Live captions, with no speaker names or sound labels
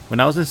When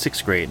I was in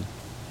 6th grade,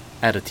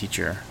 I had a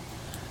teacher.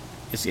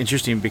 It's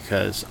interesting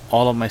because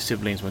all of my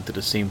siblings went to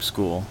the same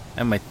school,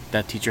 and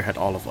that teacher had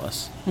all of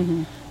us.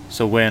 Mm-hmm.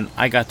 So when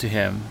I got to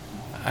him,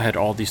 I had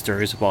all these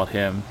stories about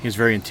him. He was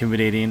very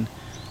intimidating,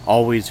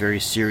 always very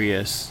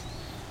serious,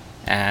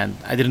 and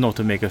I didn't know what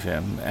to make of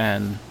him.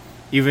 And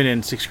even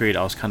in 6th grade,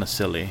 I was kind of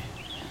silly,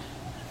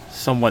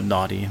 somewhat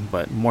naughty,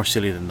 but more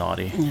silly than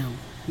naughty.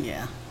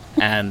 Yeah.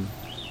 And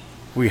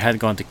we had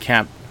gone to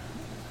camp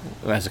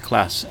as a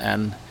class,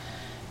 and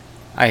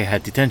I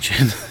had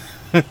detention.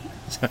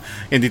 So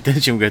in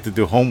detention, we had to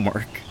do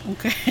homework.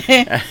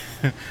 Okay.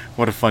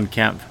 What a fun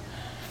camp.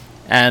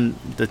 And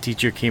the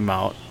teacher came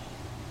out.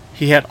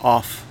 He had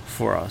off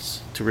for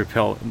us to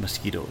repel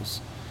mosquitoes.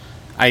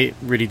 I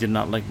really did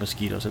not like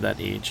mosquitoes at that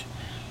age,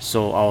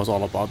 so I was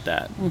all about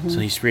that. Mm-hmm. So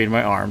he sprayed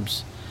my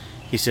arms.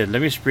 He said,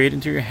 let me spray it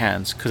into your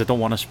hands because I don't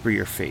want to spray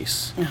your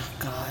face. Oh,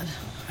 God.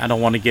 I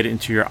don't want to get it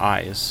into your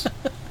eyes.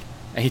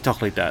 And he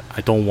talked like that. I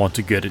don't want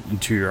to get it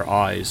into your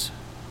eyes,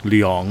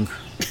 Leong.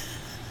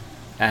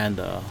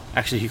 And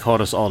actually, he called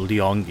us all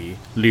Leongi.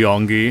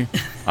 Leongi,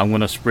 I'm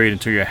going to spray it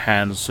into your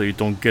hands so you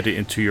don't get it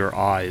into your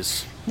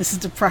eyes. This is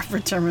the proper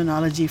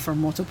terminology for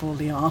multiple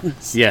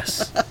Leons.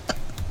 Yes.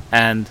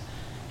 And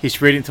he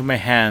sprayed it into my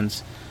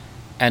hands,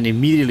 and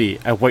immediately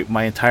I wiped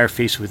my entire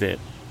face with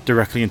it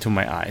directly into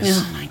my eyes.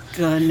 Oh, my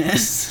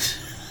goodness.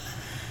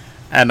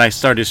 And I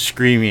started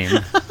screaming.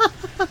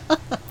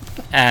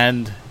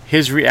 And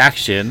his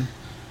reaction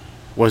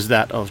was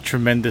that of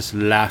tremendous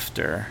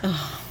laughter.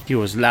 He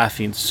was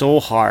laughing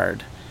so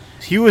hard.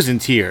 He was in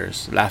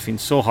tears, laughing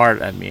so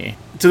hard at me,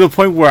 to the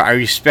point where I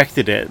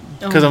respected it.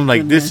 Because I'm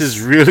like, goodness. this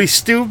is really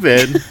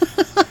stupid.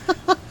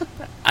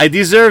 I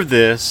deserve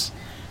this.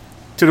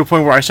 To the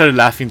point where I started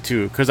laughing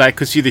too, because I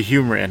could see the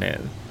humor in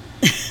it.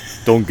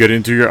 Don't get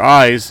into your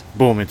eyes.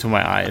 Boom, into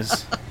my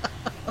eyes.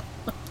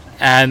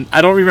 And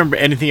I don't remember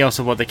anything else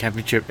about the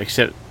camping trip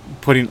except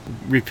putting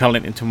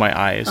repellent into my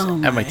eyes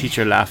and my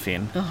teacher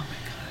laughing. Oh,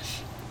 my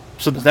gosh.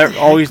 So that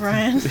always...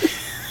 Ryan?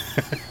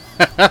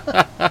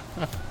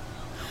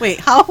 Wait,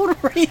 how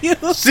old were you?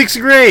 6th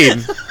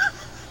grade.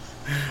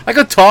 I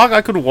could talk.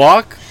 I could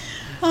walk.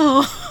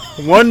 Oh.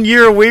 1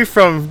 year away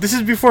from... This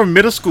is before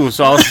middle school,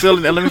 so I was still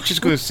in elementary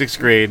school in 6th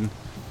grade.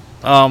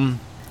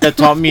 That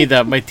taught me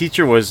that my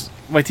teacher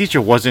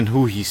wasn't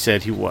who he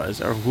said he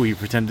was or who he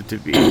pretended to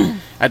be.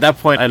 At that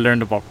point, I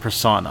learned about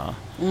persona.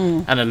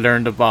 And I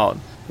learned about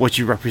what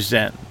you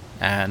represent.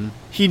 And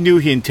he knew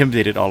he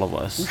intimidated all of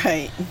us.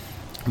 Right.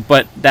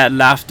 But that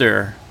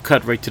laughter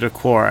cut right to the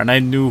core, and I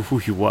knew who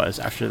he was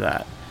after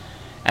that.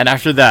 And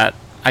after that,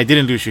 I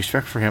didn't lose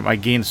respect for him. I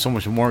gained so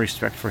much more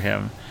respect for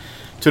him,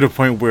 to the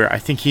point where I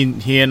think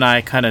he and I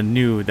kind of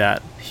knew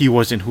that he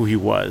wasn't who he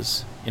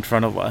was in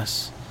front of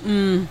us.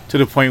 To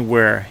the point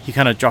where he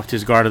kind of dropped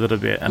his guard a little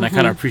bit, and I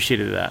kind of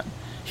appreciated that.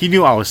 He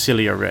knew I was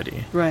silly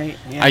already. Right.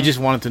 Yeah. I just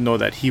wanted to know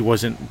that he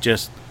wasn't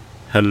just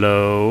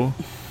hello,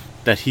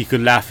 that he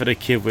could laugh at a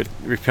kid with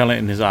repellent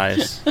in his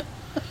eyes.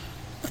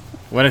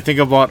 When I think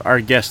about our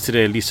guest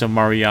today, Lisa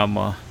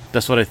Maruyama,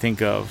 that's what I think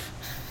of.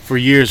 For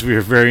years, we were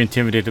very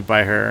intimidated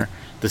by her,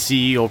 the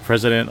CEO,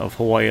 president of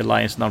Hawaii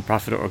Alliance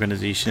Nonprofit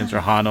Organizations,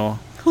 or HANO.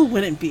 Who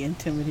wouldn't be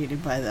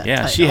intimidated by that? Yeah,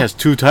 title? she has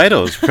 2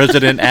 titles,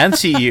 president and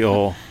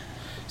CEO.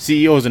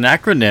 CEO is an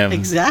acronym.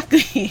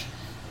 Exactly.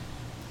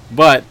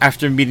 But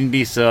after meeting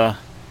Lisa,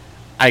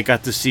 I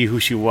got to see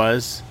who she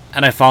was,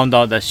 and I found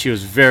out that she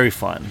was very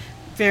fun.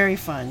 Very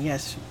fun,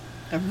 yes.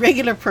 A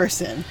regular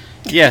person.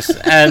 Yes,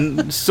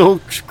 and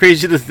so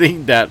crazy to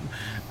think that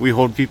we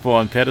hold people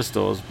on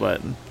pedestals, but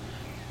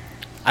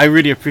I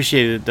really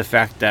appreciated the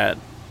fact that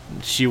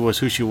she was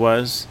who she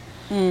was,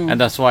 and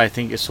that's why I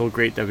think it's so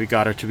great that we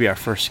got her to be our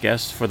first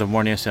guest for the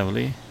morning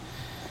assembly.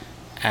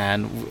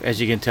 And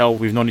as you can tell,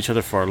 we've known each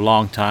other for a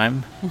long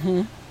time,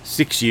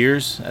 6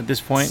 years at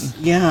this point.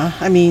 Yeah,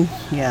 I mean,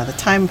 the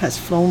time has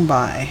flown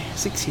by.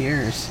 6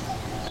 years.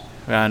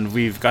 And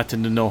we've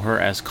gotten to know her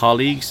as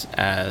colleagues,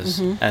 as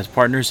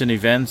partners in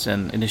events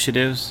and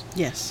initiatives,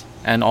 Yes.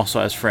 and also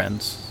as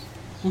friends.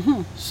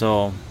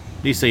 So,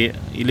 Lisa,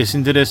 you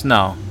listen to this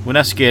now. We're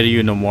not scared of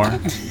you no more.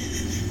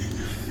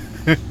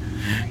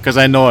 Because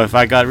I know if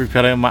I got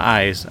repellent in my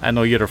eyes, I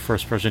know you're the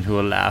first person who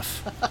will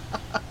laugh.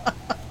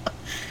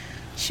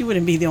 She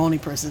wouldn't be the only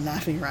person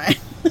laughing, right?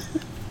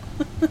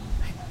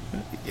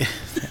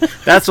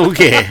 That's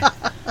okay.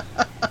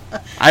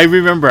 I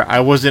remember I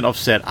wasn't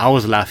upset. I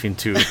was laughing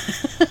too.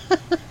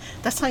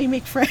 That's how you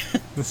make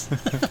friends.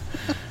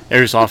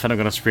 Every so often I'm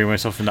going to spray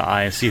myself in the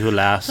eye and see who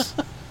laughs.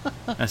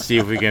 And see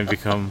if we can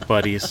become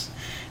buddies.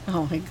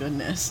 Oh my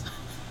goodness.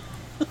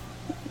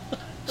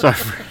 Sorry.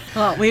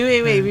 Oh,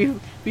 wait.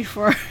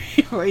 Before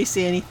you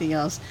say anything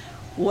else,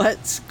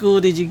 what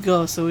school did you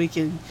go so we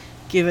can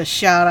give a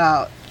shout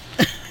out?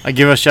 I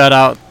give a shout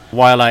out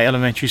Waialae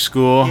Elementary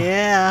School.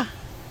 Yeah.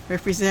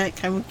 Represent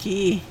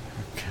Kaimuki.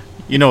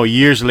 You know,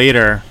 years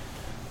later,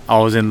 I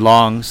was in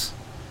Long's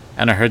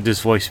and I heard this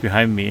voice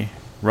behind me,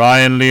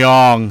 Ryan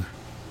Leong.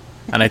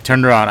 And I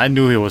turned around. I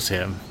knew it was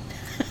him.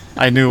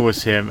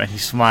 And he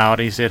smiled.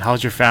 He said,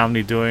 how's your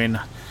family doing?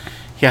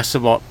 He asked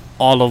about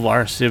all of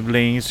our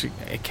siblings,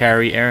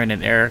 Carrie, Aaron,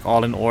 and Eric,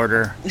 all in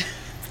order.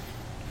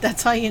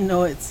 That's how you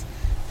know it's.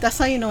 That's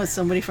how you know it's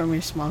somebody from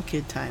your small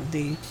kid time.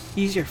 They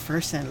use your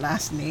first and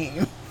last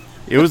name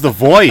It was the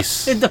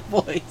voice in the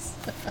voice.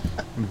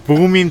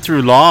 booming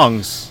through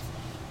lungs.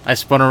 I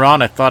spun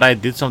around. I thought I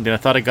did something. I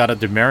thought I got a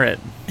demerit.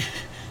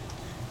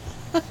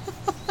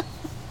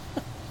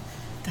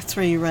 That's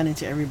where you run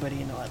into everybody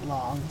you know at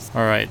Longs.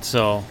 All right,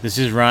 so this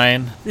is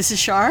Ryan. This is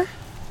Shar.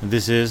 And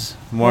this is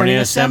Morning Morning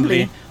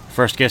Assembly. Assembly.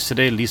 First guest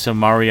today, Lisa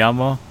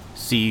Maruyama,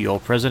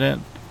 CEO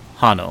President,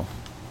 Hano.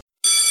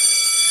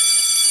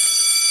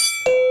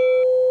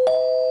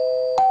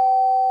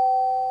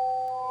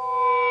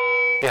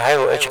 The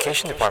Ohio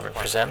Education Department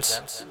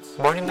presents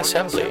Morning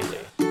Assembly.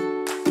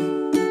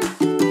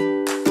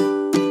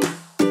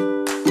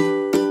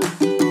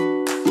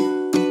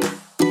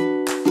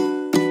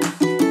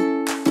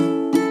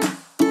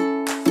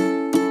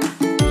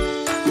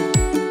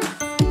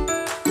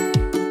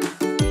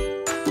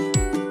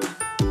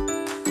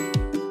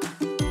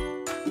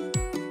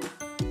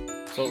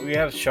 So we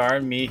have Shar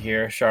and me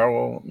here. Shar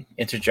will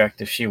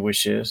interject if she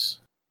wishes.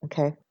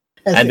 Okay.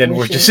 And then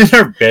we're just in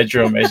our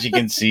bedroom, as you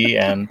can see,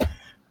 and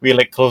we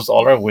like closed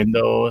all our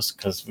windows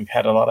because we've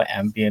had a lot of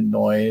ambient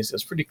noise.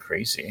 It's pretty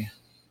crazy.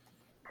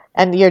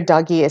 And your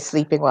doggy is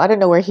sleeping well. I don't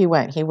know where he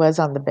went. He was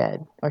on the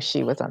bed, or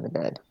she was on the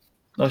bed.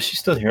 No, she's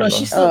still here No, though.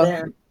 she's still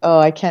there. Oh,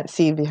 I can't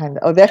see behind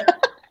the. Oh, there.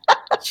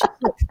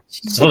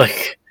 So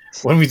like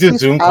when we do She's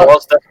Zoom out.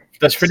 calls,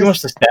 that's pretty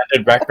much the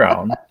standard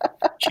background.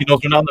 She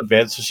knows we're not on the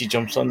bed, so she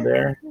jumps on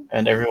there,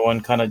 and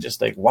everyone kind of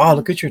just like, "Wow,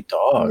 look at your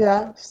dog."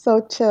 Yeah,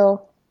 so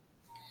chill.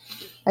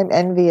 I'm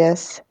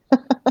envious.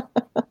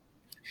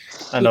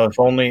 I know.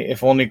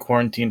 If only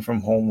quarantine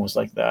from home was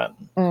like that.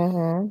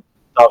 Mm-hmm.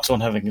 Dogs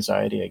don't have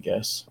anxiety, I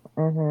guess.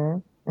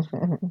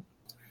 Mm-hmm.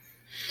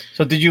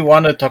 So, did you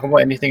want to talk about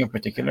anything in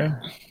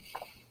particular?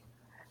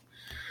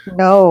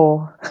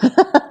 No.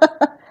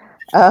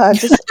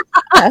 just,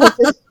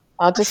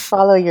 I'll just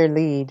follow your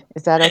lead.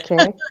 Is that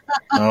okay?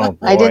 Oh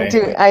boy.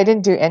 I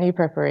didn't do any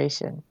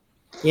preparation.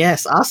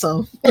 Yes,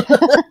 awesome. I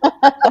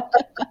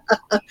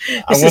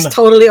This is wanna-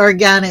 totally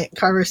organic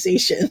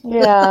conversation.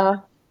 Yeah.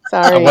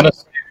 I Sorry.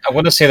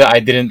 want to say that I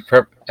didn't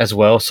prep as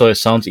well, so it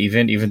sounds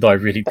even though I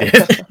really did.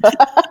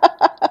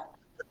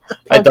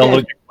 I Okay.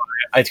 downloaded,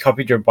 I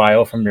copied your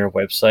bio from your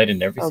website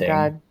and Oh everything.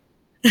 God.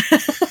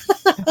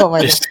 Oh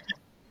my God.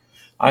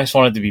 I just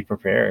wanted to be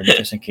prepared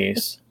just in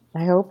case.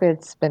 I hope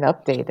it's been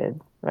updated.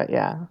 But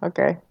yeah,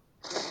 okay.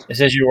 It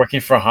says you're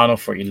working for Hano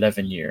for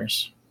 11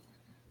 years.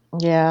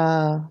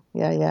 Yeah.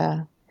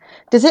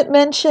 Does it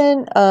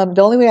mention,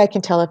 the only way I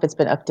can tell if it's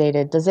been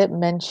updated, does it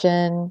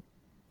mention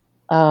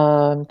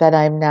that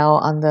I'm now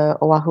on the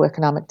Oahu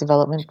Economic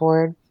Development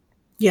Board?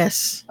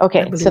 Yes.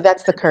 Okay, I believe so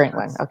that's the current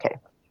one. Okay.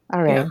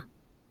 All right. Yeah.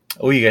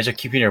 Oh, you guys are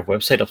keeping your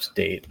website up to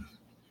date.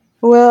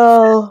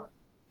 Well,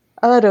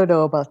 I don't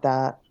know about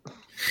that.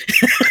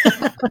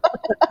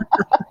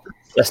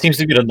 That seems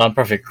to be the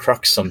nonprofit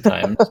crux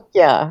sometimes.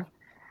 Yeah.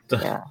 The,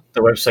 Yeah.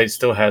 the website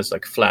still has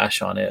like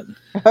Flash on it.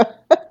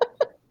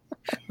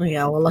 Oh,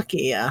 yeah. Well,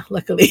 luckily.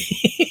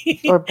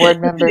 Or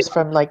board members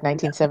from like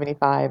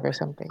 1975 or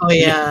something. Oh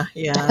yeah.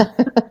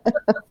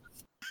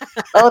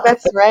 Oh,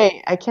 that's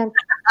right. I can't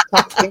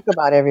think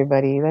about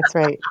everybody. That's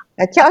right.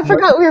 I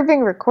forgot we were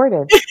being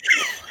recorded.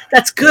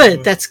 That's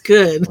good. That's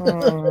good.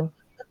 Mm.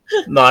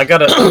 No, I'm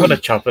gonna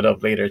chop it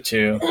up later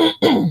too.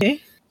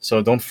 Okay.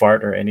 So don't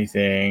fart or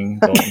anything.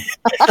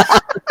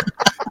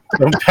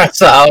 Don't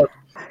pass out.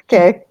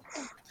 Okay.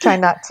 Try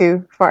not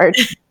to fart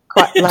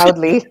quite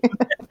loudly.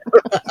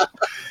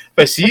 If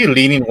I see you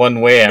leaning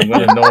one way, I'm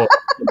gonna know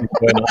what's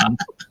going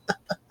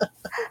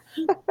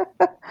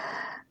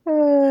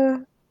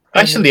on.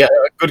 Actually, a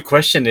good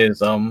question is,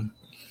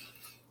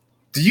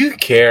 do you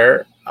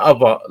care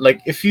about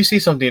like if you see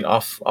something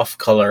off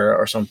color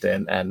or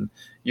something, and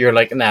you're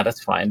like, nah,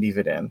 that's fine, leave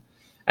it in,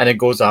 and it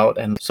goes out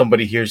and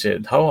somebody hears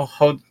it? How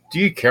do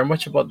you care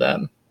much about that?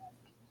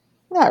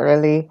 Not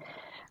really.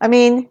 I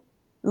mean,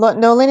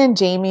 Nolan and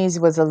Jamie's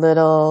was a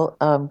little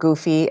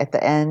goofy at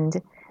the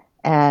end,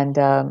 and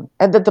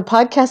the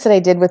podcast that I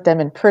did with them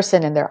in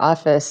person in their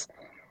office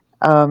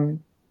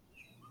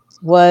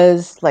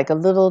was like a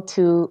little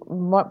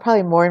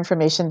probably more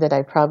information that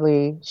I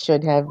probably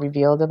should have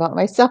revealed about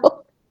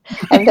myself.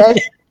 And then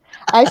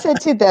I said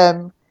to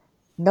them,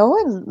 no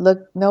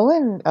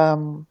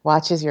one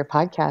watches your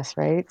podcast,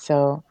 right?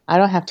 So I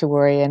don't have to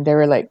worry. And they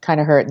were like kind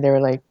of hurt, and they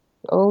were like,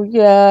 oh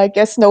yeah, I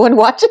guess no one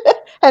watches it.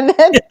 And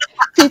then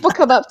people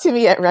come up to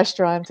me at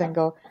restaurants and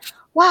go,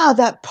 wow,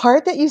 that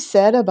part that you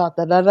said about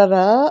the la la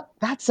la,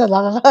 that's a la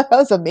la la, that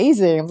was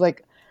amazing. I'm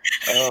like,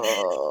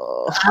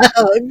 oh.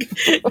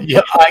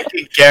 Yeah, I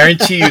can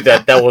guarantee you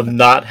that will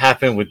not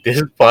happen with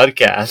this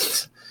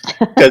podcast.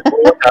 Because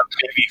we'll have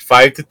maybe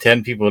 5 to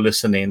 10 people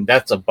listening.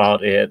 That's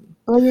about it.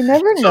 Well, you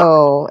never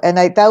know. And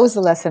that was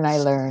the lesson I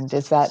learned,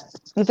 is that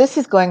this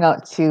is going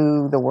out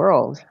to the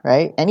world,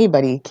 right?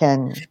 Anybody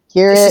can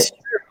hear This it.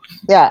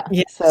 Yeah.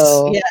 Yes.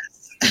 So,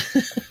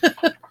 Yes.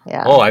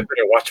 yeah. Oh, I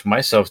better watch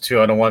myself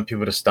too. I don't want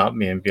people to stop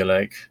me and be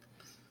like,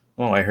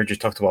 Oh, I heard you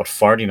talked about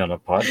farting on a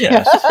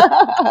Yeah.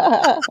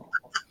 podcast.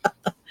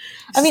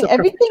 I mean, So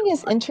everything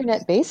is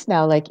internet based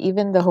now. Like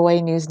even the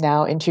Hawaii News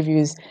Now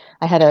interviews.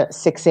 I had a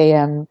 6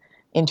 a.m.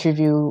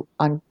 interview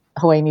on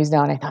Hawaii News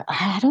Now, and I thought,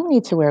 I don't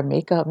need to wear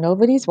makeup.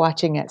 Nobody's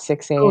watching at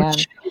 6 a.m.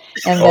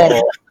 And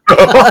then,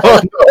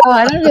 Oh, oh,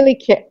 I don't really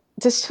care.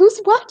 Just who's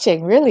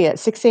watching really at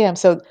 6 a.m.?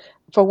 So,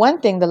 for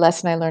one thing, the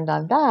lesson I learned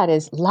on that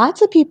is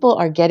lots of people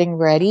are getting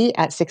ready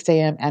at 6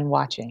 a.m. and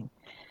watching,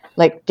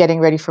 like getting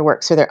ready for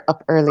work. So they're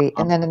up early.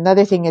 And then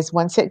another thing is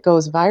once it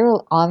goes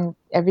viral on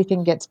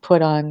everything gets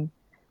put on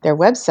their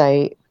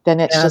website, then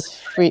it's yeah, just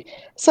free.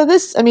 So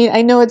this, I mean,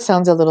 I know it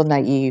sounds a little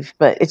naive,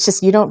 but it's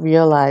just you don't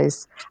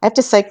realize. I have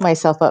to psych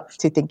myself up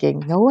to thinking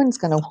no one's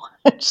going to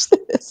watch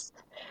this.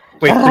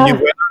 wait. So Ah,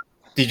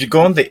 did you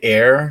go on the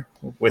air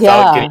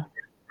without getting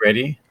yeah.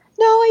 ready?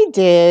 No, I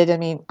did. I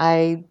mean,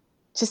 I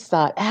just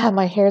thought,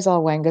 my hair's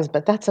all wangas,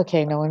 but that's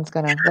okay. No one's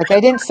gonna like. I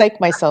didn't psych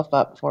myself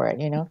up for it,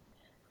 you know.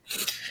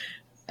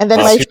 And then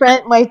Wow,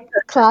 people, my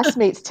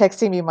classmates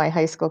texting me, my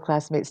high school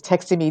classmates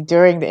texting me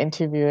during the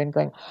interview and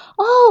going,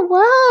 "Oh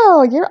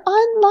wow, you're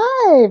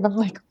on live." I'm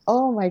like,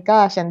 "Oh my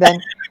gosh!" And then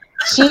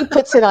she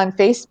puts it on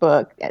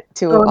Facebook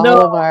to oh all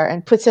no, of our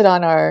and puts it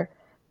on our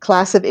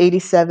class of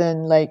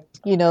 '87, like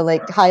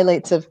like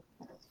highlights of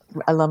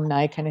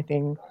alumni kind of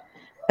thing.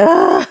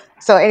 Ugh.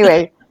 So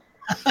anyway,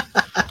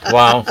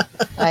 wow.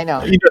 I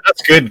know.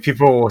 That's good.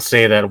 People will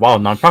say that. Wow,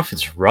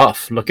 nonprofit's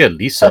rough. Look at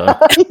Lisa.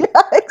 Yeah,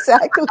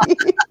 exactly.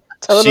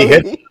 She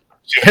hit. Totally.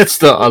 She hits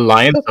the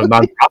alliance of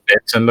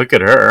nonprofits, and look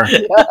at her.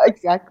 Yeah,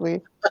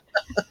 exactly.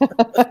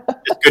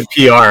 It's good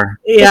PR.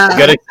 You yeah,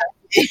 gotta,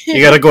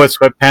 you gotta go with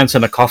sweatpants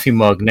and a coffee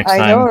mug next I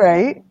know, time.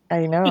 right?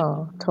 I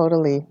know,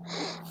 totally.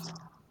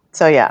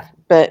 So yeah,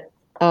 but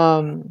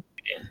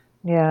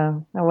yeah,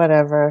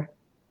 whatever.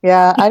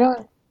 Yeah, I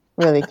don't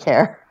really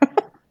care.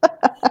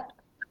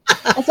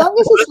 As long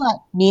as it's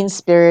not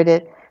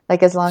mean-spirited,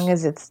 like as long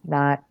as it's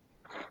not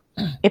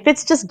if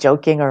it's just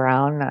joking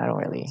around, I don't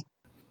really.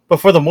 But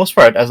for the most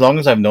part, as long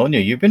as I've known you,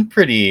 you've been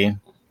pretty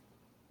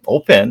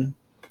open,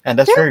 and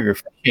that's Yeah. very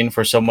refreshing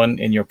for someone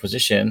in your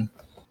position.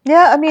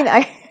 Yeah, I mean,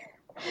 I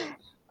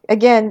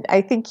again,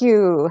 I think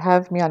you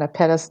have me on a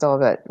pedestal,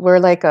 but we're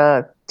like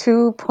a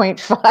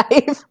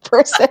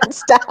 2.5%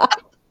 staff.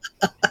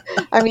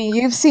 I mean,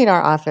 you've seen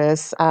our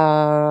office.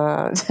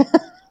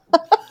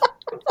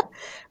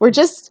 We're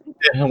just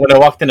And when I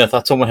walked in, I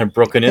thought someone had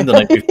broken in the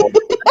night before.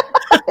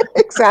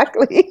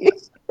 exactly,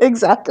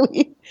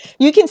 exactly.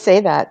 You can say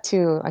that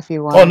too if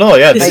you Oh want. no,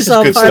 yeah, this this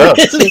Like, is is all good part of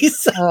stuff. it,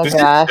 Lisa. oh This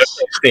is gosh,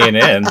 definitely staying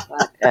in.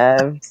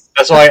 Evs.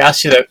 That's why I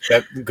asked you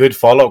that good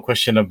follow up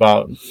question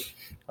about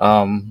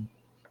um,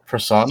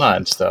 persona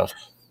and stuff.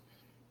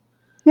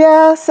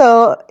 Yeah.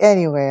 So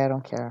anyway, I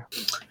don't care.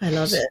 I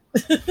love it.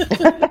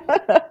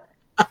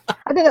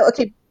 I don't know.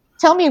 Okay,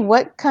 tell me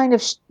what kind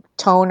of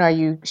tone are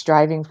you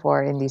striving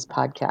for in these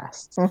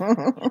podcasts?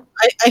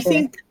 I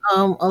think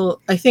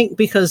I think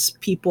because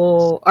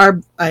people are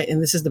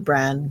and this is the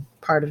brand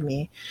part of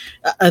me.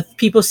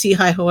 People see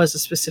Hi Ho as a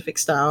specific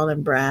style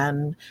and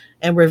brand,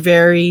 and we're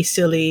very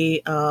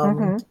silly.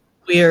 Hmm.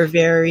 We are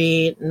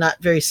very not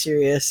very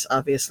serious,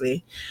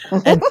 obviously,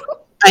 and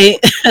I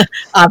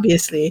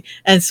obviously,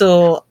 and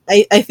so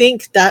I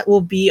think that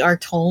will be our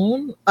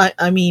tone.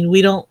 I mean,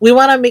 we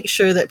want to make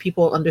sure that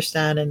people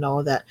understand and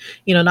know that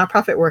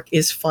nonprofit work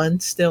is fun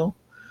still.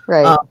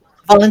 Right, Um,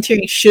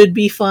 Volunteering should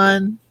be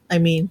fun. I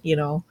mean,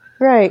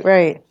 right,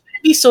 right.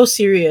 be so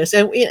serious,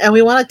 and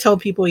we want to tell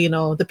people,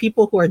 the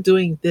people who are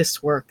doing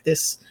this work,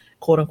 this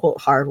quote unquote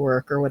hard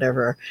work or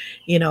whatever,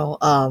 you know,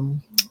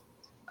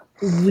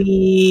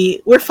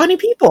 we're funny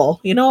people,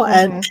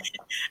 and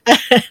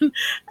Hmm.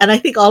 and I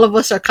think all of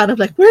us are kind of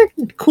like we're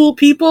cool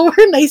people,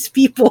 we're nice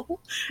people,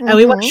 and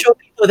we want to Hmm. show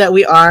people that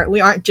we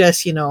aren't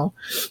just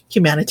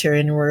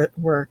humanitarian work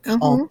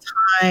all Hmm. the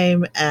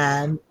time,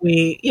 and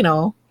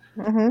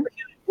Hmm.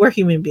 we're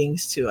human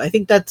beings too. I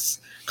think that's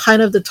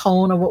kind of the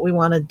tone of what we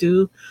want to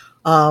do.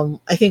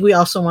 I think we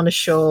also want to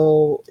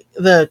show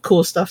the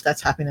cool stuff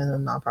that's happening in the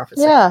nonprofit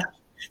sector. Yeah.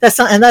 That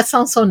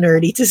sounds so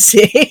nerdy to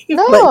say,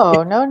 but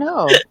No, no,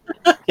 no.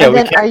 Yeah, And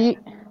we then can.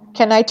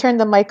 can I turn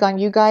the mic on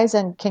you guys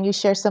and can you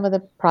share some of the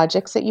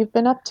projects that you've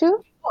been up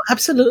to?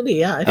 absolutely,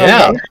 yeah. If you're,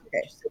 Yeah, Okay.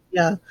 Okay.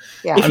 yeah,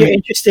 Yeah. if I you're mean,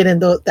 interested in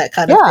that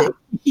kind of Yeah, thing,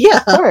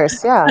 yeah. of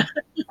course. Yeah.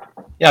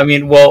 yeah, I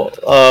mean, well,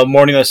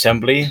 Morning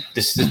Assembly.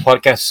 This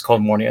podcast is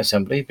called Morning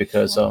Assembly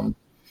because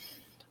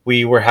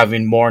we were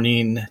having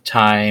morning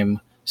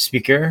time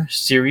speaker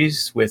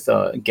series with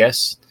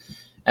guests,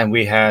 and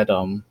we had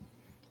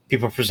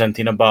people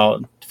presenting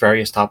about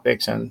various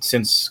topics. And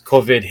since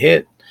COVID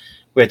hit,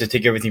 we had to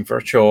take everything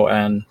virtual.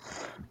 And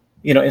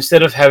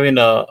instead of having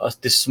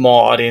this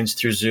small audience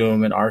through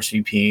Zoom and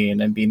RSVP and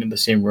then being in the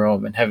same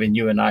room and having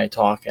you and I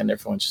talk and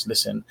everyone just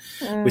listen,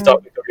 we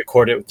thought Mm, we could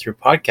record it through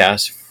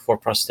podcast for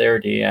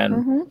posterity and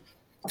mm-hmm.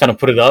 kind of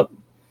put it up.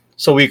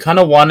 So we kind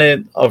of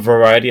wanted a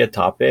variety of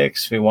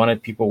topics. We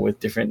wanted people with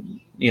different,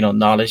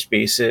 knowledge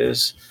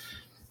bases,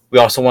 we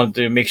also wanted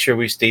to make sure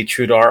we stay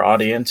true to our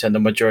audience, and the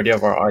majority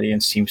of our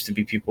audience seems to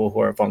be people who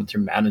are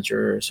volunteer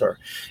managers or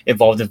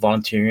involved in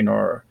volunteering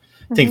or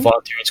think Mm-hmm.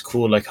 volunteering is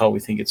cool, like how we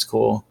think it's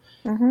cool,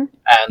 Mm-hmm.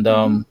 and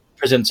Mm-hmm.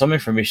 present some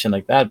information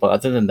like that. But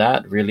other than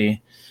that,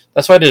 really,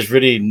 that's why there's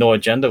really no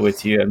agenda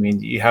with you. I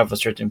mean, you have a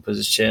certain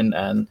position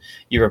and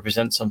you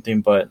represent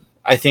something, but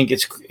I think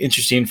it's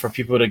interesting for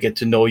people to get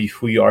to know you,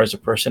 who you are as a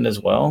person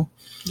as well.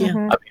 Yeah. Mm-hmm.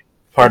 I mean,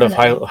 part of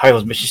Definitely.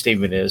 Hilo's mission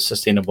statement is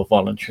sustainable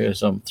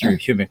volunteerism through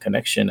human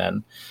connection,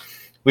 and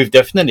we've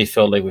definitely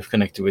felt like we've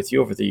connected with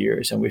you over the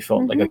years, and we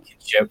felt like Mm-hmm. a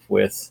kinship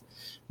with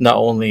not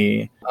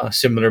only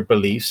similar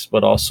beliefs,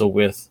 but also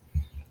with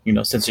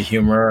sense of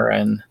humor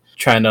and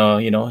trying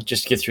to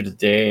just get through the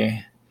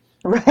day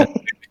and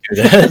Right. do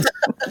that.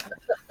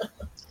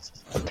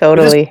 Because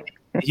Totally.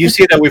 you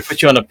see that we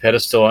put you on a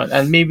pedestal,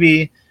 and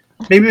maybe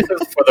for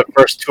the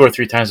first 2 or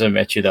 3 times I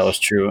met you, that was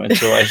true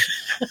until I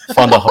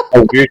found out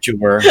how weird you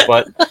were.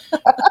 But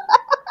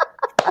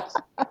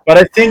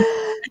I think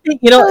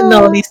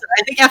No, Uh, Lisa,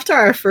 I think after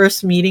our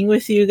first meeting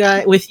with you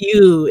guys, with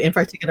you in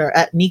particular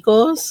at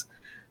Nico's,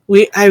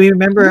 I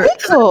remember,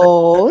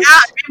 Nichols.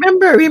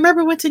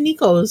 remember went to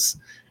Nico's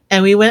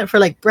and we went for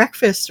like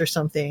breakfast or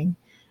something.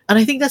 And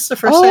I think that's the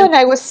first Oh, time and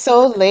I was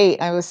so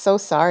late. I was so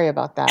sorry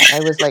about that. I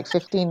was like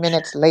 15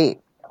 minutes late.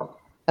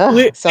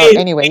 Ugh. So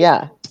anyway,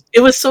 yeah. it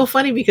was so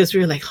funny because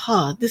we were like,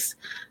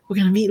 we're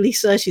gonna meet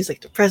Lisa. She's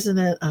like the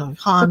president of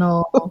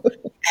Hano,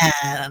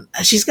 and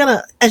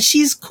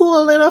she's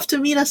cool enough to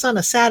meet us on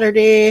a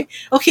Saturday.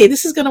 Okay,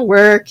 this is gonna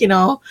work.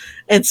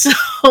 And so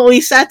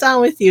we sat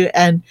down with you,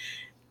 and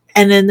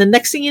then the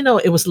next thing you know,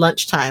 it was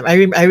lunchtime. I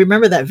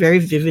remember that very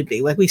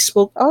vividly. Like we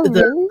spoke, Oh,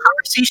 the really?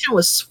 conversation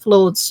was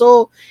flowed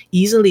so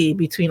easily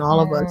between all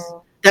of us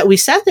Mm, that we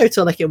sat there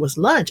till like it was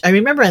lunch. I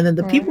remember, and then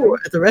the people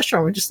mhm. at the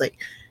restaurant were just like,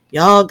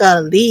 "Y'all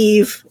gotta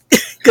leave,"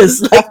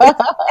 because like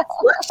it's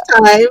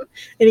lunchtime,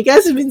 and you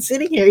guys have been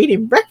sitting here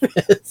eating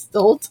breakfast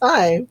the whole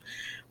time.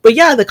 But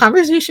yeah, the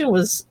conversation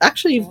was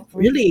actually Mhm.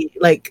 really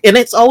like, and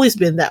it's always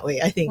been that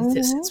way. I think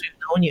since Mhm. we've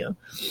known you,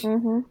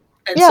 Mhm.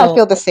 and Yeah, I so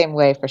feel the same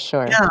way for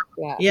sure. yeah,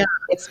 Yeah. yeah.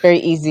 It's very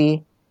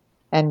easy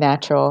and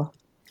natural.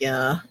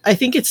 Yeah, I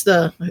think it's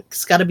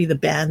got to be the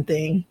band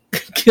thing.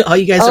 all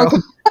you guys Oh, are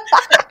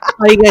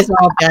all you guys are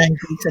all band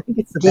geeks. I think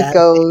it's the band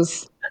thing.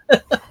 geekos.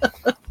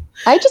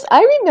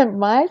 I remember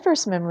my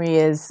first memory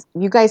is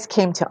you guys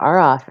came to our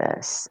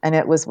office and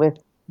it was with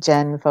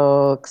Gen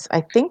folks.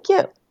 I think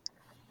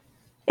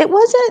it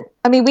wasn't,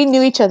 I mean, we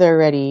knew each other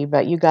already,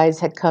 but you guys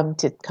had come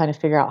to kind of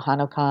figure out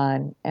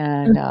HanoCon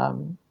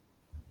and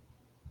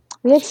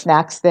we had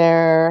snacks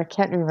there. I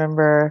can't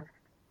remember.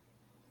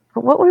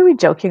 But what were we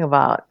joking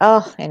about?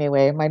 Oh,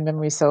 anyway, my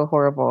memory's so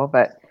horrible,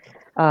 but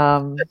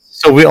um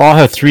so. We all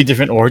have 3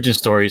 different origin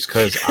stories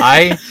because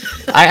I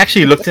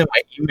actually looked at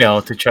my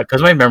email to check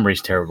because my memory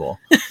is terrible.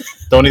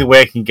 The only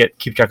way I can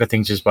keep track of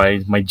things is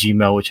by my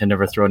Gmail, which I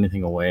never throw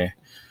anything away.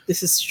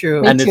 This is me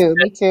true. And too,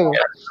 me too.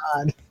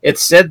 God. it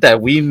said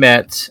that we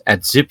met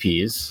at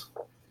Zippy's.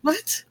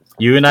 What?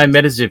 You and I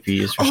met at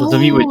Zippy's. We're supposed to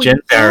meet with Oh Jen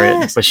Barrett,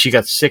 yes. but she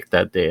got sick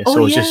that day, Oh so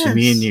it was just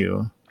me and yes.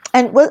 you.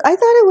 And I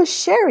thought it was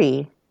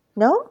Sherry.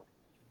 No?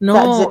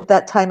 No.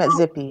 That time at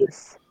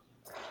Zippy's.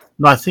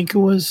 No, I think it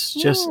was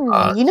just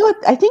You know what?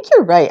 I think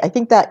you're right. I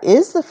think that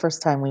is the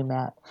first time we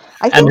met.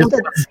 I and think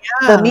this, that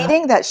the Yeah.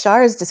 meeting that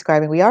Shar is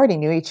describing, we already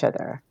knew each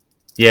other.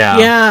 yeah,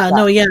 Yeah. Yeah.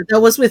 No. Yeah. That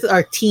was with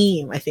our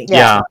team. I think. Yeah.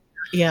 yeah.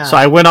 Yeah. So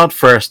I went out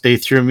first. They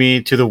threw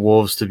me to the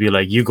wolves to be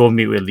like, "You go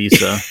meet with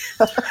Lisa."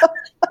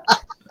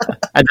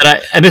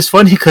 And it's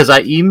funny because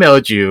I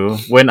emailed you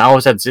when I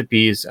was at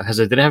Zippy's because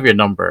I didn't have your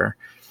number,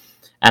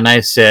 and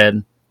I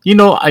said,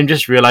 I'm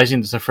just realizing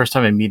this is the first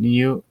time I'm meeting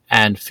you,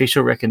 and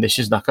facial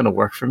recognition is not going to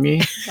work for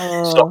me. So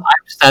Oh.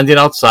 I'm standing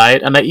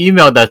outside, and I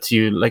emailed that to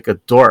you like a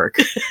dork,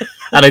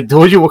 and I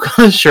told you what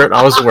kind of shirt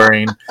I was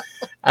wearing,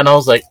 and I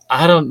was like,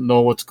 I don't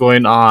know what's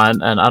going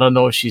on, and I don't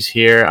know if she's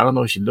here. I don't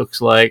know what she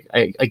looks like.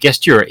 I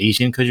guessed you're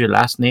Asian because your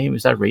last name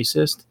is that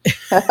racist?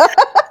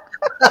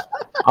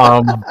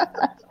 Um,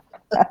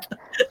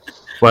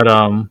 but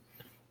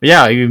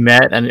yeah, we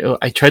met, and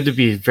I tried to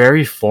be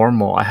very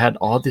formal. I had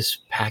all this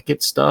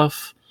packet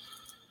stuff,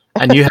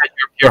 and you had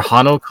your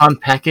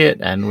HanoCon packet,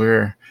 and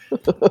we're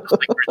trying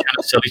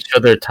to sell each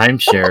other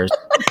timeshares.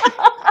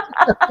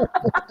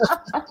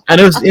 And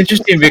it was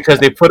interesting because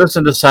they put us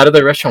in the side of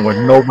the restaurant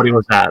where nobody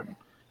was at,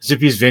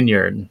 Zippy's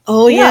Vineyard,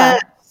 Oh Yeah.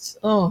 yes.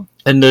 Oh,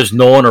 and there's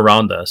no one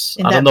around us.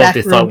 in I don't that know if back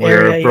they thought room we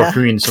were area. Yeah.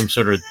 brokering some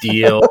sort of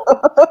deal,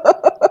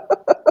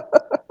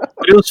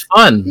 but it was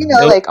fun. You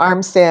know, like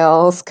arm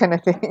sales kind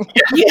of thing.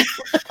 Yeah.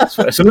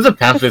 So as soon as the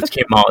pamphlets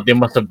came out, they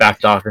must have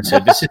backed off and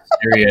said, "This is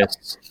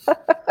serious.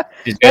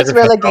 These guys Let's are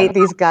trying to relegate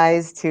these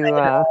guys to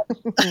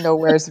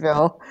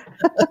Nowheresville.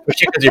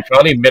 push it because you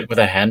probably met with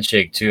a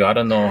handshake too. I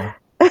don't know.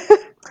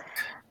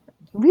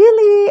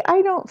 Really,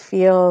 I don't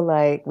feel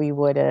like we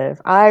would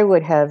have. I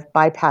would have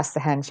bypassed the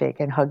handshake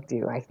and hugged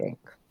you, I think.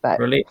 But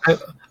Really,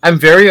 I'm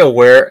very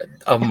aware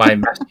of my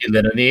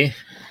masculinity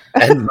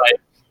and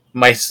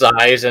my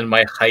size and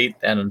my height,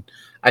 and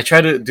I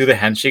try to do the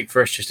handshake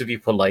first just to be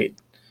polite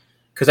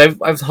because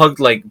I've hugged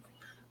like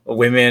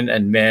women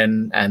and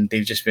men, and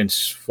they've just been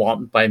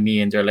swamped by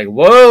me, and they're like,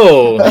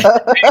 "Whoa,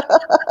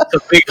 it's a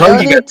big No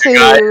hug you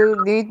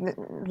got need there, guy."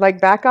 like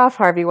back off,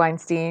 Harvey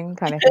Weinstein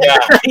kind of thing. Yeah,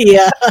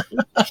 Yeah.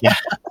 yeah.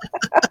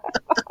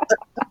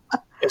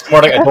 It's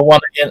more like I don't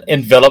want to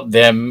envelop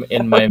them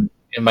in my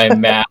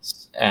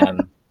mask,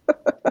 and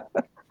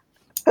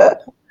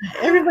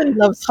Everybody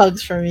loves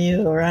hugs from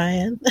you,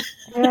 Ryan.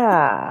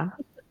 Yeah.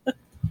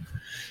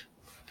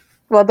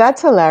 Well,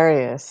 that's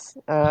hilarious.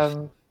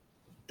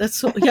 That's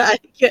so, yeah.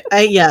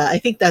 I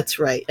think that's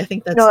right. I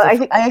think that's No,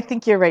 the I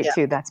think you're right yeah.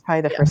 too. That's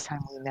probably the Yeah. first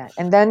time we met,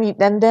 and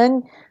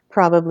then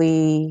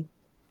probably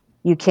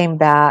you came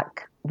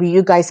back.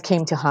 You guys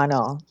came to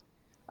Hano.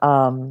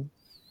 Um,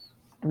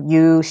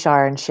 you,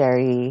 Shar, and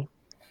Sherry.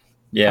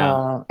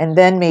 yeah. And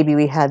then maybe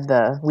we had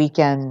the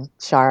weekend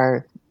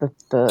Shar,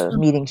 the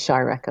meeting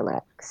Shar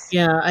recollects.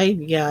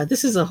 Yeah.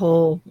 This is a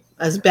whole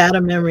as bad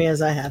a memory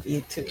as I have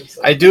you too.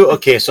 So. I do.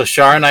 Okay, so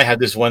Shar and I had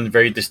this one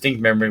very distinct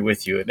memory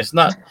with you, and it's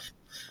not.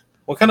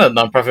 What kind of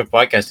nonprofit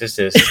podcast is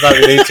this? It's not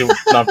related to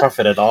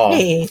nonprofit at all.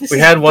 Hey, We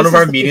had one of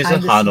our the meetings in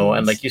behind the Hano,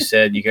 and scenes. like you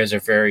said, you guys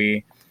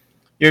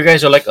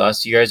are like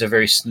us. You guys are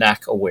very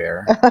snack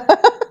aware.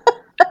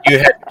 You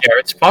had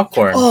Garrett's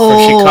popcorn from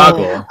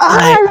Chicago,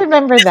 I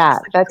remember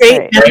that. That's Great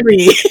right.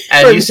 memory.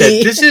 and for you said,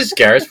 me. "This is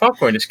Garrett's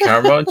popcorn. It's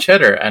caramel and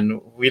cheddar." And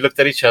we looked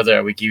at each other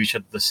and we gave each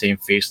other the same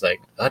face,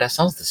 like, "Oh, that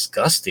sounds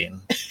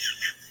disgusting,"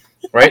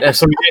 right? And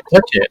so we didn't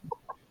touch it.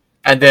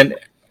 And then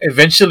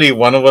eventually,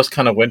 one of us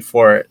kind of went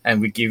for it,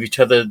 and we gave each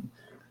other,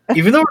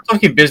 even though we're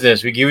talking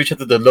business, we gave each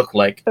other the look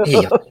like, "Hey,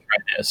 you have to try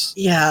this."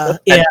 Yeah.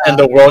 And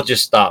the world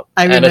just stopped.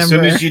 I And as soon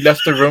remember. as you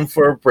left the room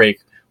for a break,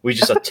 we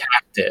just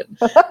attacked it.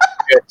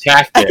 We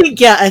attacked I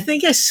it.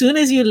 think as soon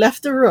as you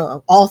left the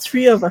room, all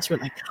three of us were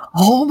like,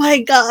 "Oh my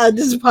god,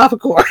 this is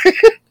popcorn."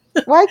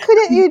 Why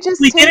couldn't you just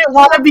We take didn't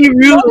want to be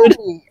rude.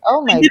 slowly?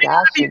 Oh my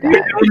gosh, you guys.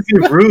 It would be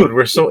rude.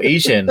 We're so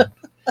Asian.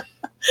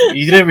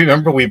 You didn't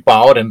remember we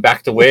bowed and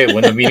backed away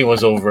when the meeting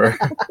was over.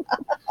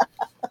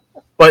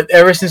 But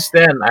ever since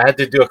then, I had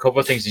to do a couple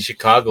of things in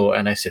Chicago,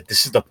 and I said,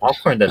 "This is the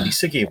popcorn that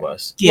Lisa gave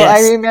us." Well, I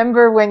Yes.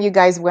 remember when you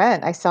guys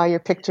went. I saw your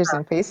pictures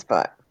on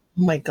Facebook,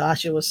 Oh my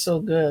gosh, it was so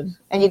good.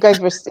 and you guys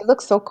were. It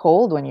looked so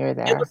cold when you were It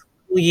there. was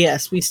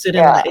yes, we stood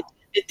in Yeah. line.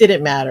 It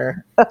didn't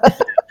matter.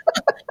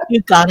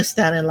 You gotta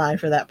stand in line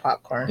for that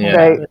popcorn. Yeah.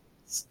 Right.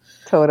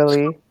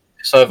 Totally.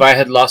 So if I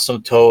had lost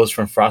some toes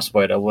from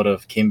frostbite, I would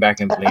have came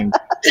back and blamed.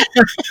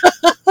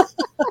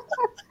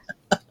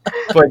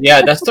 But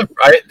yeah,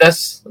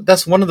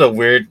 that's one of the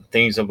weird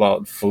things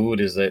about food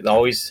is that it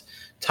always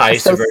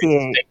ties to very Associate.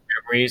 distinct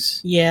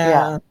memories.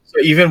 Yeah. So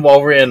even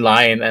while we're in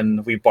line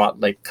and we bought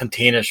like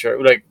container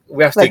shirt, like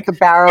we have Like to, the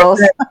barrels.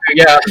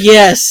 yeah,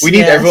 Yes. we need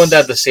yes. everyone to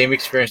have the same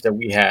experience that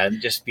we had,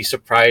 just be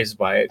surprised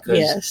by it. Because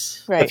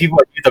Yes. the Right. people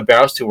I gave the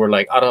barrels to were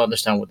like, "I don't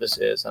understand what this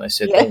is," and I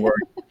said, Yeah. "Don't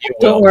worry, you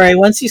will." Don't worry.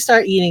 Once you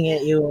start eating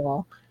it, you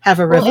will have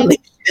a Well, and-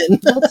 revelation.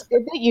 It's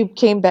good that you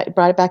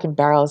brought it back in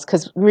barrels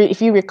because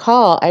if you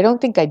recall, I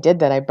don't think I did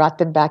that. I brought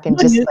them back in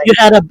just you, like you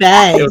had a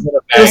bag. It was in a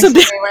It was bag. a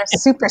big they were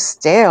super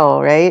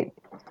stale, right?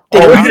 They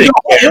Oh, were- really?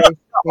 Very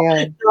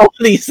stale. no,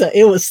 Lisa.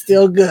 It was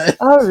still good.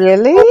 Oh,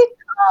 really?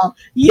 'Cause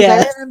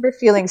Yes. I remember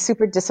feeling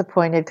super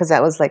disappointed because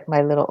that was like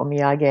my little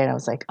omiyage, and I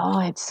was like, "Oh,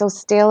 it's so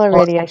stale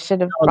already. I should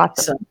have No, brought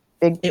Lisa, the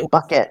big it was-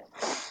 bucket."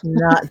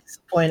 not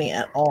disappointing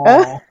at all.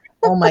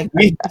 Oh my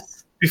We- goodness.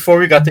 Before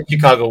we got to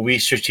Chicago, we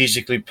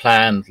strategically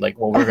planned like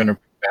what we were gonna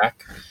bring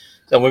back.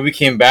 So when we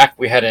came back,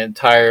 we had an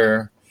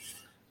entire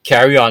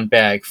carry-on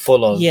bag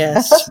full of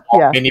Yes. small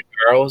Yeah. mini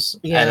barrels,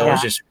 and it Yeah.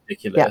 was just Yeah.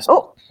 ridiculous.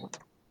 Oh,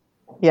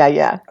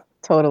 yeah,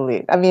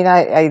 totally. I mean,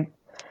 I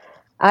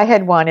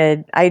had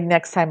wanted.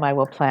 Next time I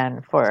will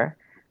plan for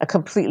a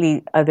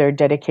completely other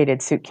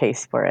dedicated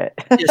suitcase for it.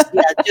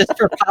 Just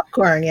for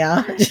popcorn.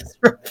 Yeah. Just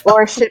for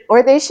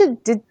Or they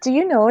should. Do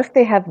you know if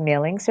they have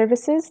mailing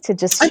services to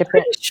just I'm ship it?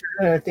 pretty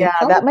sure. They Yeah,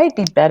 probably- that might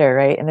be better,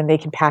 right? And then they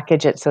can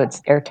package it so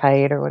it's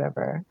airtight or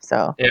whatever.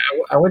 So Yeah,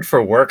 I went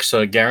for work,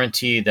 so I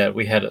guarantee that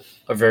we had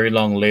a very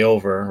long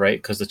layover, right?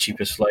 Because the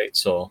cheapest flight.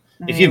 So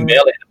if you Mm.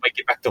 mail it might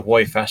get back to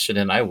Hawaii faster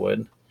than I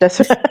would. that's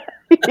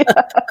yeah,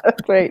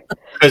 that's right.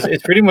 Because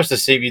it's pretty much the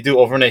same. You do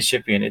overnight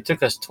shipping. It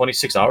took us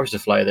 26 hours to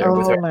fly there.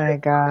 With Oh our, my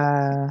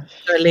gosh,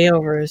 Our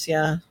layovers.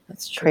 Yeah.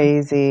 That's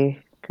true.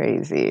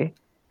 crazy.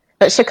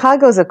 But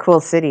Chicago's a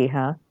cool city,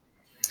 huh?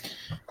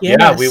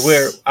 yeah, we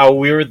Yes.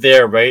 were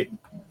there right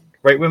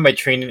when my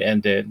training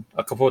ended.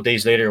 A couple of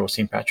days later was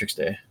St. Patrick's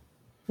Day.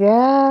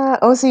 Yeah.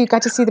 Oh, so you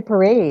got to see the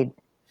parade,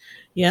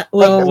 Yeah.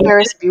 like Well, the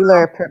Ferris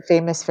Bueller,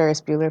 famous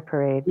Ferris Bueller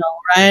parade.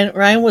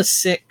 Ryan was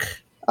sick.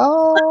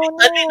 Oh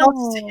I didn't know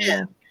it's no.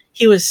 him.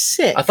 He was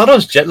sick. I thought I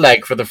was jet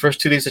lagged for the first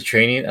 2 days of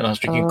training, and I was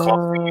drinking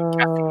coffee.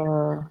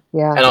 Oh,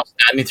 yeah. And I was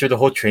standing through the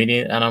whole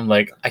training, and I'm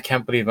like, I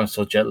can't believe I'm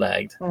so jet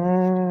lagged.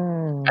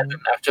 Mm. And then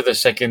after the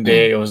second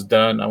day it was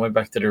done, I went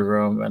back to the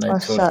room and I Oh,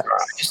 told her, I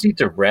shucks. just need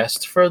to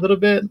rest for a little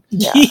bit.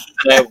 Yeah.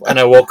 And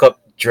I woke up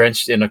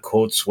drenched in a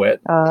cold sweat.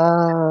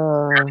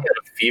 Oh. I had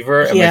a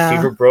fever, and Yeah. my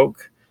fever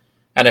broke.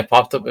 And I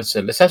popped up and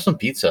said, "Let's have some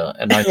pizza."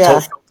 And I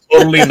Yeah.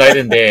 totally night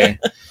and day.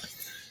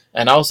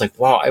 And I was like,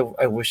 wow,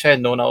 I wish I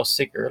had known I was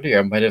sick earlier.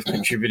 I might have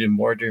contributed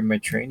more during my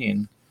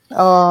training.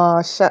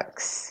 Oh,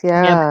 shucks.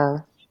 Yeah, Yeah.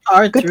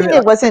 powered Good through thing it.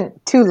 it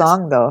wasn't too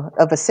long though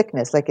of a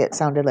sickness. Like it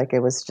sounded like it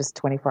was just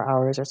 24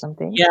 hours or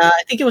something. Yeah,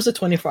 I think it was a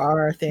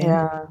 24-hour thing.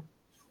 Yeah.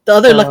 The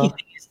other lucky So,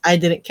 thing is I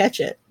didn't catch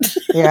it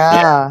Yeah,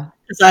 yeah.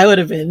 because I would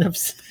have been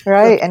upset.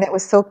 Right. And it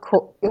was so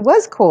cold. It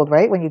was cold,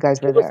 right? When you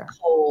guys were It was there.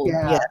 cold.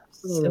 Yeah. Yes,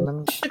 I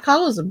remember.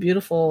 Chicago is a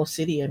beautiful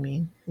city. I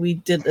mean, we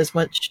did as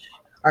much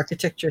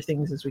architecture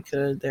things as we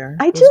could there.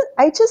 It was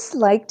I just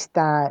liked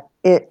that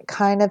it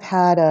kind of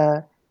had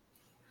a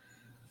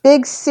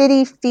big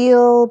city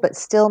feel, but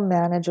still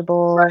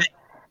manageable.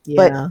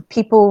 But yeah,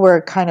 people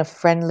were kind of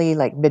friendly,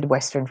 like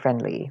Midwestern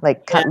friendly,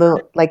 like yeah,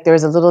 like there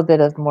was a little bit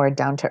of more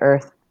down to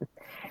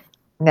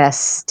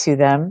earthness to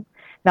them,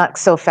 not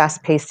so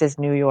fast paced as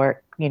New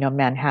York,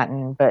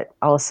 Manhattan, but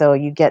also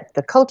you get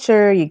the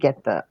culture, you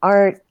get the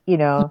art,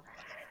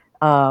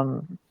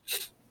 um,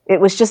 it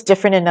was just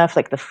different enough,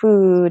 like the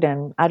food,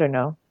 and I don't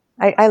know.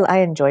 I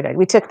enjoyed it.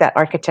 We took that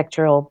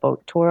architectural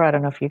boat tour. I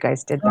don't know if you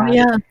guys did oh that.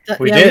 yeah,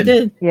 we we did.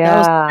 did.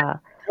 Yeah.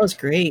 That was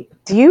great.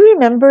 Do you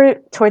remember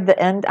toward the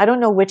end? I don't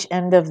know which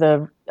end of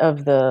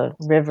the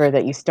river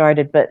that you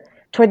started, but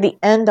toward the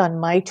end on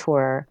my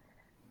tour,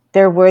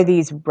 there were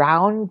these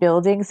round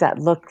buildings that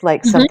looked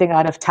like Hmm. something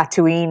out of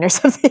Tatooine or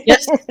something.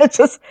 Yes,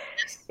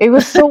 It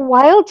was so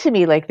wild to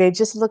me. Like they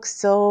just looked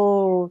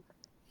so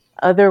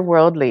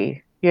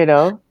otherworldly, yeah.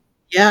 and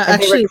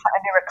Actually,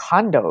 they were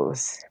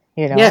condos,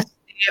 yes,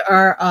 they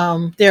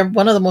are. They're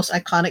one of the most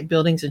iconic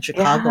buildings in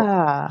Chicago.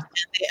 Yeah.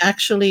 They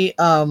actually,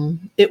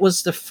 it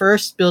was the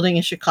first building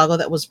in Chicago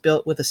that was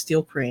built with a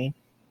steel crane.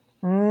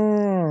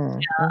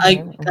 Mm.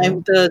 I, I Hmm.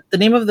 the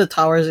name of the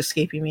tower is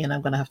escaping me, and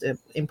I'm gonna have to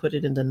input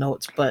it in the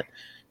notes. But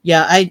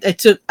yeah,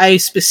 I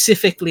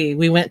specifically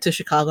we went to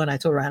Chicago, and I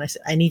told Ryan, I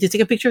said I need to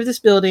take a picture of this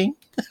building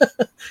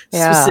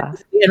Yeah.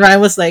 specifically, and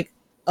Ryan was like,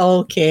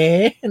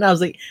 okay, and I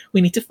was like,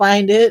 we need to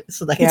find it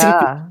so that I can take a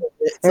picture Yeah. of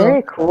It's it. So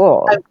very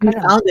cool. It's we kind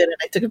of found it, and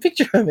I took a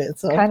picture of it.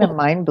 So kind of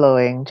mind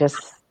blowing. Just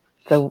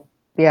the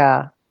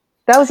yeah.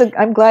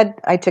 I'm glad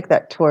I took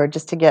that tour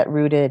just to get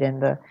rooted in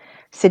the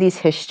city's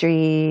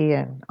history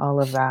and all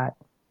of that.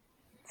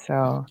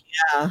 So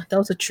yeah, that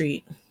was a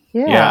treat.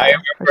 Yeah, I yeah,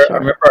 for remember. I sure.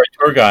 remember our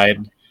tour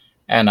guide,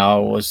 and I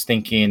was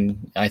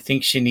thinking, I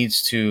think she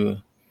needs to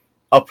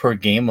up her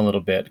game a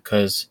little bit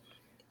because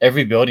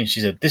every building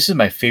she said, "This is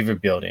my favorite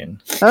building."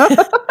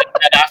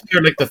 And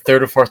after like the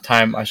third or fourth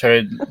time, I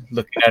started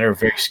looking at her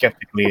very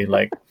skeptically,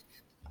 like,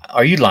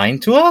 "Are you lying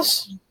to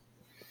us,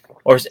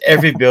 or is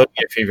every building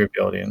your favorite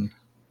building?"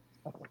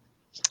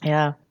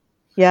 Yeah.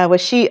 Yeah.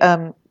 Was she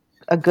a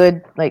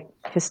good like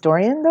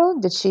historian though?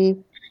 Did she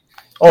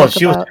Oh, talk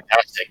she was about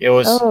fantastic. It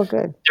was Oh,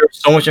 good. there was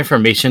so much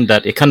information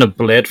that it kind of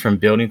bled from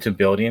building to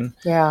building.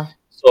 Yeah.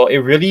 So it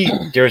really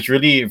there's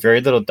really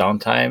very little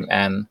downtime,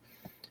 and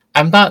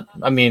I'm not.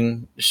 I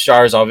mean,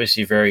 Shar is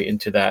obviously very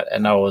into that,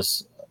 and I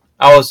was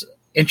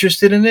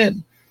interested in it,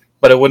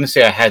 but I wouldn't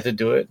say I had to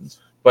do it.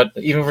 But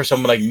even for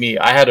someone like me,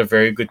 I had a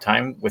very good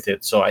time with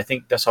it. So I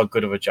think that's how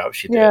good of a job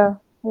she did. Yeah.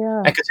 Yeah.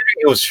 And considering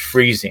it was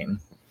freezing,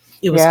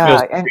 It was it Yeah,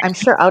 was and I'm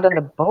sure out on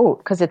the boat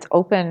because it's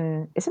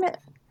open, isn't it?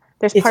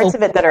 There's it's parts of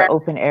open it that air. are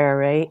open air,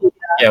 right?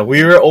 yeah.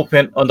 We were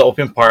open on the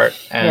open part,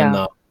 and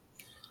Yeah.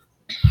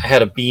 I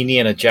had a beanie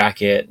and a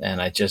jacket,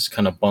 and I just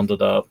kind of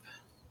bundled up,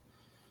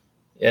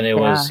 and it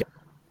was Yeah.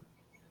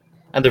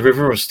 and the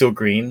river was still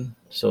green,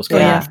 so it's Oh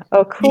kind of yeah, Yeah.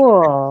 Oh,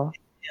 cool.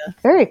 yeah,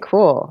 Very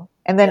cool.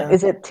 And then yeah.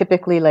 is it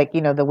typically like,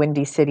 the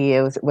windy city?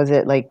 Was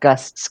it like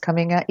gusts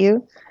coming at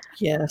you?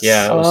 yeah.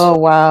 Yes. It was. Oh,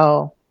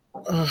 wow.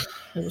 Ugh,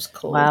 it was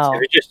cold. If Wow.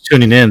 you're just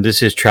tuning in,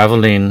 this is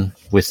traveling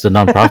with the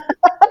nonprofit,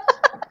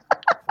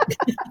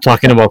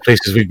 talking about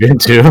places we've been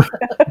to.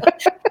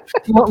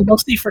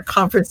 Mostly for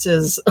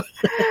conferences.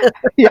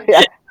 Yeah,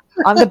 yeah.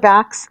 On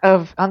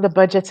the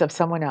budgets of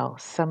someone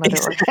else, some other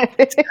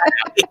organization.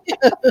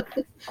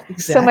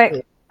 So my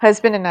Exactly.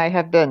 husband and I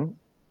have been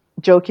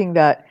joking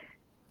that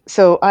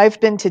so I've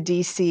been to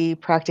DC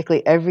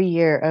practically every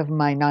year of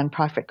my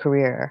nonprofit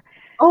career.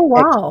 Oh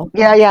Ex- wow.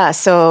 Yeah, yeah.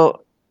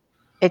 So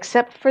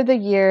except for the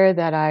year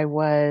that I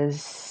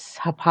was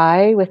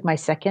Hapai with my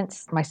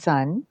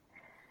son.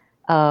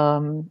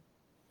 Um,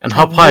 And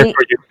how and pie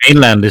for your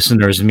mainland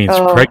listeners means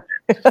oh, pregnant.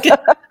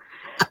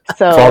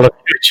 For all of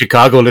so you in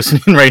Chicago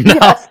listening right now,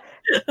 yes,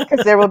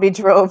 because there will be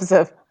droves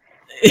of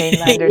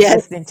mainlanders Yes.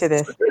 listening to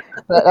this.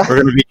 But we're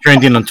going to be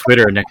trending on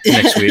Twitter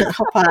next week.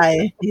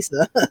 Hi,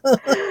 Lisa.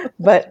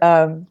 but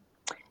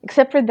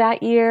except for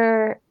that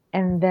year,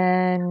 and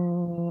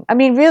then I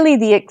mean, really,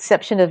 the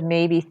exception of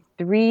maybe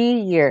 3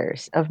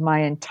 years of my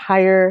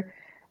entire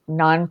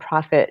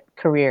nonprofit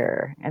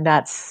career, and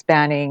that's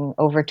spanning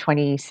over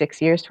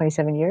 26 years,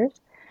 27 years.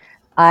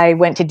 I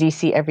went to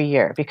DC every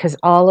year because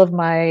all of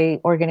my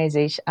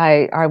organization,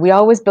 we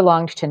always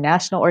belonged to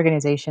national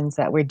organizations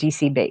that were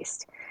DC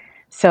based.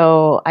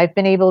 So I've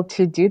been able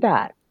to do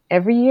that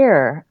every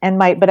year,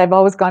 but I've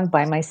always gone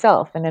by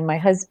myself. And then my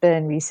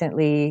husband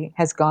recently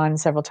has gone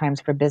several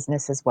times for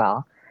business as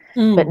well,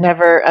 but Mm.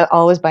 never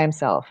always by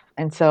himself.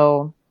 And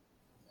so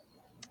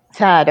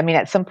sad. I mean,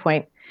 at some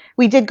point,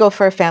 we did go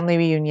for a family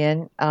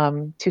reunion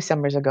 2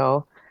 summers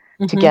ago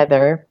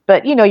together.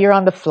 But you're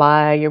on the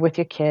fly. You're with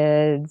your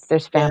kids.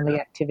 There's Yeah. family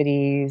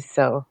activities,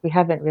 so we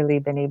haven't really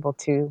been able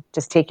to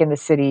just take in the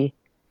city,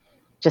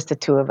 just the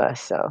two of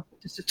us. So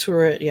Just to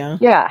tour it, yeah.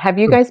 yeah, have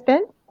you guys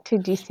been to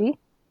DC?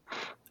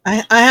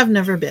 I have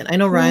never been. I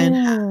know Ryan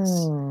has.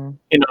 Mm.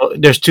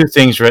 There's two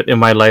things right in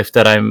my life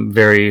that I'm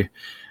very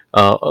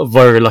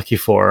lucky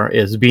for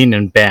is being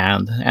in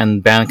band,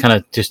 and band kind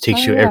of just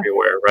takes you yeah.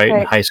 everywhere, right? In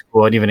Right. high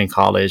school and even in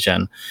college,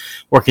 and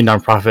working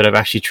nonprofit, I've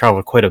actually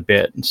traveled quite a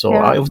bit. So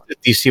Yeah. I was to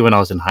DC when I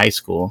was in high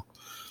school,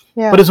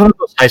 Yeah. but it's one of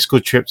those high school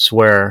trips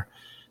where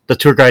the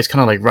tour guide's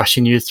kind of like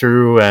rushing you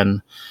through,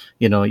 and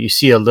you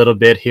see a little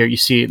bit here, you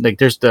see like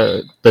there's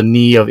the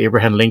knee of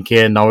Abraham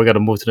Lincoln. Now we got to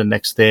move to the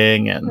next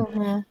thing, and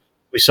Mhm.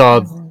 we saw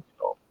Mhm.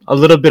 a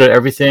little bit of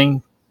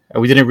everything. And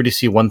we didn't really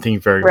see one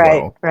thing very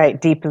Right, well. right,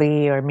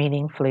 deeply or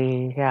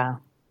meaningfully. Yeah,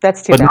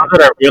 that's too But now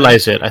bad. that I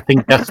realize it, I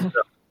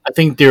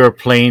think they were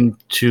playing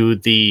to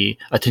the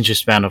attention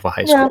span of a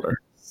high Yeah. schooler.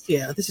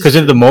 Yeah, this is Because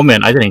in true. the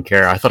moment, I didn't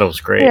care. I thought it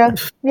was great.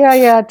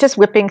 Yeah. Just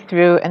whipping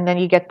through, and then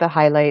you get the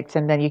highlights,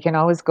 and then you can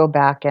always go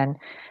back and,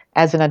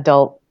 as an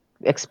adult,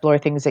 explore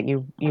things that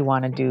you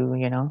want to do,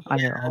 on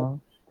your own.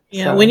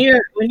 Yeah, So- when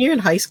you're in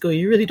high school,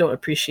 you really don't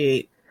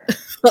appreciate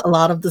a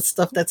lot of the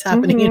stuff that's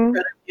happening in Mhm.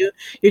 front of you.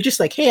 You're just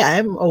like, hey,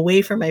 I'm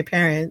away from my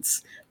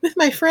parents with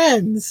my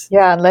friends.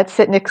 Yeah, and let's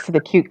sit next to the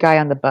cute guy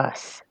on the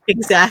bus.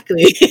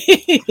 Exactly.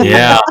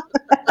 Yeah.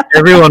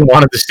 Everyone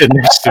wanted to sit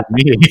next to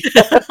me.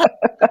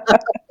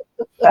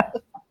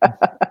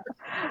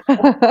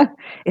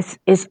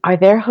 Are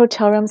their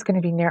hotel rooms going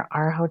to be near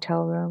our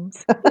hotel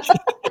rooms?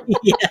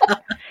 Yeah.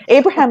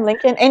 Abraham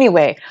Lincoln.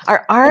 Anyway,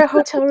 are our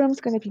hotel rooms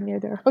going to be near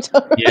their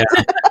hotel rooms? Yeah.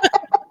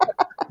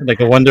 Like,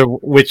 I wonder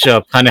which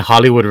Planet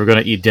Hollywood we're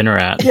going to eat dinner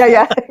at.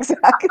 Yeah,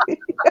 exactly.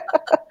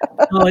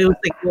 Oh, it was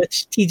like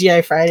which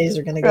TGI Fridays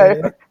are gonna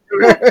Right.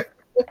 go.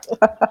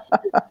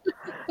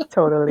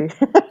 Totally.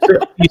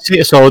 You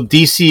see, so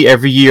DC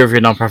every year of your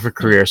nonprofit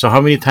career. So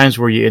how many times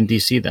were you in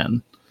DC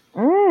then?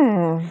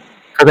 Mm.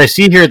 Because I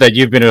see here that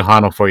you've been in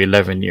Hano for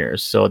 11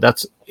 years. So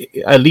that's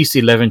at least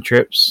 11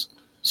 trips.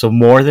 So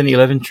more than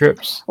 11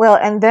 trips. Well,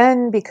 and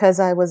then because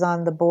I was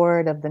on the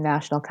board of the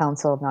National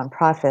Council of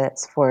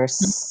Nonprofits for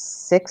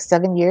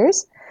 6-7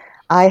 years,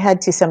 I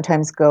had to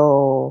sometimes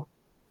go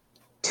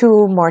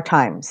 2 more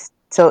times.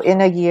 So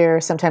in a year,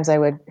 sometimes I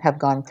would have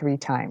gone 3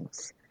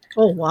 times.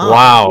 Oh wow.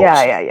 Wow.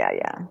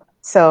 Yeah.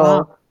 So,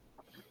 Wow.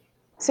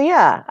 so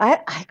yeah,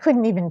 I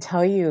couldn't even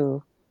tell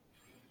you.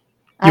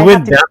 You I went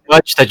have to- that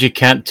much that you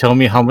can't tell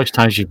me how much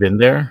times you've been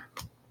there?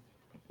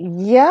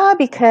 Yeah,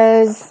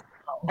 because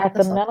at the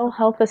That's not- Mental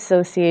Health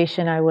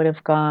Association, I would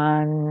have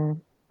gone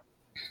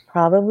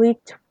probably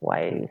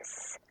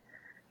twice,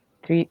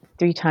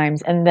 three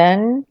times. And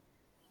then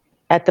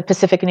at the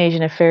Pacific and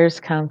Asian Affairs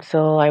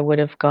Council, I would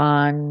have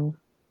gone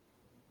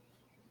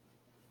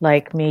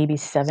like maybe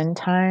 7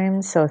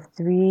 times. So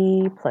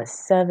 3 plus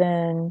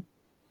 7,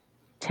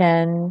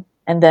 10.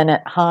 And then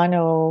at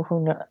Hano,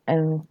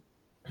 and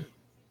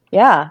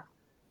yeah,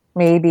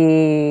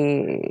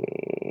 maybe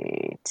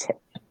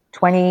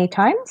 20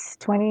 times?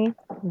 20?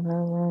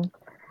 No,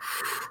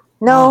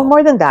 Wow.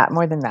 more than that.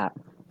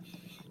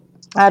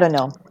 I don't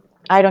know.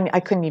 I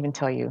couldn't even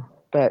tell you,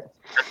 but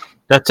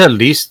That's at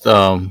least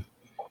a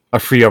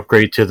free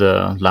upgrade to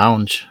the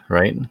lounge,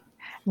 right?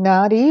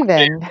 not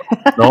even.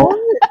 No?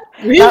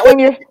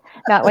 Really?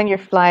 Not when you're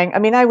flying. I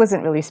mean, I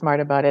wasn't really smart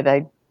about it.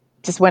 I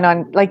just went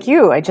on, like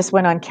you, I just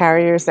went on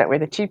carriers that were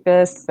the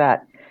cheapest,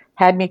 that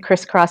had me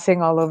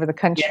crisscrossing all over the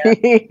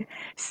country.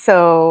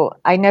 So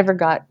I never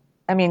got,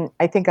 I mean,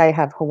 I think I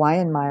have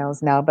Hawaiian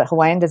miles now, but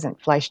Hawaiian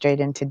doesn't fly straight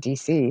into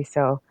DC.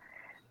 So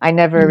I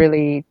never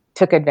really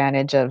took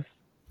advantage of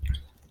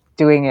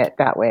doing it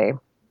that way.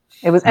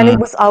 It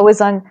was always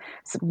on,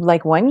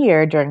 like one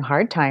year during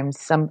hard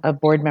times, a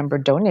board member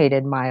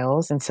donated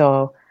miles. And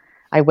so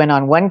I went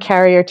on one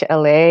carrier to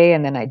LA,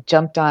 and then I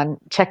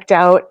checked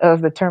out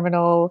of the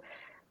terminal,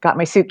 got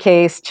my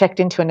suitcase, checked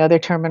into another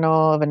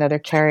terminal of another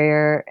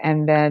carrier.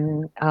 And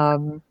then,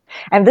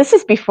 and this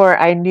is before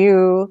I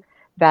knew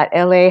that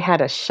LA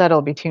had a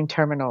shuttle between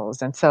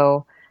terminals. And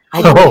so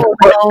I drove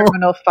from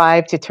Terminal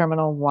 5 to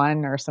Terminal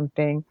 1 or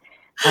something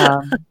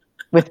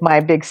with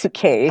my big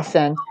suitcase.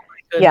 And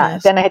yeah,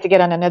 then I had to get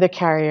on another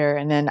carrier,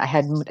 and then I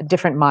had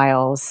different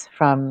miles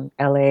from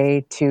LA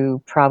to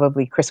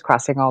probably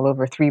crisscrossing all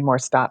over 3 more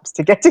stops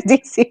to get to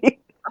DC.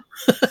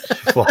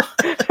 Well,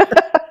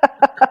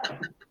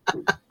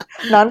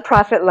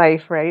 Nonprofit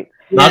life, right?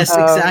 Yes,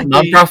 exactly.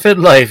 nonprofit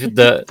life,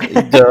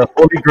 the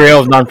holy grail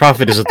of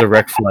nonprofit is a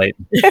direct flight.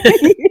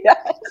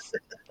 Yes.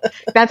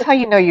 That's how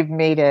you know you've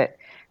made it,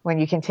 when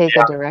you can take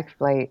a direct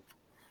flight.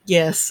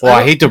 Yes. Well,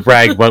 I hate to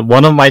brag, but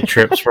one of my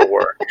trips for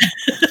work,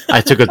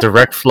 I took a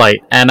direct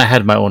flight and I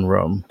had my own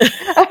room.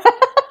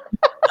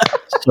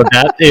 So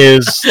that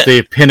is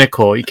the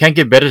pinnacle. You can't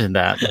get better than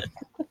that.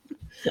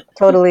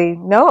 Totally.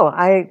 No,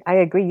 I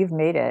agree. You've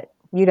made it.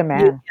 You the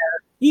man.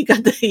 You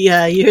got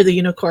you're the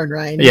unicorn,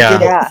 Ryan. You Yeah.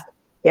 did it.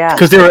 Yeah.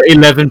 Because there were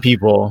 11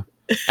 people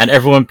and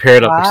everyone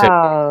paired up except.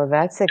 Wow,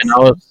 And I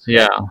was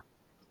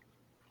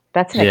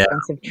that's an yeah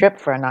expensive trip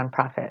for a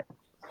nonprofit.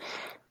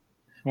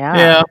 Yeah.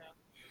 yeah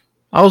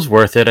I was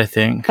worth it, I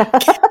think.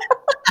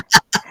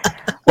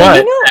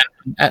 Well, But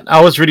and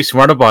I was really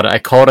smart about it. I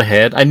called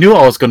ahead. I knew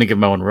I was going to get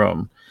my own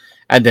room,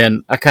 and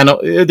then I kind of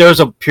there was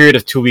a period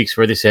of 2 weeks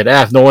where they said,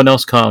 if no one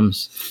else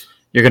comes,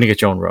 you're going to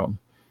get your own room,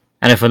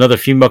 and if another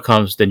female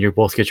comes, then you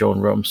both get your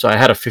own room. So I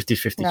had a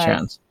 50-50 nice.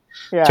 chance.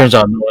 Yeah. Turns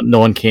out no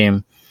one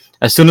came.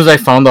 As soon as I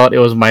found out it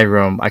was my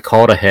room, I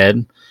called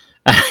ahead,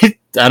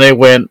 and I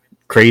went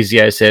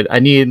crazy. I said, I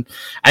need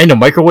a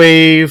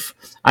microwave.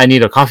 I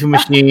need a coffee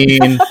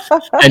machine.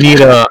 I need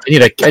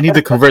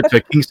to convert to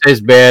a king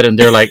size bed. And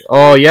they're like,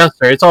 oh yes,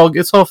 sir, it's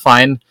all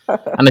fine.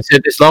 And I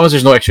said, as long as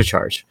there's no extra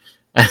charge.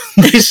 And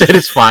they said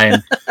it's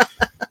fine.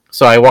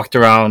 So I walked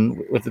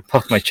around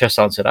puffed my chest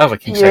out and said, I have a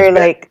king size You're bed.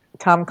 like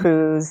Tom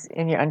Cruise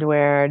in your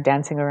underwear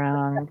dancing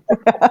around.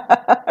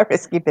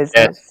 Risky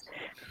business.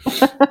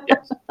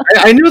 Yes.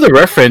 I knew the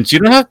reference. You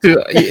don't have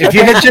to. If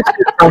you had just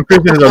Tom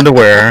Cruise in his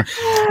underwear,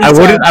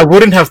 I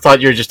wouldn't have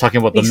thought you were just talking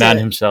about the man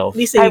himself.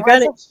 Lisa, I you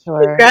got it. wasn't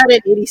sure. You got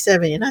it.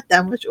 87. You're not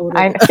that much older.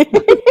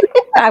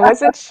 I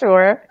wasn't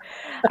sure.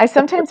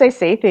 Sometimes I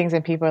say things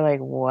and people are like,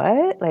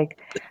 "What?" Like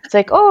it's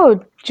like,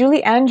 "Oh,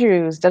 Julie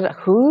Andrews."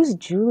 Who's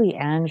Julie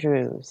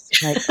Andrews?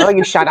 I'm like, oh,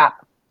 you shut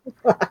up.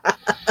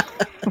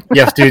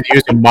 You have to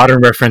use a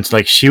modern reference,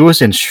 like she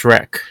was in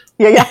Shrek.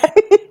 Yeah.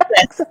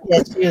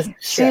 Yes,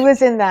 she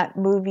was in that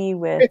movie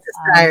with Princess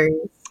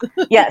Diaries.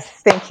 Yes,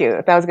 thank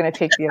you. That was going to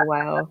take me a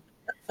while.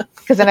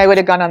 Because then I would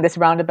have gone on this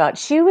roundabout.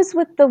 She was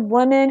with the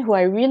woman who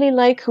I really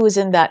like, who was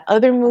in that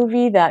other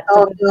movie that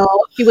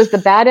no. He was the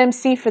bad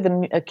MC for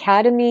the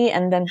Academy,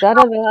 and then da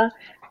da da.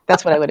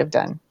 That's what I would have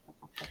done.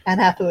 Anne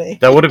Hathaway.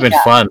 That would have been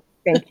fun.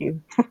 Thank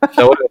you.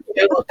 You're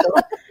welcome.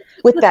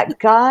 With that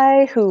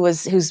guy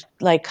who's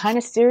like kind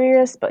of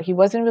serious, but he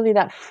wasn't really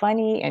that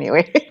funny.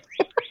 Anyway.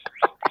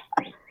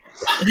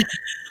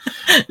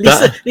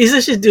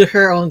 Lisa should do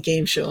her own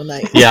game show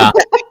night. Yeah.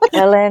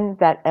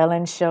 That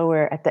Ellen show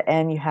where at the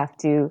end you have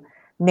to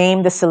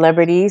name the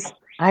celebrities.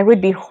 I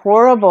would be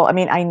horrible. I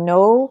mean, I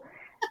know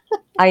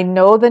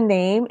the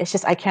name. It's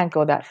just I can't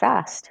go that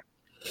fast.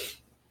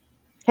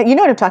 You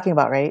know what I'm talking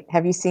about, right?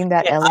 Have you seen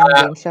that Ellen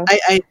game show?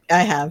 I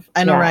have.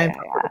 I know Ryan.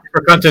 Yeah.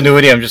 For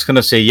continuity, I'm just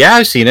gonna say, yeah,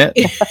 I've seen it.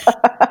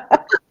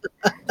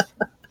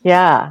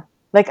 Yeah.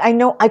 Like I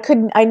know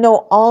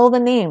all the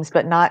names,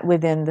 but not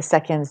within the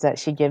seconds that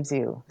she gives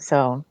you.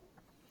 So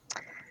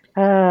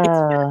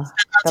on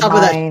top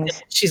of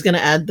that, she's gonna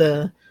add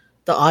the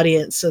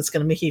audience, so it's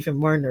gonna make you even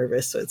more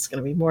nervous. So it's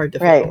gonna be more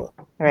difficult.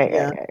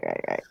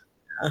 Right.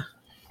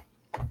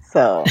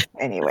 So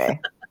anyway,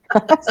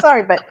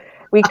 sorry, but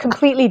we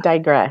completely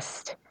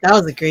digressed. That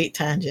was a great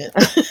tangent.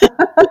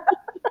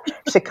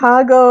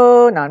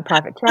 Chicago,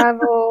 nonprofit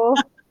travel,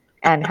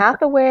 Anne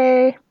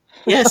Hathaway.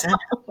 Yes.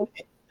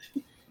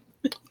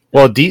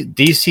 Well,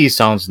 DC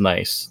sounds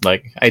nice.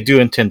 Like I do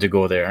intend to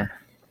go there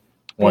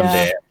one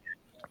day.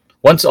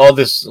 I'm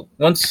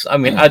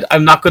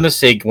not gonna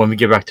say when we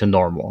get back to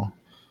normal.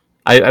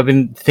 I've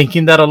been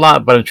thinking that a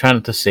lot, but I'm trying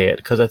not to say it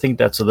because I think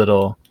that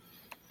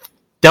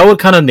would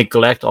kind of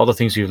neglect all the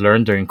things we've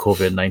learned during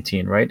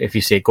COVID-19, right? If you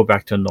say go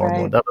back to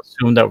normal, that would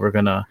assume that we're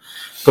gonna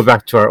go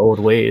back to our old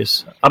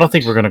ways. I don't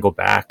think we're gonna go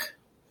back.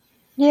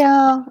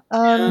 Yeah,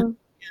 I'm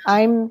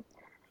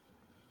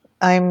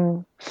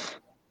in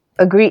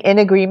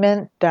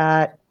agreement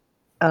that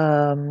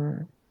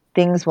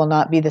things will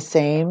not be the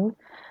same.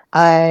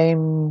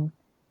 I'm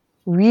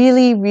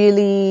really,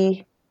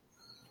 really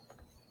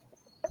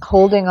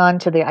holding on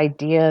to the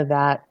idea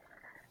that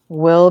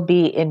we'll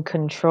be in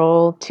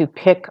control to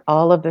pick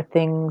all of the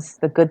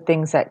good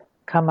things that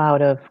come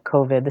out of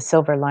COVID, the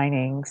silver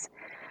linings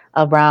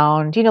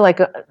around, like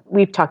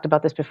we've talked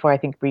about this before, I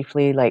think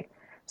briefly, like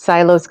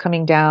silos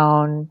coming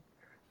down,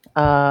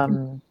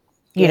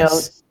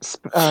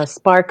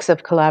 sparks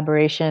of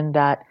collaboration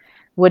that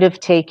would have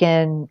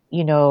taken,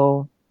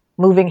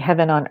 moving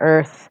heaven on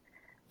earth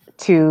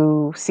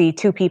to see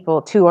two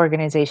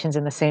organizations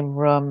in the same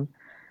room,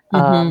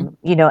 and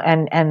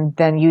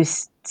then you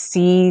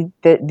see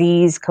that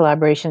these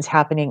collaborations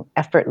happening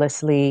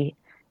effortlessly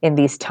in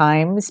these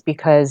times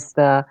because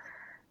the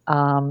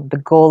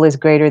goal is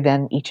greater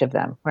than each of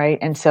them, right?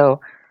 And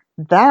so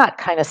that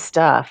kind of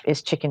stuff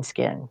is chicken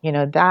skin.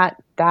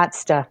 That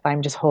stuff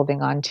I'm just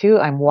holding on to.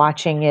 I'm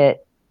watching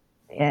it,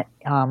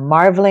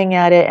 marveling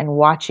at it, and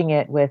watching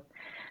it with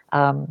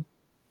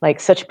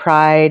like such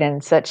pride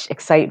and such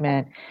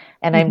excitement.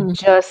 And I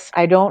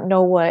don't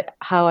know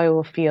how I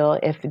will feel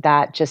if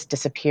that just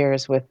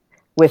disappears with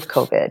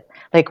COVID.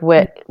 Like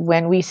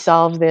when we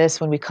solve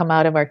this, when we come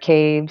out of our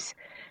caves,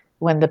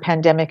 when the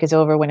pandemic is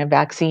over, when a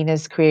vaccine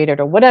is created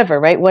or whatever,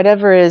 right?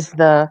 Whatever is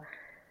the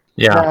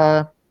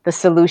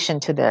solution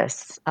to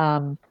this.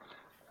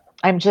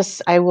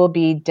 I will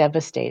be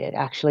devastated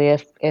actually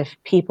if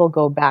people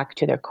go back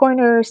to their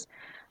corners,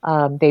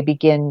 they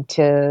begin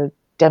to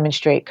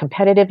demonstrate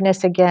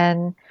competitiveness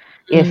again.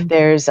 If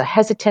there's a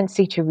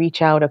hesitancy to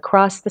reach out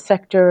across the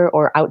sector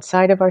or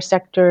outside of our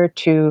sector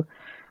to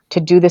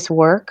do this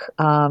work,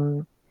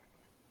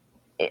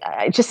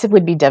 it just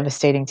would be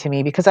devastating to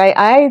me, because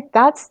I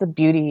that's the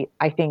beauty,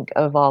 I think,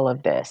 of all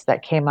of this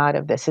that came out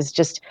of this, is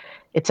just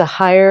it's a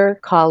higher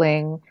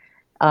calling,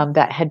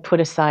 that had put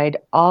aside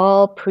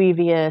all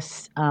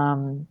previous,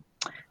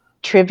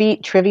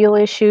 trivial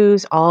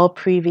issues, all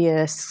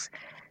previous,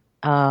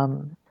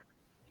 um,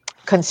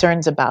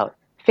 concerns about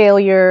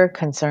failure,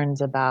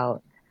 concerns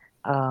about,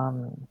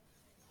 um,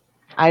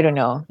 I don't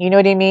know, you know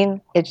what I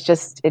mean? It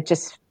just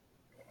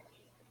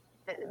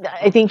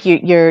I think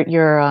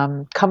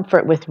your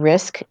comfort with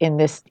risk in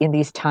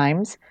these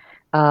times,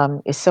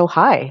 is so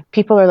high.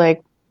 People are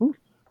like, "Hmm,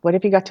 what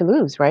have you got to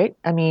lose, right?"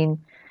 I mean,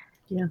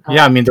 Yeah.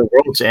 Yeah, I mean the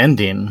world's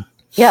ending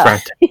yeah,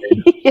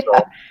 practically, yeah,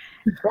 so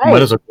might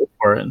right, as well go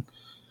for it.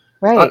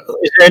 right.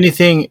 Is there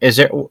anything? Is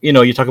there,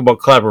 you talk about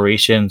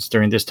collaborations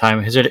during this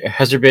time?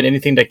 Has there been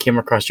anything that came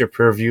across your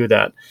purview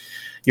that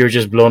you're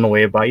just blown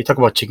away by? You talk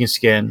about chicken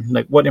skin.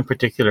 Like, what in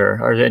particular?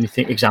 Are there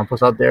anything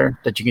examples out there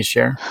that you can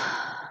share?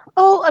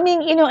 Oh, I mean,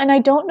 and I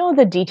don't know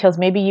the details.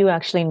 Maybe you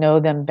actually know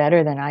them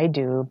better than I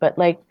do. But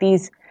like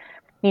these,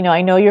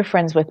 I know you're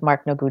friends with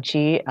Mark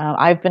Noguchi.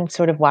 I've been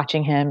sort of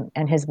watching him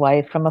and his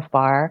wife from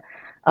afar,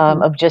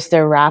 Mhm. of just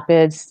their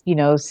rapids,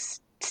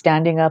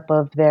 standing up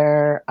of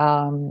their,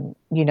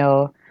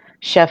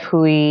 chef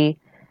hui,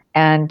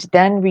 and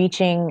then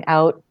reaching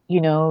out,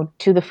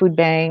 to the food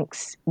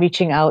banks,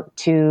 reaching out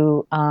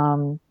to,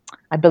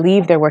 I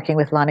believe they're working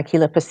with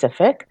Lanakila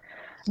Pacific,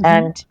 Mhm.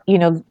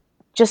 and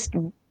just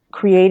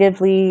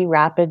creatively,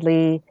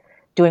 rapidly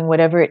doing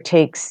whatever it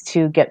takes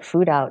to get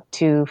food out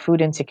to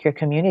food insecure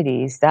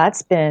communities.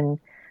 That's been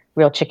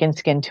real chicken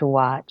skin to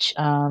watch.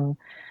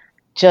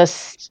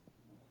 Just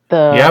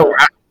Yeah, the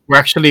we're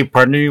actually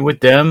partnering with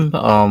them.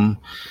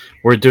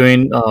 We're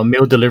doing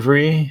meal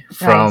delivery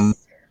from,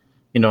 Nice.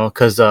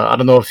 because I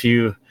don't know if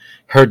you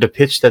heard the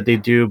pitch that they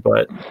do,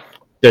 but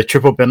the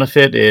triple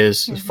benefit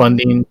is Hmm.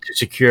 funding to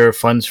secure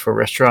funds for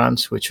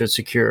restaurants, which would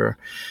secure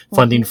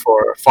funding Hmm. for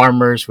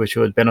farmers, which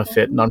would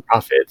benefit Hmm.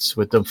 nonprofits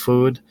with the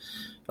food.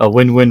 A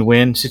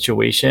win-win-win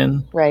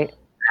situation, Right.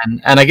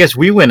 and I guess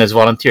we win as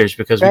volunteers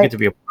because we get Right. to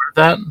be a part of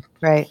that.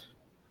 Right.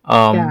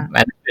 Yeah.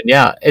 And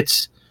yeah,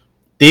 it's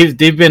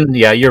they've been,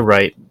 yeah, you're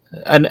right,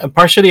 and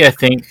partially I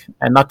think,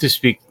 and not to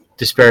speak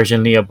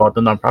disparagingly about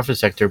the nonprofit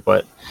sector,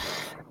 but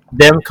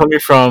them coming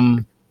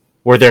from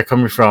where they're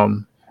coming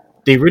from,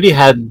 they really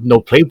had no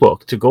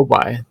playbook to go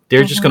by.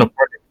 They're just going Hmm. to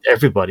partner with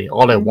everybody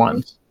all at Hmm.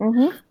 once,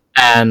 Hmm.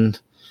 and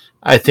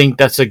I think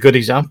that's a good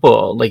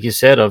example, like you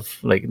said, of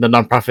like the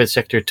nonprofit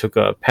sector took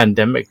a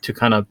pandemic to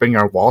kind of bring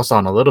our walls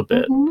down a little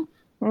bit, Hmm.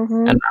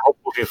 Hmm. and I hope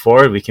moving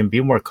forward we can be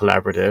more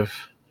collaborative.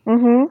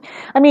 Hmm.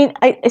 I mean,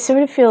 I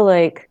sort of feel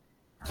like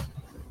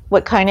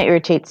what kind of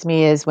irritates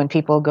me is when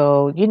people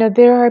go,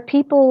 there are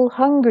people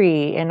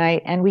hungry,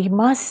 and we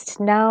must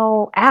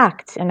now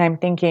act. And I'm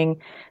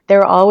thinking, there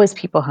are always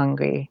people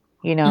hungry,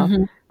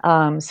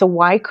 Mhm. so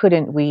why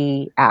couldn't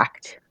we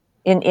act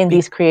in Yeah.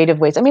 these creative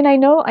ways? I mean, I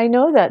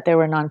know that there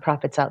were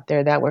nonprofits out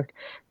there that were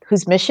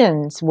whose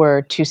missions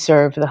were to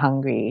serve the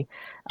hungry,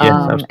 Yes,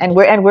 and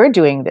absolutely. we're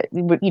doing that.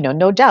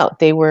 No doubt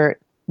they were.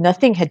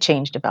 Nothing had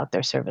changed about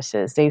their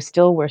services. They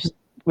still were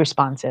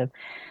responsive,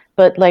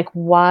 but like,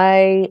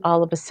 why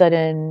all of a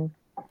sudden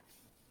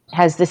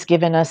has this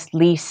given us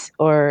lease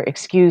or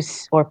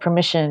excuse or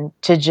permission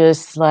to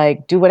just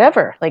like do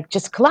whatever, like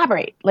just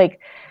collaborate? Like,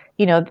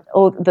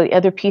 the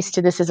other piece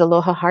to this is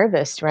Aloha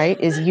Harvest, right?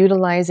 Is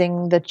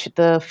utilizing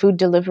the food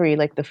delivery,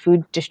 like the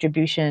food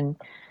distribution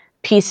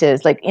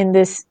pieces, like in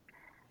this.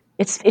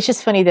 It's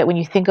just funny that when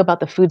you think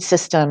about the food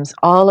systems,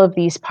 all of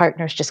these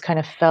partners just kind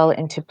of fell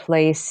into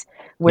place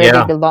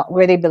Yeah,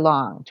 where they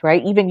belonged,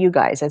 right? Even you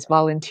guys as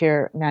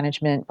volunteer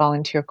management,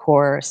 volunteer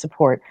core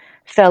support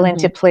fell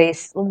into Mhm.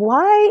 place.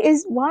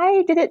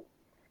 Why did it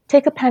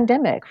take a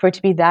pandemic for it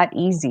to be that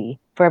easy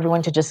for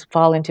everyone to just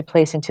fall into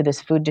place into this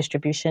food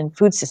distribution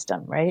food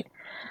system, right?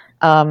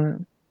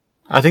 Um,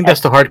 I think eh,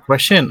 that's the hard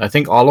question. I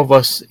think all of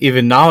us,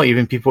 even now,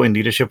 even people in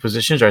leadership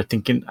positions, are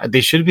thinking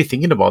they should be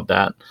thinking about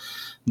that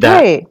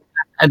right,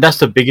 and that's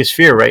the biggest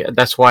fear, right?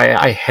 That's why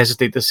I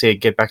hesitate to say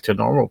get back to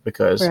normal,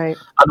 because right,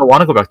 I don't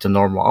want to go back to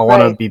normal. I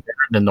want to right, be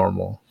better than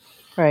normal.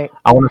 right.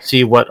 I want to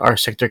see what our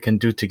sector can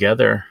do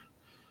together.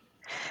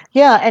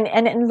 Yeah,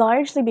 and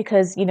largely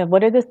because,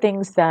 what are the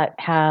things that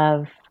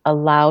have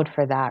allowed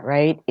for that,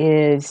 right?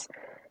 Is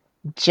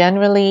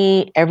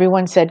generally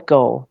everyone said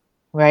go,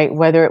 right?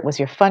 Whether it was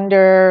your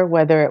funder,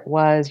 whether it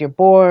was your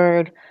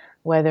board,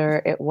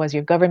 whether it was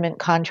your government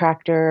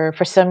contractor,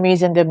 for some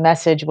reason the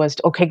message was,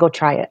 okay, go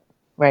try it,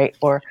 right?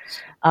 Or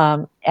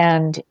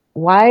and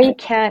why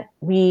can't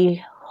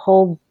we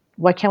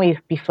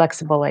be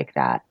flexible like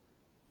that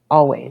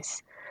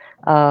always?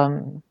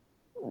 Um,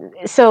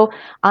 so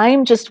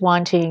I'm just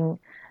wanting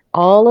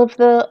all of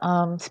the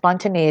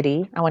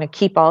spontaneity. I want to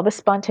keep all the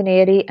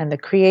spontaneity and the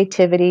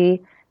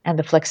creativity and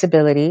the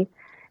flexibility.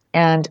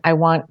 And I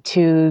want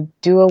to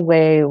do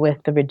away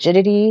with the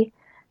rigidity,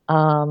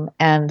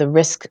 and the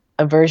risk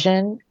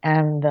aversion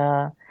and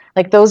the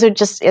like those are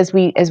just as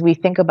we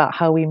think about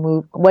how we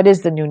move, what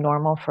is the new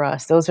normal for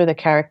us, those are the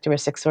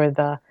characteristics or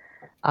the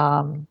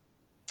um,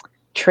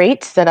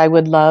 traits that I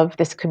would love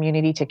this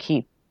community to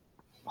keep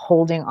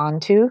holding on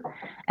to.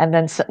 And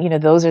then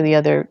those are the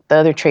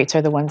other traits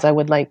are the ones I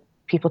would like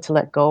people to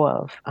let go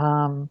of.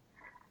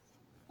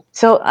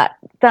 So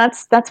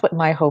that's what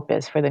my hope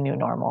is for the new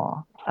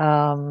normal.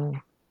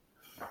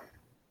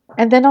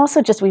 And then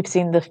also just we've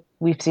seen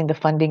the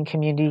funding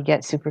community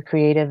get super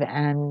creative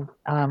and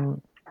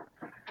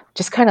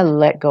just kind of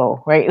let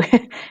go,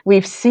 right?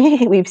 we've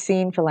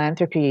seen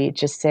philanthropy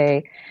just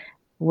say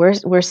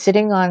we're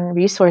sitting on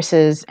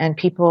resources and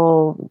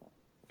people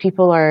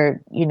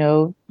are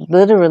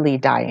literally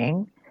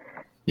dying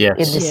in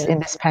Yes. this Yeah. in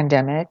this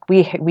pandemic.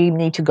 We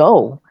need to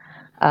go.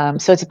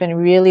 So it's been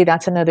really,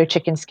 that's another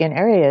chicken skin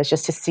area, is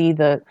just to see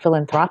the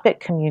philanthropic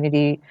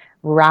community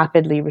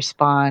rapidly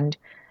respond,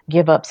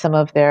 give up some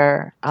of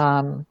their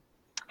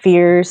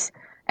fears,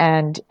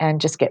 and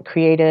just get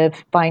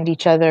creative, find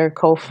each other,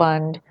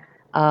 co-fund,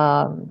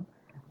 um,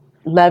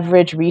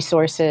 leverage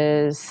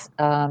resources.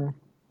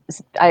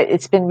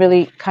 It's been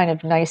really kind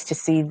of nice to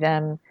see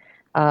them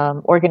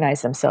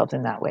organize themselves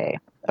in that way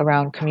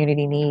around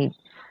community need.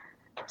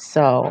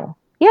 So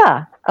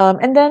yeah,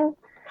 and then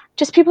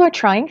just people are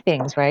trying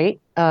things, right?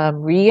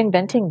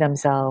 Reinventing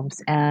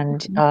themselves and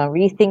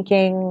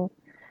rethinking,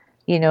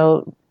 you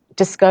know,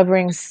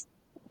 discovering,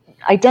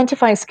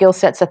 identifying skill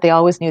sets that they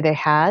always knew they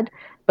had,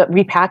 but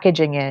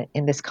repackaging it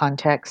in this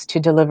context to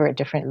deliver it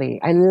differently.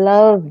 I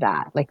love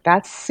that. Like,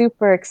 that's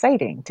super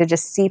exciting to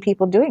just see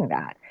people doing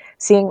that,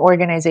 seeing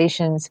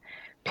organizations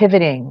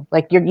pivoting,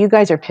 like you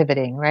guys are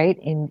pivoting, right,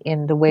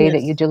 in the way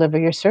that you Yes. deliver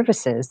your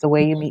services, the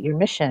way you meet your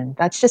mission.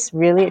 That's just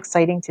really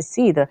exciting to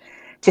see,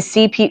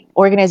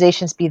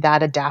 organizations be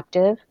that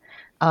adaptive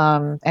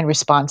and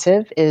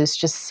responsive is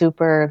just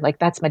super, like,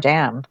 that's my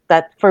jam.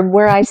 That, from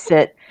where I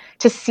sit,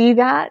 to see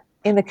that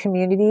in the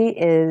community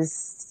is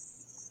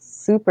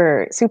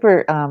super,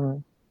 super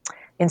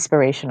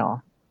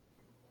inspirational.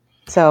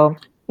 So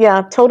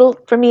yeah, total,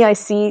 for me, I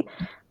see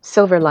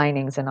silver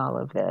linings in all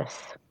of this.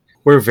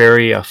 We're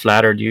very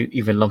flattered you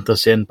even lumped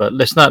us in, but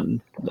let's not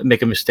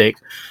make a mistake.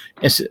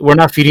 We're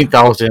not feeding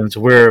thousands.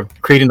 We're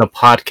creating a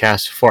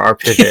podcast for our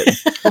pivot,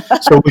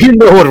 so we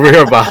know what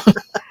we're about.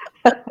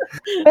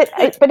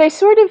 But I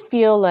sort of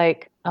feel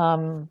like,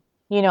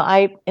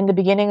 I, in the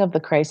beginning of the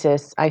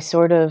crisis, I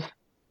sort of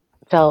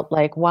felt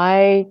like,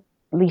 why,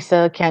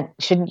 Lisa,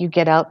 shouldn't you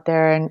get out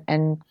there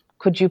and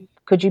could you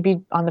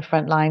be on the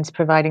front lines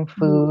providing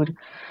food?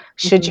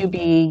 Should Mm-hmm. you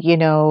be,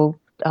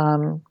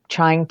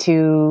 trying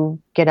to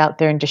get out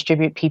there and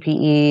distribute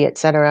PPE, et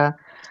cetera?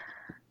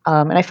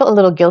 And I felt a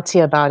little guilty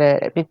about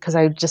it because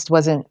I just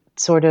wasn't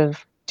sort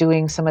of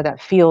doing some of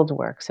that field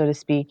work, so to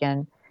speak, Yeah.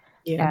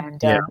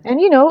 and Yeah,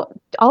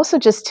 also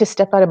just to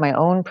step out of my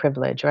own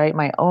privilege, right,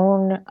 my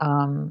own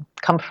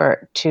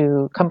comfort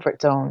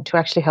zone, to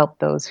actually help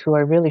those who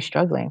are really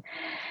struggling.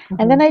 And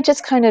Mm-hmm. then I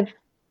just kind of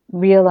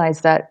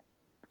realized that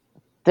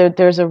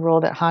there's a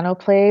role that Hano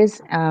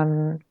plays,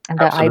 and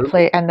that I absolutely.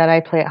 play,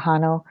 at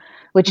Hano,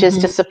 which is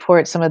to Mm-hmm.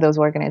 support some of those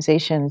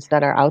organizations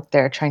that are out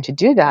there trying to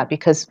do that,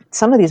 because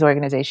some of these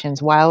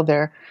organizations, while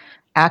they're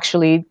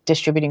actually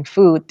distributing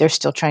food, they're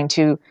still trying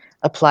to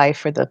apply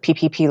for the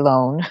PPP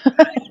loan.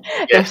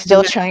 They're Yes.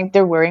 still Yeah. trying,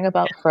 they're worrying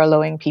about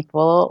furloughing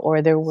people,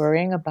 or they're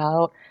worrying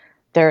about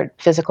their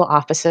physical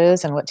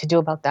offices and what to do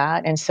about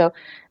that. And so,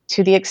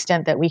 to the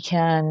extent that we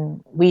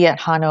at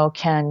Hano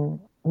can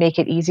make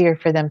it easier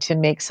for them to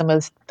make some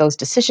of those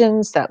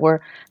decisions, that we're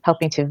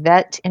helping to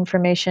vet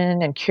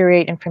information and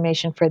curate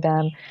information for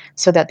them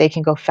so that they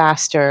can go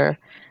faster.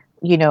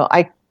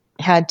 I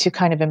had to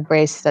kind of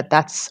embrace that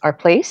that's our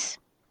place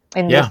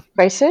in this Yeah.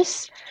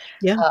 crisis,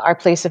 Yeah. our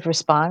place of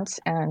response,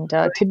 and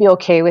to be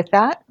okay with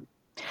that.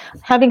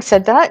 Having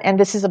said that, and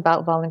this is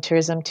about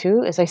volunteerism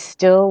too, is I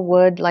still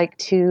would like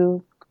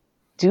to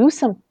do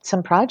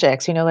some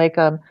projects. Like,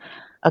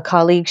 a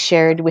colleague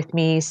shared with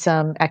me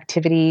some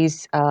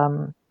activities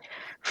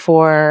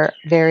for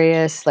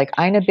various, like,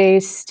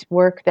 INA-based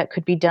work that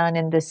could be done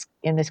in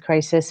this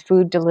crisis,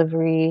 food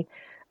delivery,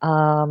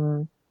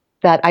 um,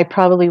 that I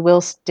probably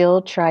will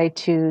still try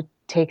to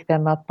take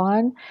them up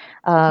on.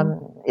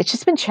 It's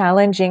just been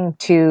challenging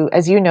to,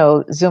 as you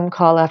know, Zoom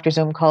call after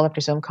Zoom call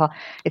after Zoom call.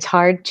 It's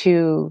hard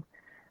to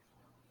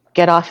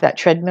get off that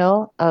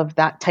treadmill of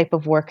that type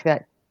of work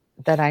that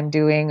I'm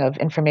doing, of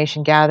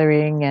information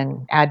gathering and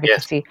Yes.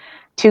 advocacy,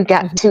 to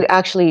get Mm-hmm. to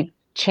actually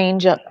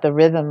change up the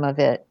rhythm of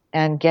it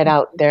and get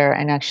out there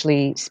and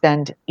actually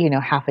spend,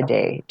 half a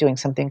day doing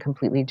something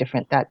completely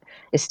different that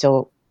is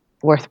still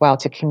worthwhile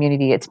to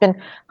community. It's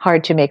been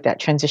hard to make that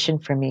transition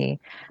for me,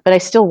 but I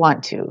still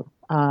want to.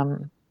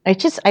 I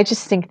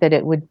just think that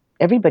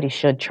everybody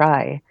should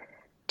try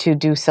to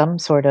do some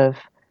sort of,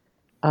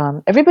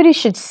 everybody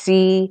should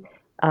see,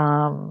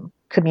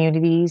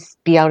 communities,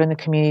 be out in the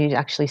community to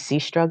actually see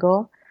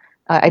struggle.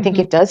 I think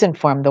Mm-hmm. it does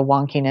inform the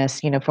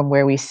wonkiness, from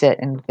where we sit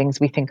and things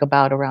we think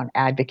about around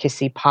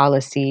advocacy,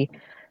 policy,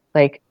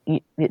 Like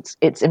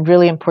it's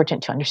really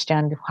important to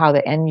understand how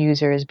the end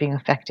user is being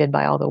affected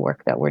by all the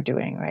work that we're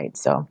doing, right?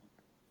 So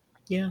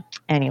Yeah.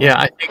 anyway.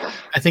 Yeah,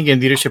 I think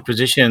in leadership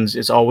positions,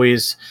 it's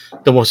always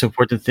the most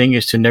important thing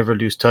is to never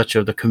lose touch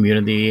of the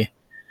community,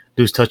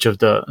 lose touch of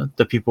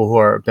the people who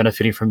are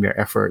benefiting from your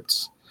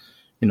efforts.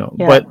 Yeah.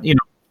 But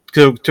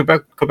go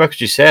back to what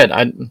you said.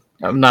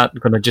 I'm not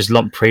gonna just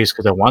lump praise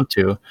because I want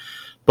to,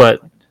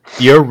 but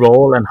your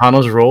role and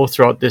Hano's role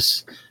throughout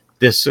this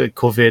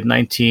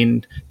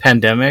COVID-19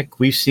 pandemic,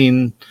 we've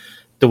seen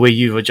the way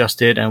you've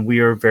adjusted, and we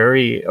are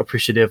very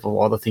appreciative of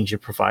all the things you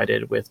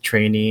provided with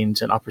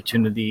trainings and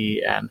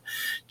opportunity and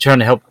trying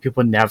to help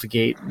people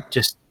navigate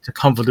just the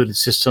convoluted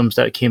systems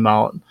that came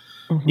out,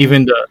 Mm-hmm.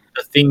 even the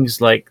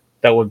things like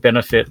that would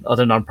benefit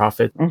other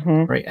nonprofits,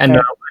 Mm-hmm. right? And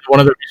Right. one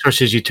of the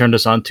resources you turned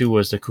us on to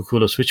was the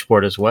Kukula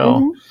switchboard as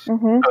well. Mm-hmm.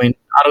 Mm-hmm. I mean,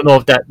 I don't know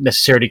if that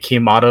necessarily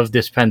came out of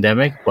this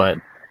pandemic, but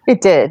It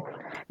did.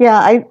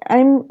 Yeah,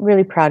 I'm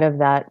really proud of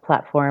that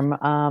platform.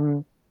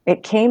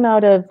 It came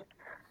out of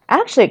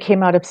Actually, it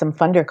came out of some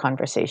funder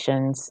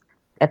conversations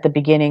at the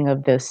beginning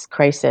of this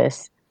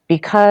crisis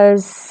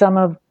because some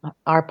of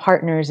our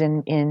partners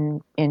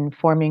in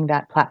forming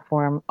that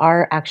platform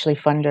are actually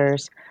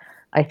funders.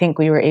 I think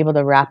we were able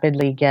to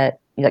rapidly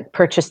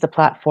purchase the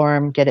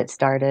platform, get it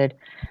started.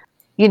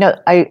 You know,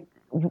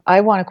 I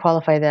want to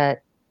qualify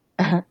that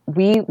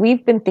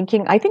we've been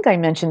thinking. I think I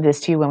mentioned this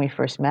to you when we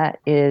first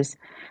met. Is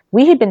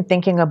we had been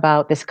thinking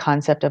about this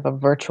concept of a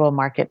virtual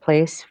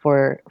marketplace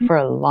for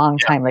a long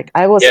time. Like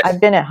yes,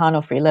 I've been at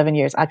Hano for 11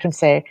 years. I can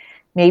say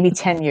maybe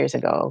 10 years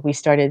ago we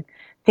started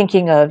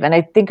thinking of, and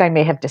I think I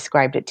may have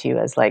described it to you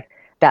as like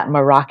that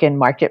Moroccan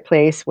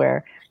marketplace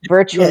where Yes.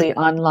 virtually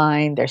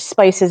online there's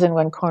spices in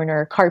one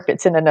corner,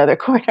 carpets in another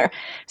corner.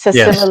 So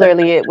yes,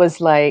 similarly, it was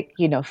like,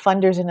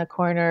 funders in a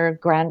corner,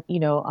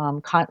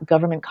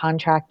 government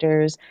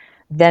contractors,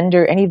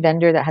 any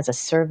vendor that has a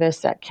service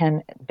that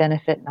can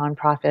benefit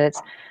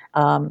nonprofits,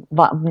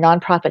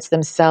 nonprofits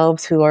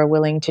themselves who are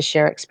willing to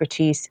share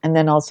expertise, and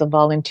then also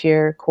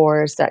volunteer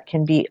corps that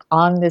can be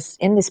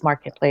in this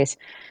marketplace,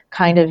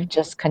 kind Mm-hmm. of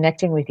just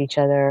connecting with each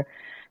other.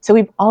 So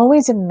we've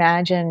always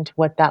imagined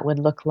what that would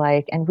look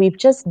like, and we've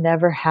just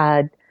never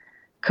had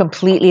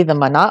completely the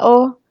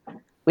mana'o.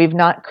 We've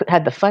not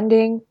had the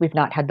funding, we've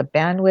not had the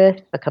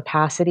bandwidth, the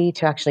capacity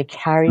to actually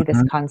carry this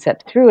hmm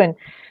concept through. And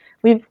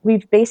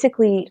we've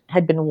basically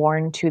had been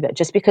warned too that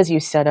just because you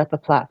set up a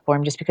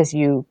platform, just because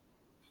you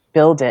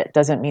build it,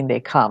 doesn't mean they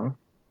come.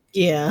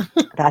 Yeah.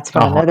 That's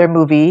from uh-huh. another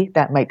movie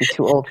that might be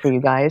too old for you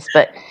guys,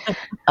 but Field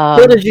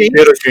um, of Dreams.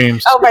 Field of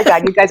Dreams. oh my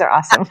god, you guys are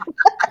awesome.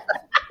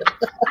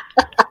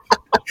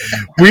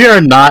 We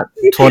are not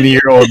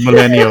 20-year-old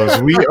millennials.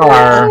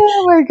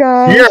 Oh my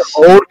We are gosh.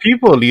 old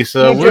people,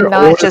 Lisa. You did We're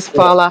not old just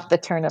adults. fall off the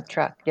turnip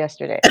truck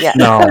yesterday. Yeah.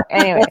 No. So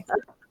anyway,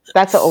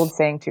 that's an old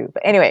saying too.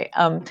 But anyway,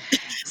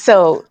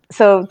 so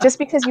just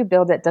because you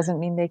build it doesn't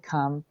mean they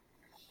come.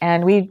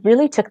 And we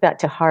really took that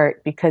to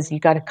heart because you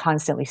got to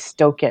constantly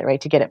stoke it, right,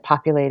 to get it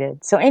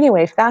populated. So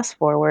anyway, fast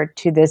forward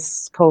to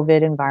this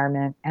COVID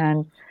environment,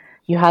 and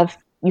you have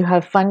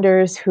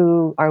funders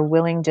who are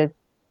willing to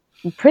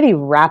pretty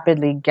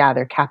rapidly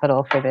gather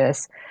capital for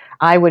this.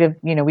 I would have,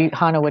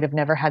 Hana would have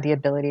never had the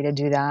ability to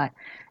do that.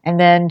 And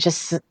then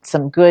just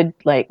some good,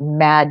 like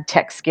mad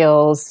tech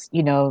skills,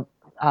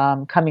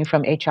 coming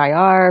from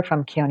HIR,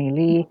 from Keone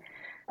Lee,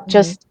 Mm-hmm.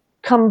 just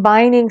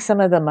combining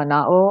some of the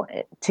mana'o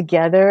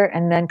together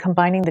and then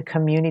combining the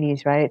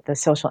communities, right? The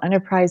social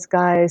enterprise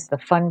guys, the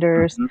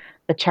funders, hmm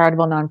the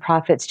charitable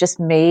nonprofits, just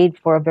made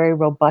for a very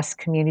robust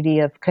community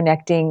of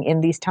connecting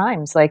in these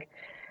times. Like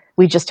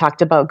we just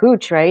talked about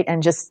Gooch, right?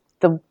 And just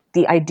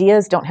the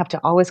ideas don't have to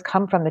always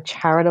come from the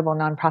charitable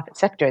nonprofit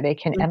sector. They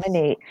can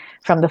emanate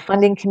from the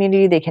funding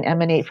community, they can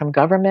emanate from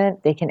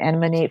government, they can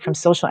emanate from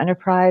social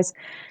enterprise,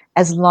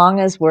 as long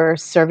as we're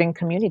serving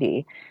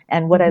community.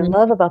 And what I Mm-hmm.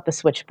 love about the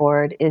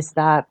switchboard is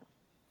that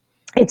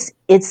it's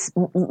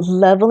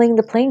leveling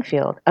the playing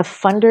field. A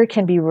funder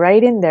can be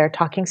right in there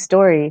talking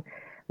story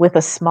with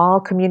a small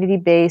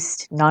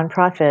community-based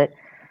nonprofit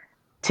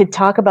to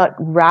talk about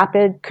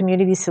rapid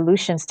community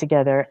solutions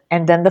together,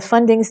 and then the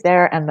funding's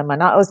there and the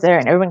mana'o's there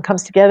and everyone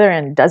comes together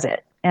and does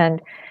it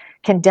and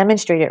can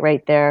demonstrate it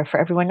right there for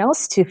everyone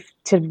else to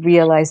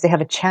realize they have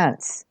a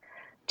chance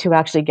to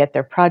actually get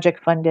their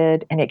project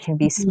funded. And it can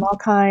be Mm-hmm. small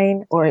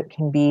kind, or it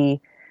can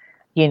be,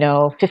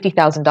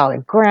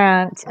 $50,000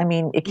 grant. I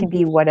mean, it can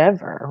be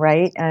whatever,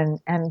 right? And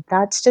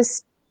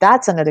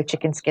that's another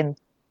chicken skin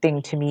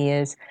thing to me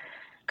is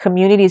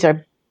communities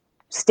are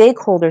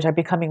stakeholders are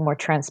becoming more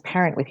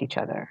transparent with each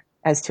other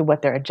as to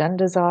what their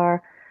agendas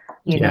are.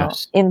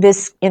 Yes. In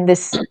this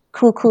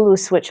Kukulu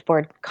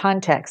switchboard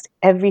context,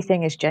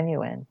 everything is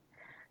genuine.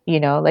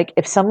 Like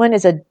if someone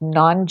is a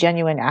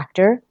non-genuine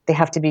actor, they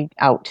have to be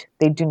out.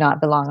 They do not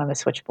belong on the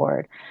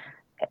switchboard.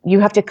 You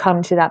have to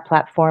come to that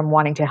platform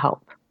wanting to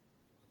help,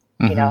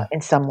 hmm in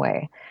some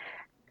way.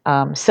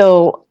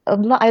 So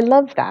I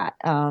love that.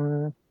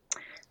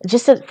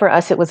 Just that for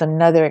us, it was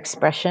another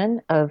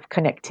expression of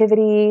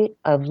connectivity,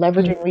 of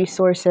leveraging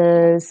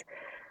resources,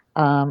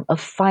 of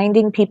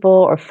finding people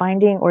or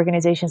finding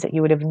organizations that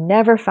you would have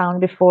never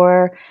found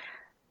before,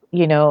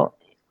 you know,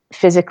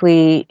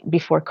 physically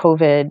before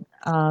COVID.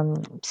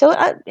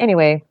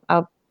 Anyway,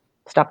 I'll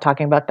stop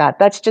talking about that.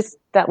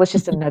 That was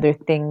just another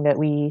thing that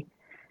we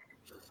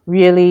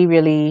really,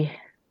 really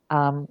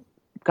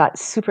got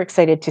super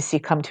excited to see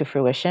come to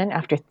fruition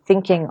after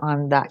thinking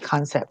on that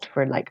concept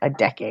for like a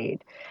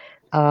decade.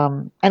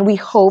 And we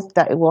hope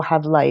that it will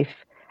have life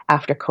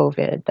after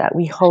COVID, that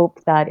we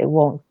hope that it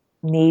won't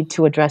need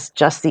to address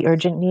just the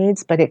urgent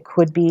needs, but it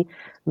could be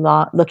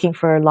looking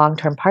for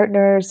long-term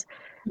partners,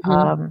 you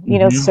know,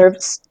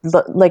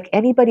 Mm-hmm. like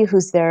anybody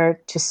who's there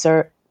to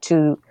serve,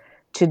 to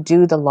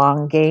do the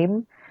long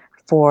game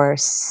for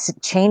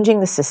changing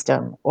the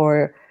system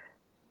or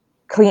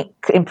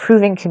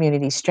improving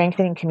communities,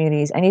 strengthening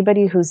communities.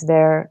 Anybody who's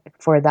there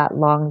for that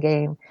long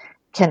game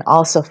can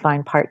also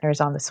find partners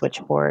on the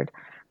switchboard.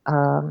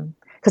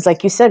 Because,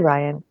 like you said,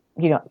 Ryan,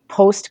 you know,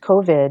 post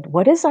COVID,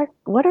 what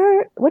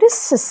is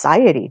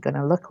society going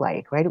to look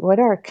like, right? What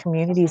are our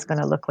communities going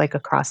to look like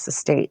across the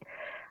state?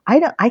 I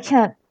don't.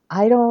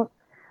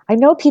 I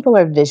know people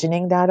are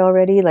visioning that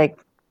already. Like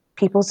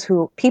people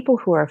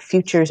who are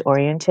futures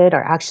oriented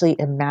are actually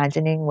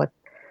imagining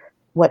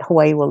what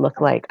Hawaii will look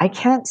like. I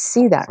can't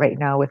see that right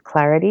now with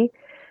clarity,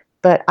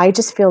 but I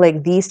just feel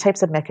like these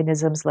types of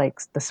mechanisms, like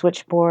the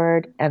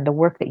switchboard and the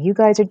work that you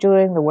guys are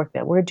doing, the work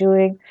that we're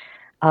doing,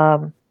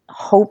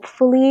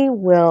 hopefully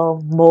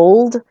will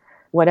mold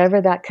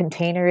whatever that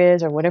container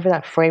is or whatever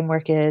that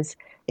framework is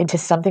into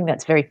something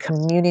that's very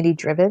community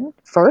driven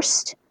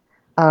first,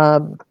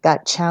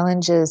 that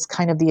challenges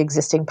kind of the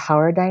existing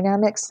power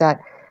dynamics that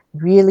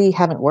really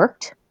haven't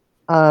worked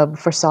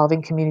for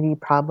solving community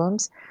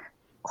problems.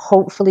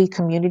 Hopefully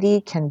community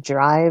can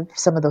drive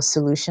some of those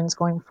solutions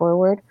going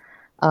forward.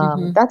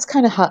 That's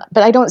kind of how,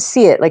 but I don't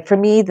see it. Like for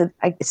me,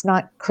 it's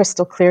not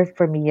crystal clear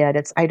for me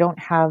yet. I don't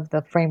have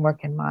the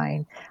framework in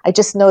mind. I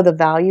just know the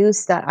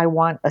values that I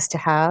want us to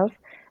have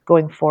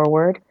going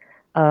forward.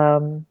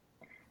 Um,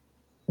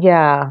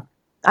 yeah,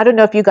 I don't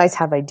know if you guys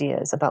have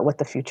ideas about what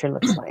the future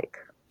looks like.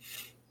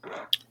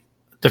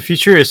 The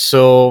future is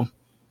so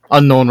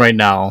unknown right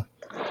now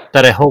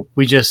that I hope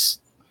we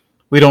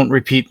don't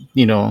repeat,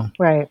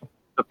 Right.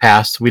 the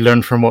past. We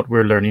learn from what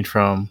we're learning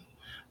from.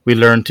 We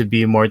learn to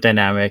be more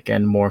dynamic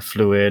and more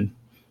fluid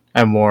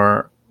and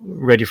more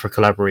ready for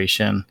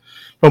collaboration.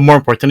 But more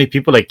importantly,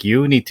 people like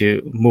you need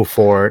to move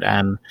forward,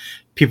 and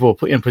people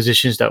put in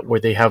positions that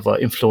where they have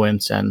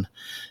influence, and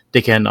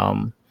they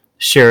can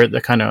share the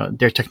kind of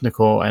their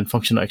technical and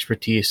functional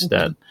expertise,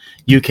 that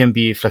you can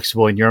be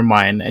flexible in your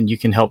mind and you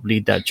can help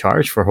lead that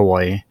charge for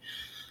Hawaii.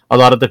 A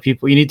lot of the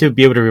people, you need to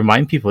be able to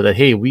remind people that,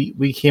 hey,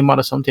 we came out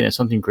of something and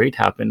something great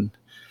happened,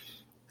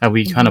 and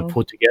we kind of Mm-hmm.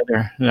 pulled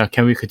together.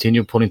 Can we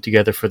continue pulling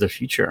together for the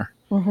future?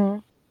 Mm-hmm.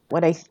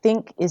 What I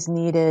think is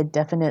needed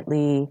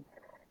definitely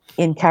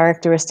in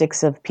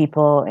characteristics of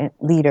people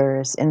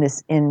leaders in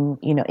this in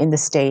the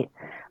state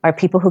are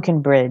people who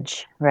can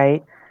bridge,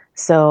 right?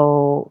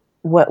 So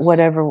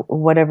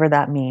whatever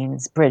that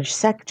means, bridge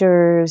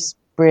sectors,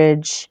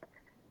 bridge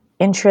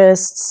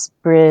interests,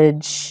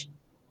 bridge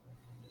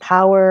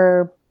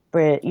power,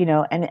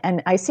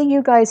 and I see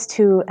you guys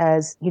too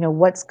as,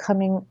 what's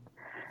coming,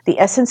 the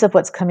essence of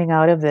what's coming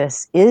out of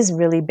this is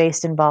really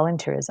based in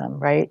volunteerism,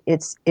 right?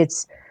 It's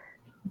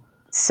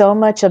so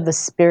much of the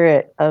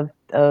spirit of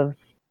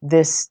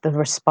this, the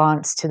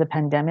response to the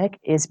pandemic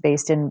is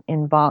based in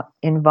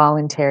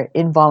volunteers,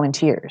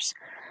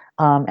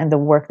 and the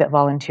work that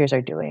volunteers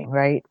are doing,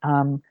 right?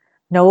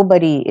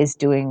 Nobody is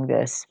doing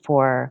this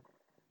for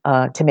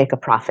to make a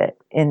profit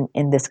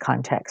in this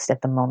context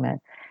at the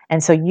moment.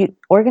 And so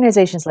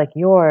organizations like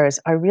yours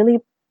are really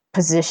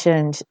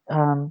positioned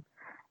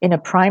in a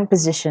prime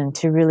position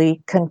to really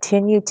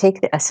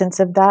take the essence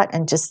of that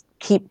and just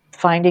keep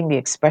finding the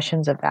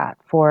expressions of that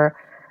for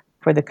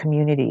the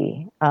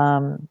community.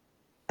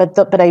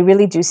 But I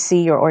really do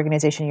see your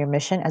organization, your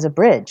mission, as a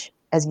bridge,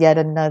 as yet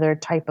another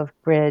type of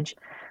bridge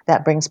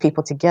that brings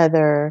people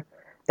together,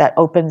 that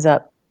opens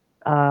up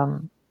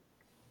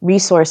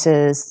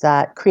resources,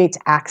 that creates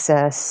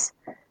access,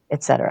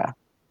 etc.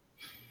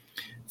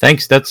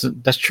 Thanks. That's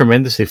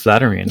tremendously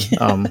flattering.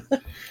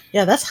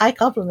 Yeah, that's high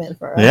compliment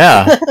for us.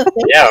 Yeah,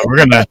 yeah.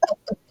 We're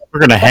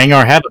gonna hang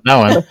our hat on that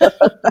one. But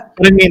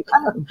I mean,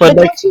 but But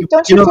like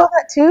don't you you know, feel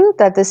that too?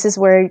 That this is.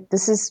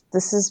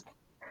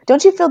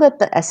 Don't you feel that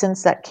the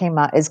essence that came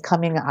out is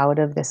coming out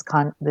of this,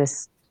 I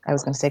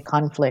was going to say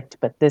conflict,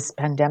 but this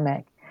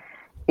pandemic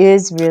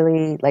is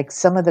really like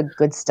some of the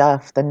good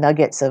stuff, the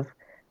nuggets of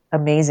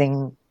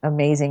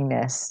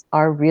amazingness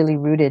are really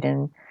rooted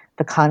in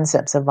the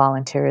concepts of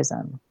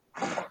volunteerism.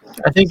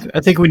 I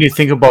think when you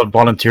think about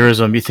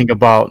volunteerism, you think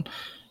about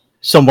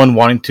someone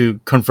wanting to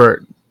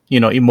convert,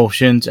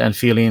 emotions and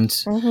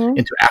feelings Mm-hmm.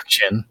 into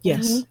action.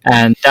 Yes.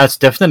 And that's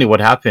definitely what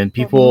happened.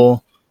 Mm-hmm.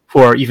 People who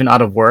are even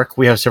out of work,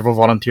 we have several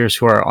volunteers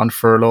who are on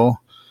furlough,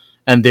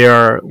 and they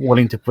are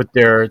willing to put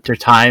their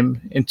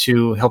time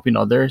into helping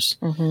others.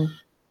 Mm-hmm.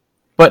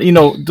 But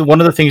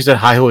one of the things that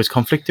Haiho is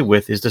conflicted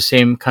with is the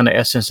same kind of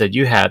essence that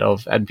you had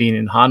of at being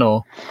in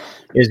Hano,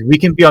 is we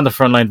can be on the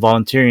front line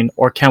volunteering,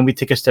 or can we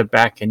take a step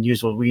back and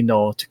use what we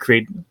know to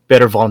create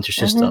better volunteer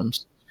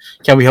systems?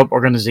 Can we help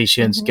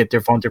organizations get their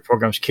volunteer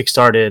programs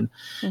kickstarted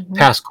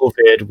past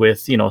COVID with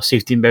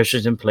safety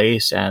measures in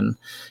place and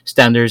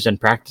standards and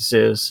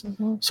practices?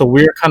 So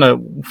we're kind of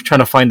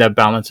trying to find that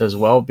balance as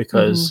well,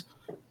 because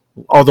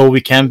although we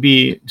can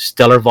be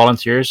stellar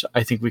volunteers,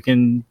 I think we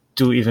can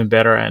do even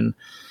better and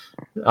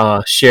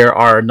share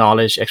our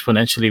knowledge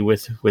exponentially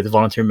with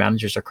volunteer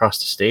managers across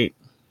the state.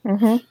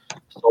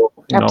 So,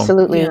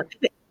 Absolutely. Yeah.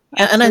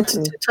 And then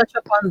to touch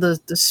upon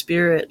the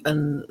spirit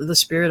and the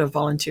spirit of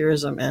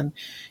volunteerism,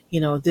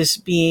 and this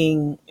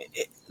being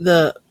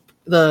the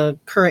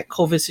current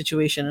COVID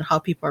situation and how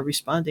people are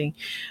responding,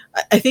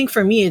 I think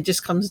for me it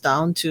just comes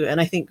down to, and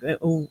I think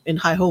in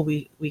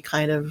Haiho we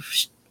kind of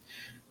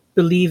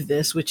believe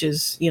this, which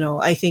is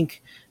I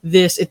think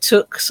it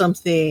took some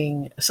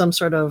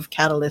sort of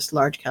catalyst,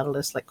 large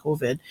catalyst like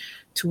COVID,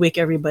 to wake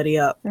everybody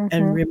up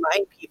and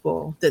remind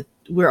people that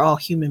we're all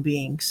human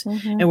beings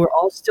and we're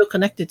all still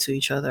connected to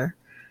each other,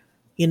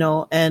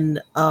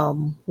 and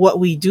what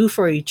we do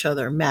for each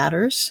other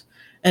matters,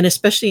 and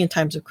especially in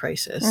times of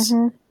crisis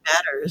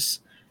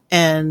matters.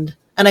 And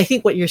I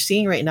think what you're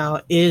seeing right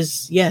now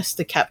is, yes,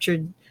 the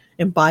captured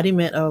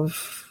embodiment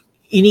of,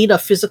 you need a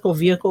physical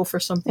vehicle for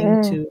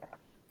something to,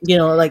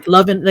 like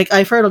love, and like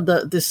I've heard of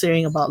this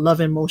saying about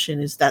love in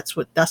motion, is that's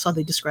how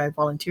they describe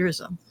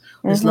volunteerism,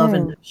 is love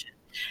in motion.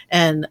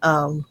 And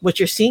what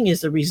you're seeing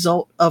is the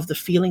result of the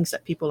feelings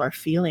that people are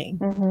feeling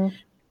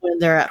when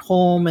they're at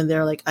home and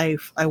they're like, I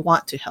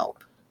want to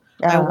help.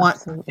 I want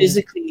to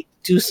physically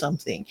do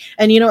something.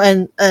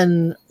 And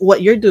and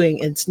what you're doing,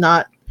 it's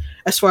not,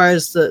 as far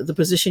as the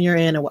position you're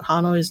in and what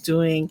Hano is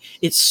doing,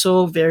 it's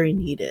so very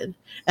needed.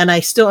 And I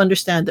still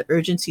understand the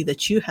urgency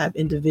that you have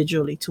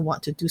individually to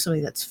want to do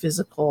something that's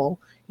physical,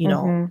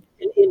 in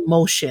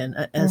motion,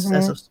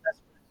 as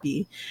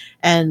be.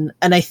 And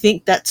I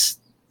think that's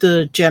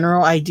the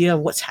general idea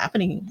of what's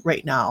happening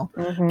right now.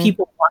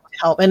 People want to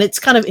help, and it's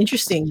kind of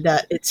interesting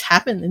that it's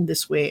happened in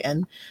this way,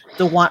 and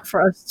the want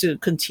for us to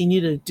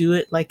continue to do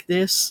it like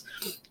this,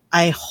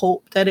 I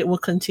hope that it will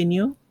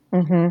continue.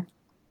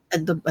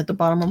 At the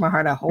bottom of my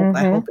heart, I hope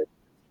it will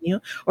continue,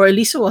 or at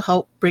least it will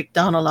help break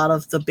down a lot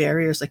of the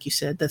barriers, like you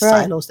said, the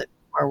silos that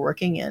people are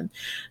working in,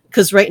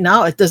 because right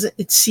now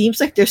it seems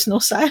like there's no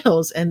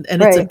silos, and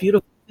it's a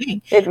beautiful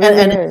thing. It really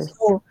is. It's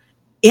so,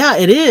 yeah,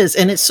 it is.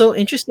 And it's so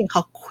interesting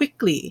how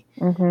quickly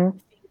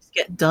things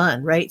get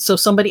done, right? So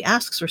somebody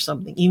asks for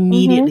something,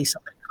 immediately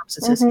somebody comes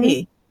and says,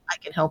 hey, I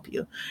can help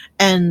you.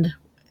 And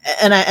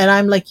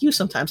I'm like you,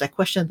 sometimes I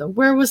question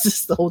where was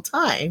this the whole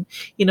time?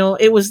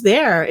 It was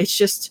there. It's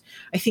just,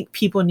 I think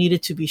people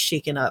needed to be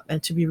shaken up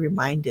and to be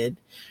reminded,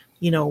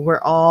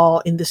 we're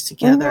all in this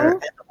together.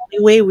 And the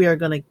only way we are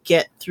going to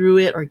get through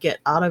it or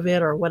get out of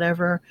it or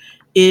whatever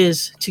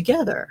is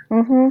together.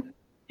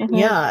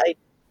 Yeah,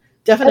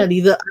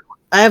 definitely.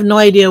 I have no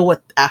idea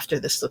what after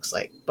this looks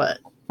like, but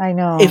I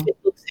know if it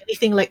looks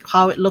anything like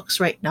how it looks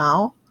right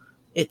now,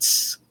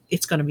 it's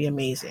going to be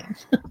amazing.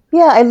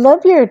 Yeah, I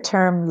love your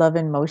term "love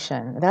in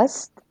motion."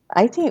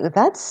 I think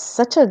that's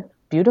such a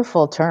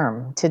beautiful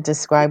term to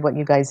describe what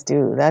you guys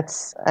do.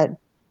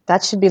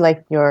 That should be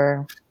like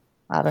your,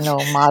 I don't know,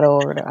 motto,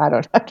 or I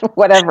don't know,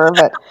 whatever.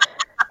 But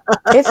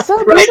it's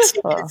so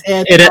beautiful.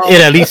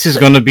 It at least is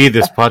going to be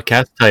this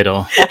podcast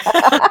title.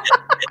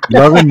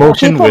 Love in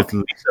Motion with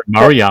Lisa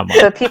Maruyama.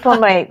 So people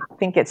might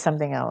think it's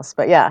something else,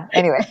 but yeah.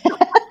 Anyway,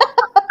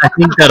 I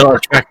think that'll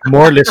attract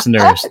more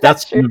listeners.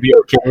 That's going to be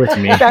okay with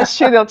me. That's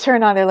true. They'll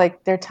turn on. They're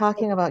like, they're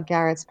talking about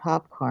Garrett's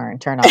popcorn.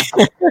 Turn off.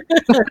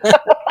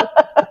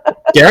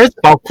 Garrett's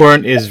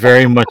popcorn is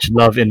very much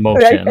love in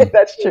motion. Right?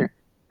 That's true.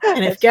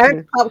 And if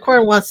Garrett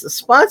Popcorn wants to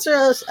sponsor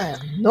us, I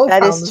have no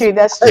That problem. is true.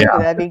 That's true. Yeah.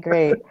 That'd be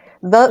great.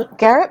 The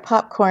Garrett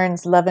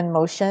Popcorn's Love in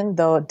Motion,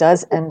 though,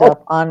 does end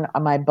up on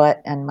my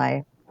butt and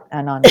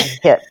on my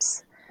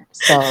hips.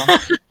 So,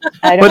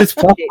 I don't. But it's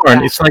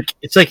popcorn.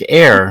 It's like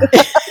air.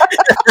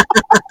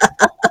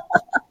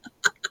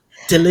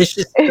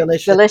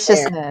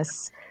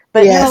 Deliciousness.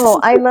 But Yes. no,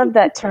 I love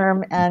that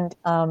term, and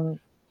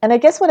I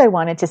guess what I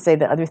wanted to say,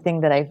 the other thing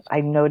that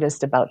I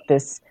noticed about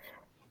this,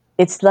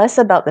 it's less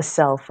about the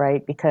self,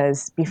 right?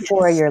 Because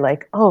before you're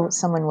like, oh,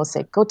 someone will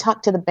say, go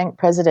talk to the bank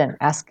president,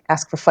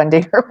 ask for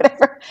funding or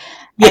whatever.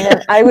 And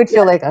then I would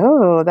feel like,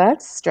 oh,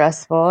 that's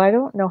stressful. I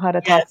don't know how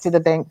to talk to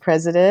the bank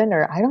president,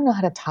 or I don't know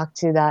how to talk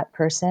to that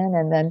person.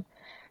 And then,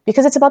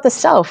 because it's about the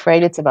self,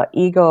 right? It's about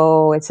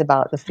ego. It's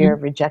about the fear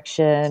of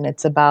rejection.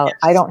 It's about,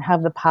 I don't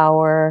have the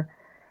power,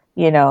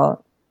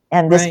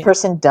 and this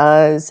person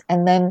does.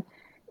 And then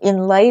in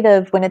light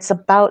of when it's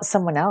about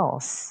someone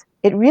else,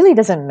 it really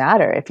doesn't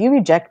matter. If you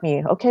reject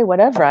me, okay,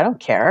 whatever, I don't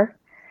care.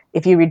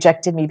 If you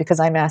rejected me because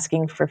I'm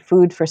asking for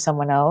food for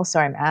someone else,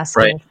 or I'm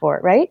asking for,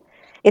 right?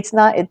 It's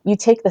not, you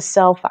take the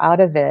self out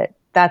of it.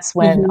 That's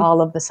when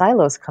all of the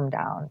silos come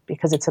down,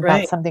 because it's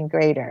about something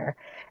greater.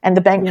 And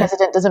the bank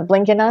president doesn't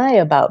blink an eye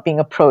about being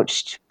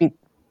approached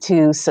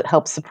to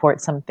help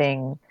support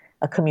something,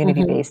 a Mhm.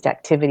 community-based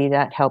activity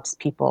that helps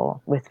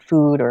people with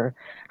food or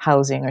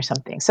housing or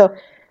something. So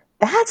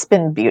that's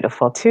been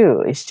beautiful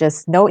too. It's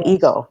just no Yes.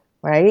 ego,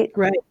 right?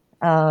 Right.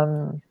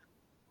 Um,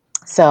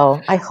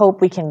 so I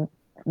hope we can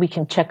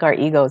check our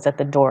egos at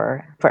the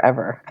door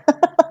forever.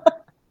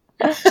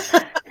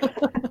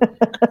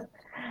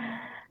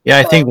 Yeah,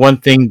 I think So one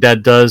thing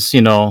that does,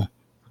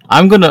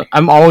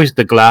 I'm always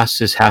the glass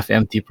is half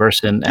empty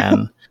person,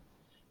 and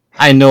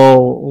I know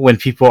when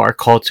people are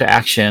called to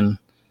action,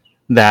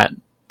 that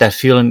that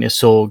feeling is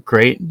so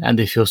great and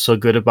they feel so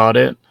good about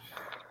it,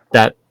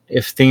 that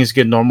if things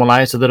get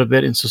normalized a little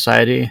bit in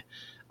society,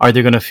 are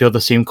they going to feel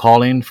the same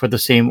calling for the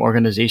same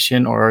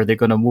organization, or are they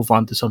going to move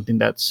on to something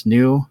that's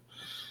new?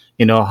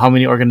 How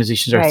many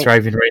organizations are right,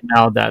 thriving right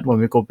now that when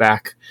we go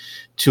back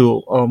to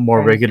a more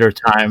right, regular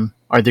time,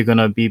 are they going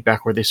to be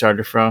back where they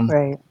started from?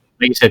 right,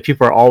 Like you said,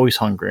 people are always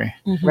hungry.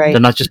 Mhm. right.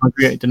 They're not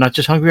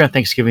just hungry on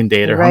Thanksgiving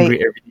Day. They're Right, hungry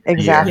every day of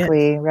the year. Yes.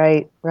 exactly.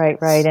 Right,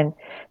 right, right. And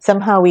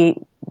somehow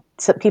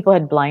so people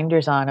had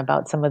blinders on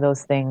about some of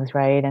those things,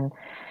 right? And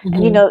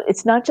Mhm.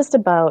 it's not just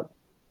about,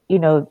 you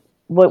know,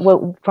 what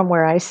from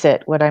where I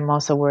sit, what I'm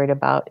also worried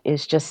about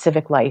is just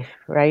civic life,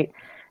 right?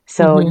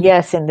 So Mhm.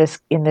 yes, in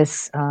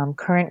this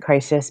current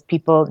crisis,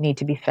 people need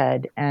to be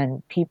fed,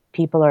 and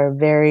people are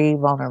very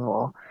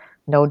vulnerable,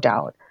 no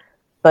doubt.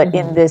 But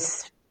in Mhm.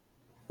 this,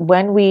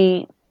 when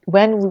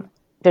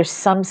there's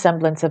some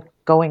semblance of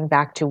going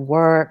back to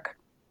work,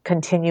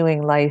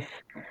 continuing life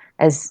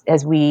as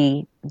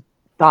we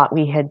thought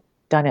we had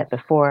done it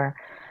before,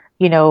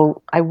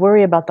 I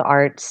worry about the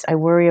arts. I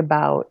worry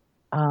about,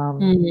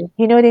 Mhm.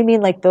 you know what I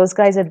mean? Like those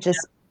guys have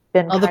just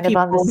been Other kind of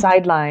on the people.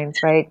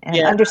 sidelines, right? And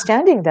Yeah.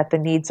 understanding that the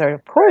needs are,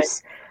 of Right.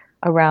 course,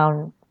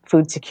 around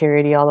food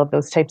security, all of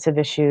those types of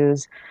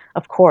issues,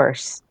 of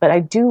course. But I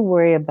do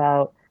worry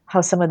about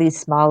how some of these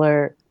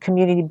smaller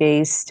community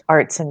based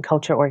arts and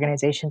culture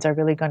organizations are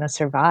really going to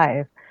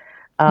survive.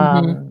 Mhm.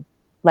 Um,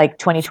 like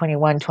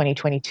 2021,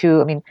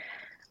 2022. I mean,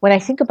 when I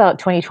think about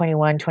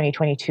 2021,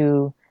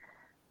 2022,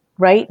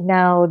 right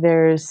now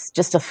there's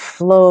just a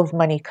flow of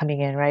money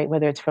coming in, right?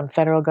 Whether it's from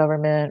federal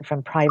government,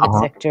 from private Uh-huh.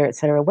 sector, et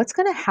cetera. What's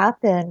going to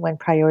happen when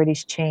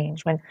priorities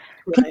change? When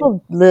Right.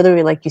 people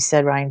literally, like you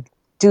said, Ryan,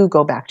 do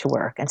go back to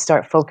work and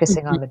start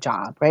focusing Mhm. on the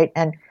job, right?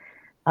 And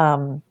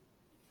um,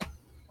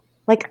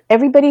 like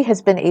everybody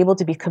has been able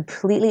to be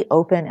completely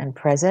open and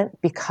present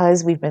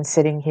because we've been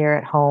sitting here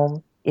at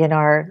home in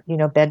our,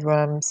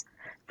 bedrooms.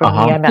 For me,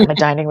 Uh-huh. I'm at my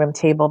dining room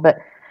table, but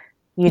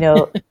you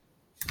know,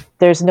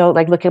 there's no,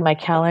 like, look at my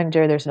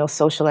calendar, there's no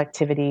social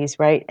activities,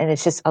 right? And it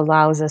just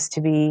allows us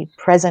to be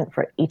present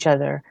for each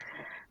other.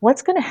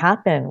 What's going to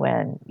happen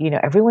when,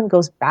 everyone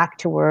goes back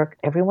to work,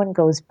 everyone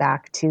goes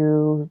back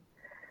to,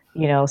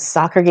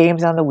 soccer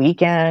games on the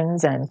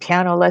weekends and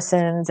piano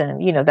lessons,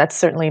 and that's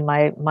certainly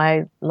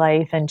my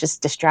life, and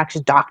just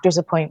distractions, doctor's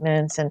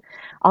appointments, and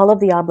all of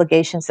the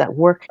obligations that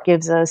work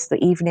gives us,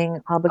 the evening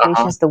Uh-huh.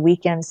 obligations, the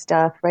weekend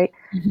stuff, right?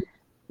 Mhm.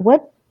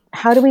 what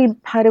how do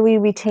we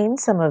retain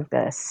some of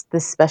this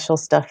special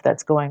stuff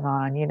that's going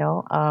on,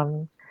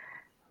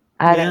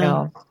 I don't Yeah.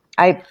 know.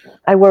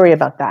 I worry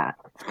about that.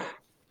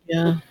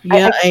 Yeah. I,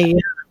 Yeah.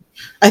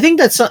 I think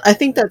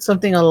that's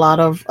something a lot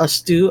of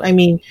us do. I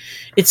mean,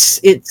 it's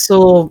it's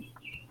so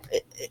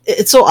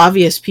it's so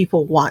obvious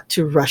people want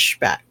to rush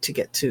back to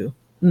get to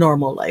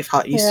normal life, how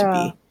it used to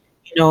yeah,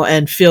 be,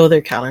 and fill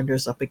their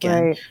calendars up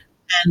again. right.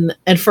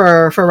 And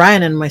for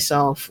Ryan and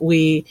myself,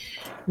 we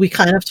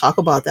kind of talk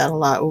about that a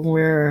lot when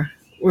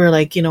we're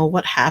like,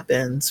 what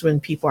happens when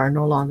people are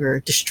no longer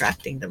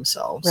distracting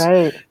themselves,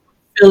 Right.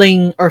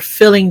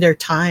 filling their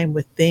time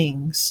with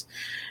things.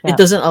 It Yeah.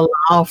 doesn't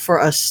allow for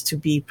us to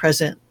be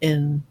present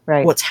in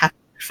Right. what's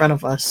happening in front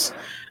of us.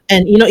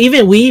 And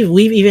even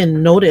we've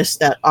even noticed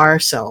that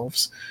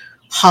ourselves,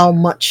 how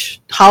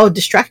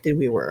distracted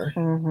we were.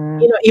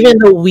 Mm-hmm. Even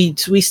though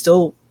we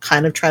still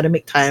kind of try to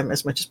make time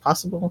as much as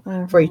possible for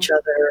Mm-hmm. each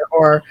other,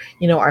 or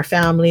our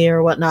family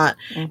or whatnot.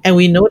 And Mm-hmm.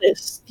 we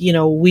noticed,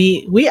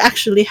 we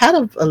actually had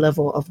a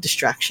level of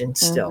distraction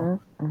still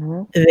Mm-hmm.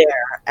 Mm-hmm.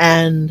 there.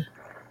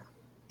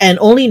 And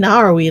only now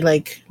are we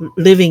like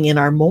living in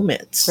our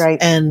moments. Right.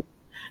 And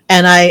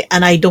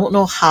I don't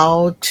know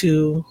how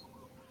to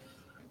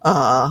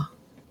uh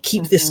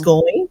keep this Mm-hmm.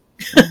 going,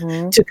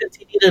 Mm-hmm. to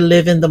continue to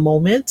live in the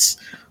moments,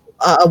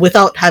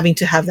 without having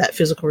to have that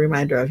physical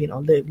reminder of,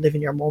 live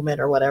in your moment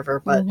or whatever.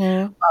 But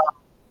Mm-hmm.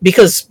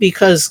 because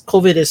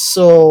COVID is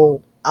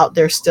so out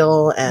there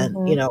still, and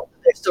Mm-hmm.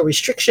 there's still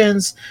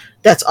restrictions,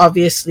 that's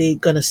obviously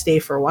going to stay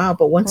for a while.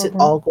 But once it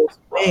Mm-hmm. all goes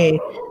away,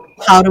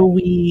 how do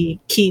we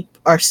keep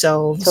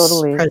ourselves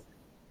Totally. present,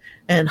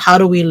 and how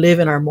do we live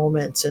in our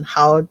moments, and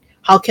how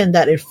can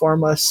that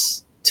inform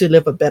us to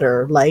live a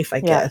better life, I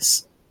Yeah.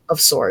 guess, of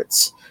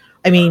sorts.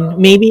 I mean,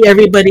 maybe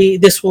everybody,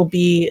 this will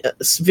be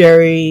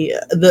very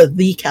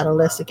the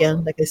catalyst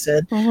again, like I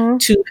said, Mm-hmm.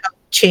 to help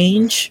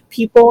change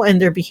people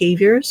and their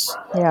behaviors.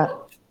 Yeah.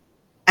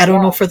 I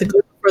don't know, Yeah. for the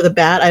good or the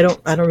bad. I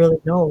don't really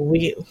know.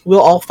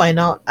 We'll all find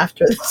out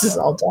after this is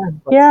all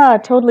done. But Yeah,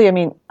 totally. I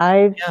mean,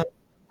 yeah.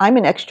 I'm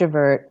an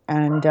extrovert,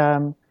 and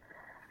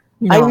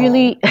I No.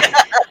 really,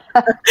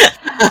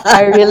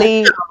 I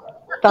really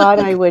thought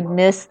I would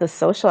miss the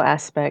social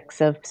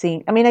aspects of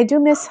seeing. I mean, I do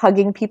miss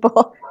hugging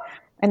people,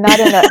 and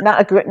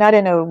not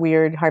in a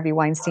weird Harvey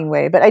Weinstein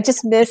way, but I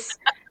just miss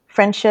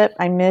friendship.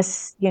 I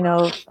miss,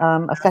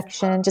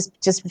 affection, just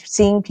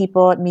seeing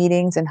people at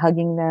meetings and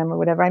hugging them or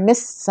whatever. I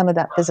miss some of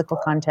that physical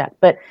contact,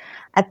 but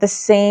at the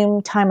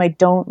same time, I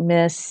don't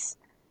miss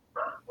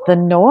the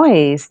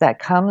noise that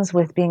comes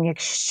with being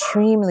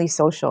extremely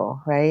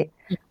social, right?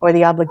 Or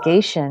the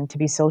obligation to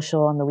be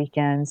social on the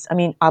weekends. I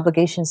mean,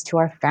 obligations to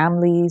our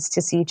families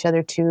to see each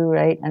other too,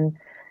 right? And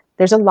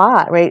there's a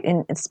lot, right?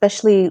 And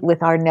especially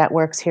with our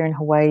networks here in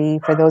Hawaii,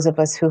 for those of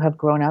us who have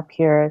grown up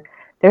here,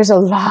 there's a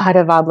lot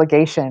of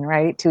obligation,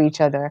 right, to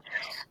each other.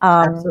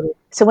 Absolutely.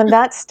 So when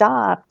that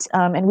stopped,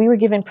 and we were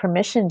given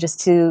permission just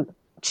to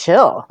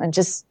chill and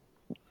just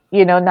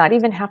not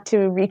even have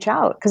to reach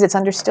out because it's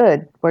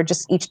understood. We're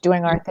just each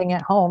doing our thing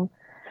at home.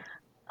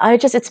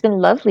 It's been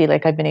lovely.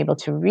 Like I've been able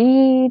to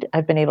read,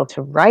 I've been able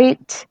to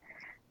write,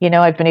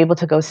 I've been able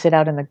to go sit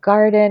out in the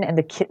garden, and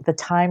the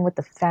time with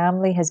the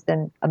family has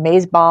been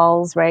amaze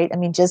balls, right? I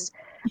mean, just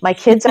my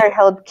kids are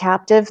held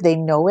captive. They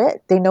know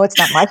it. They know it's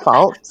not my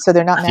fault, so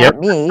they're not mad Yep. at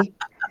me.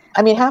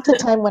 I mean, half the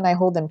time when I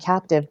hold them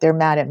captive, they're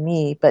mad at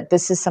me, but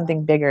this is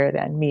something bigger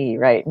than me,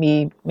 right?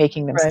 Me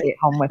making them Right. stay at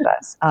home with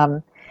us.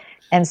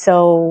 And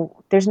so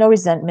there's no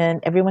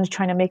resentment. Everyone's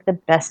trying to make the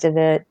best of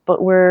it,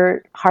 but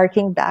we're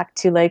harking back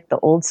to like the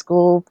old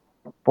school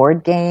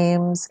board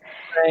games.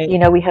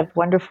 Right. We have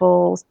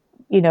wonderful,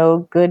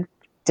 good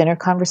dinner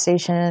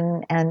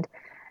conversation. And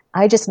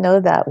I just know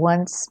that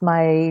once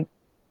my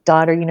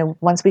daughter,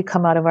 once we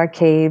come out of our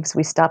caves,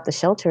 we stop the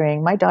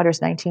sheltering. My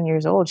daughter's 19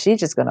 years old. She's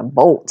just going to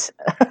bolt.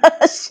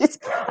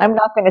 I'm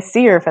not going to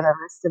see her for the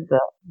rest of the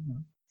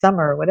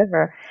summer or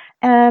whatever.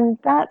 And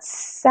that's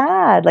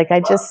sad. Like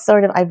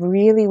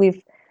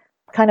we've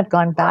kind of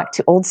gone back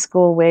to old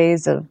school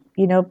ways of,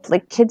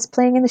 like kids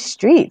playing in the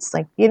streets,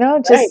 like,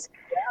 Right. just,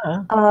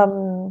 Yeah.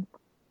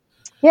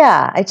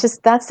 yeah,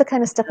 that's the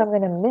kind of stuff I'm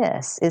going to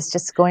miss is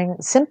just going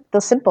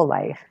the simple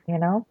life.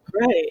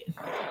 Right.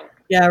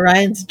 Yeah.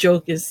 Ryan's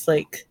joke is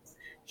like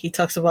he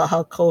talks about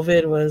how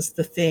COVID was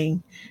the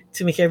thing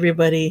to make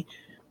everybody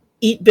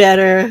eat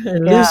better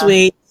and lose Yeah,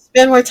 weight,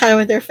 spend more time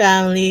with their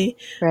family.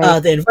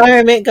 right, The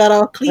environment got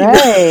all cleaned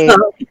right.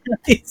 up.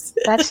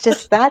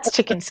 That's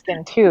chicken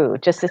skin too.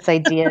 Just this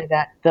idea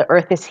that the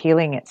earth is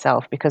healing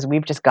itself because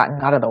we've just gotten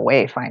out of the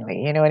way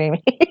finally. You know what I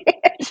mean?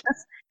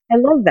 I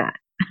love that.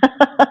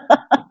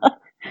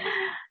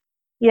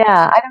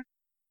 Yeah,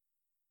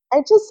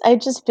 I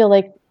just feel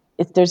like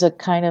if there's a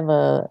kind of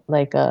a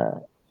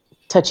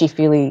touchy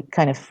feely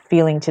kind of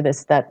feeling to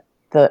this that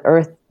the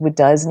earth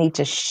does need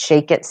to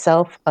shake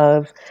itself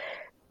of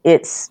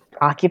its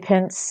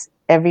occupants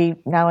every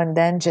now and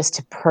then just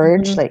to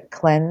purge, Mhm, like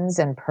cleanse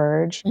and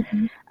purge.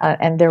 mhm,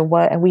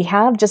 And we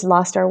have just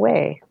lost our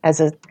way as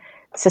a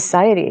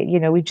society.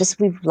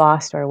 We've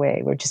lost our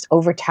way. We're just mhm,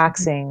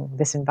 overtaxing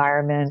this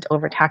environment,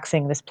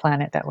 overtaxing this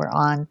planet that we're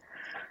on.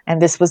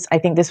 And I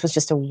think this was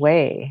just a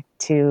way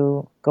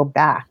to go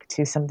back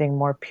to something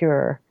more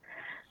pure.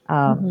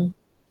 Um, mhm.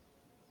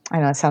 I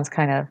know it sounds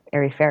kind of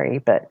airy fairy,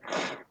 but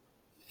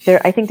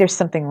I think there's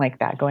something like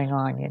that going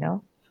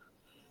on.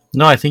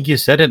 No, I think you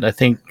said it. I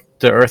think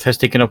the Earth has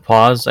taken a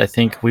pause. I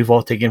think we've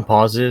all taken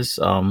pauses.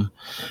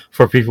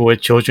 For people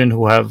with children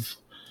who have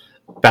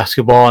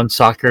basketball and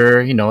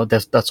soccer,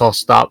 that's all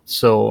stopped.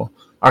 So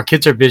our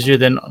kids are busier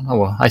than. Oh,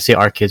 well, I say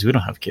our kids. We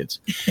don't have kids.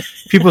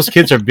 People's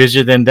kids are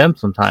busier than them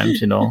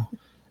sometimes.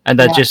 And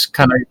that Yeah. just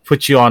kind of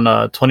puts you on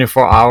a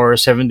 24-hour,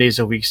 7 days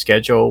a week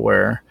schedule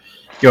where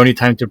your only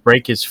time to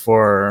break is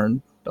for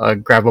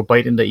grab a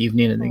bite in the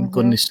evening and then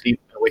going Mm-hmm. to sleep,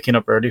 waking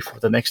up early for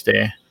the next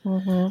day.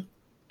 Mm-hmm.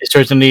 It's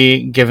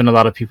certainly given a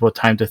lot of people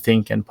time to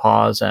think and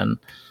pause, and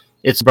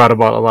it's brought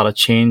about a lot of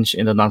change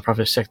in the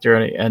nonprofit sector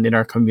and in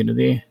our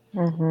community.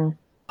 Mm-hmm.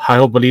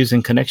 Hyle believes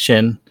in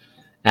connection,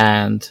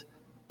 and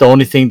the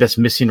only thing that's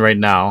missing right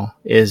now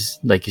is,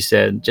 like you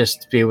said,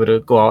 just to be able to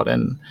go out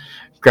and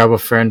grab a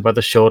friend by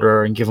the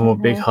shoulder and give them a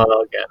big Mm-hmm.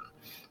 hug and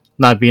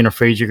not being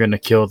afraid you're going to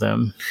kill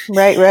them.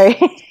 Right, right.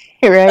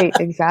 Right,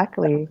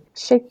 exactly.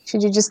 Should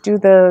you just do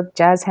the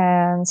jazz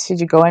hands?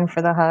 Should you go in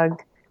for the hug?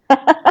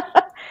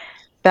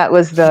 That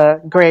was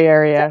the gray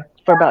area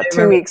for about I 2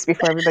 remember. weeks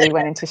before everybody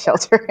went into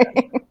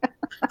sheltering.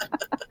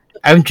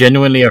 I'm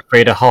genuinely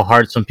afraid of how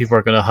hard some people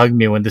are going to hug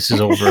me when this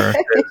is over.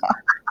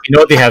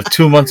 They have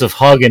 2 months of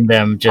hug in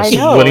them, I just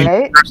know, waiting to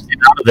right? burst it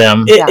out of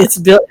them. Yeah. It's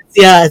built.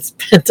 Yeah, it's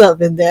pent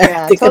up in there.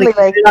 Yeah, They gotta totally. get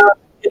Like, it out.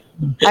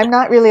 I'm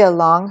not really a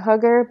long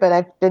hugger, but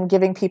I've been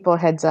giving people a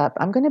heads up.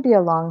 I'm going to be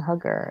a long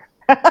hugger.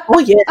 Oh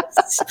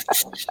yes,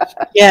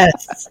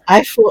 yes.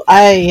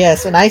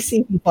 Yes. When I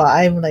see people,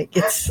 I'm like,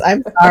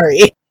 I'm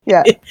sorry.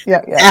 Yeah, yeah, It's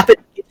yeah.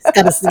 happening. You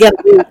just gotta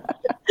move.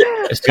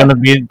 It's going to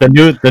be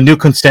the new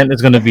consent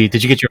is going to be,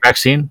 did you get your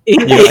vaccine?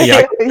 Yeah,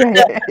 yeah,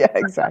 Yeah,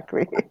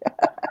 exactly.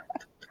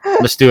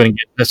 let's do it and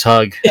let's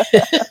hug.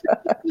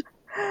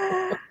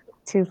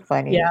 Too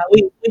funny. Yeah,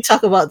 we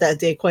talk about that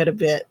day quite a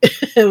bit.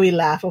 We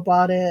laugh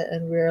about it,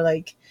 and we're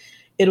like,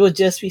 it would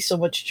just be so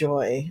much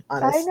joy, I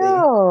honestly.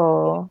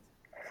 know.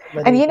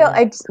 When And we do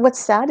it. what's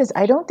sad is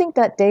I don't think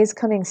that day is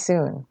coming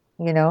soon,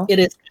 you know? It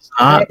is.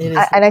 And Not. It is.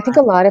 I think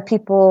a lot of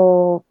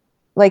people,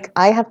 like,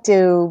 I have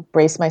to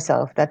brace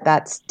myself that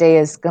that day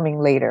is coming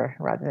later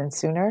rather than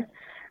sooner.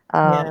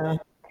 Yeah.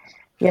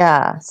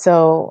 Yeah,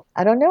 so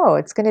I don't know.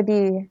 It's going to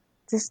be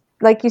just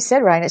like you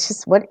said, Ryan. It's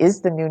just what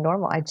is the new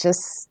normal? I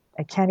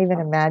can't even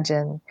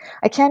imagine.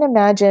 I can't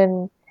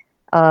imagine,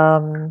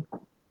 um,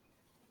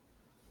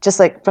 just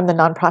like from the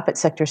nonprofit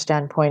sector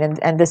standpoint,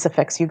 and this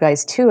affects you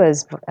guys too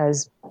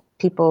as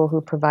people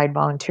who provide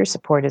volunteer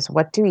support. Is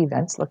what do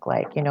events look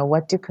like? You know,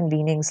 what do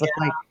convenings look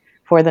like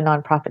for the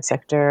nonprofit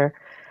sector?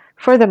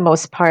 For the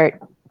most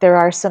part, there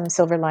are some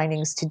silver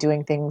linings to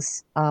doing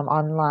things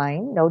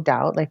online, no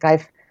doubt. Like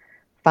I've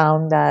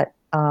found that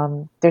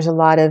there's a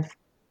lot of,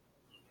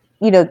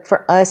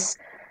 for us,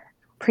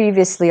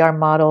 previously our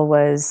model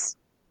was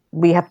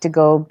we have to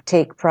go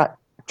take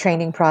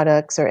training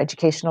products or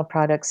educational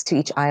products to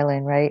each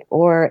island, right?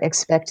 Or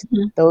expect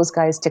Mhm. those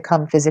guys to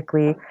come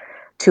physically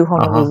to Uh-huh.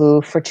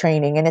 Honolulu for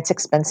training, and it's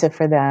expensive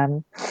for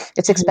them.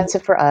 It's Mhm.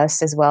 expensive for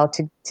us as well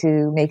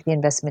to make the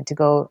investment to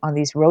go on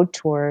these road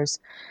tours.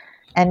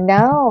 And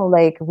now,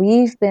 like,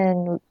 we've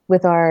been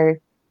with our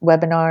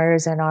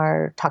webinars and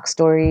our talk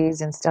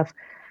stories and stuff,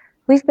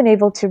 we've been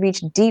able to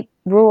reach deep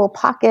rural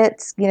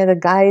pockets, the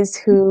guys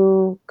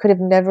who could have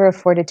never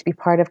afforded to be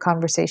part of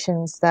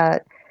conversations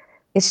that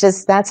it's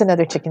just that's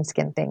another chicken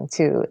skin thing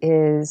too,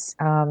 is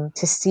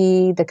to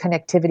see the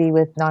connectivity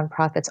with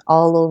nonprofits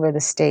all over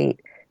the state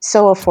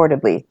so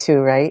affordably too,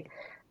 right?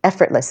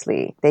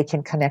 Effortlessly, they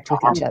can connect with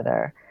each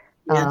other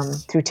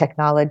Yes. through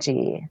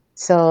technology.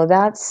 So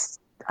that's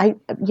I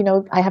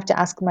have to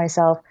ask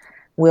myself,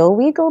 will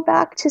we go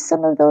back to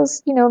some of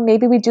those?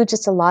 Maybe we do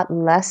just a lot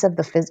less of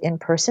the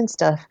in-person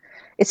stuff.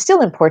 It's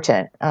still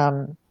important.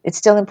 It's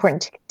still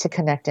important to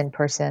connect in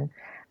person,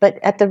 but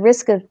at the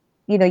risk of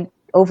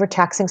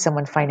overtaxing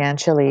someone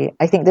financially,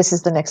 I think this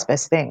is the next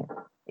best thing.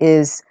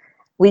 Is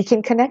we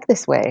can connect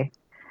this way.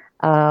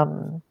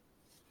 Um,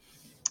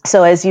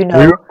 so as you We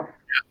know, were,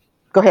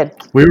 go ahead.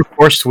 we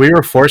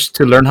were forced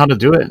to learn how to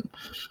do it.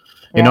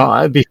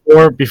 Yeah,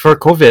 Before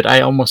COVID,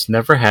 I almost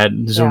never had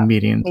yeah, Zoom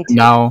meetings. me too.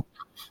 Now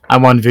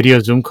I'm on video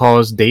Zoom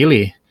calls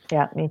daily,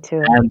 Yeah, me too.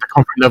 and the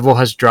comfort level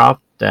has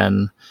dropped.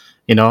 And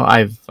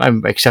I've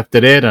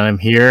accepted it, and I'm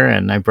here,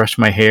 and I brush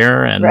my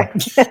hair, and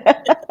Right.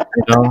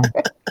 you know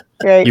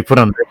Right. you put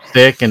on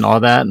lipstick and all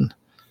that.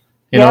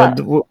 You know,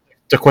 Yeah.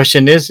 the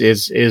question is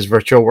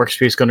virtual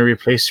workspace going to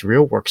replace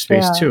real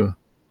workspace Yeah. too?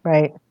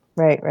 Right.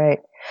 Right. Right.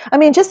 I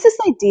mean, just this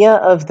idea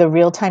of the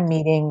real-time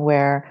meeting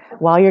where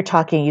while you're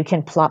talking, you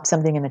can plop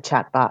something in the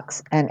chat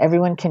box and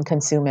everyone can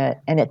consume it,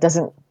 and it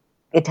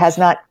has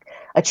not,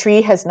 a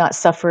tree has not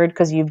suffered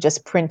because you've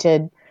just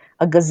printed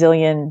a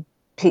gazillion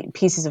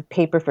pieces of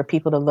paper for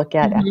people to look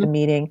at the Mhm.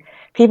 meeting.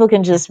 People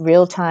can just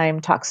real-time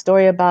talk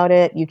story about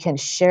it. You can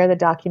share the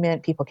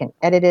document. People can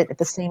edit it at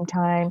the same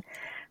time.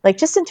 Like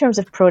just in terms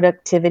of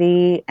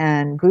productivity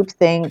and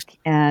groupthink,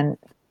 and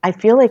I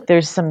feel like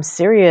there's some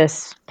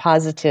serious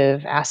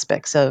positive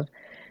aspects of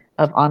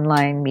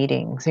online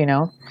meetings.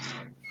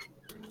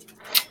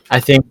 I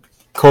think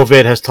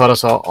COVID has taught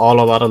us all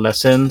a lot of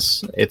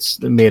lessons.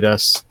 It's made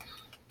us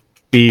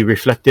be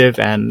reflective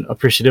and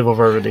appreciative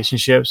of our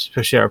relationships,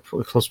 especially our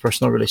close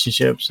personal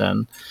relationships,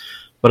 and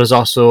but has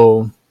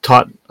also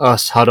taught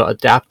us how to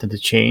adapt and to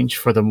change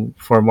for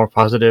a more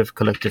positive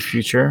collective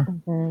future.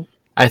 Hmm.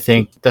 I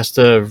think that's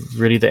the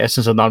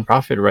essence of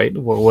nonprofit, right?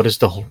 What is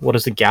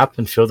the gap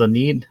and fill the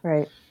need?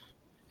 Right,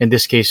 In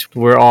this case,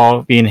 we're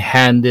all being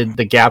handed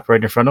the gap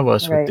right in front of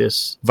us with right.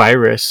 this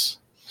virus.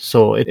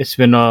 So it's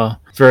been a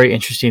very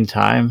interesting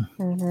time.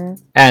 Hmm.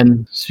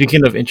 And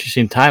speaking of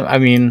interesting time, I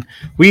mean,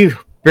 we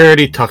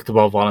barely talked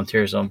about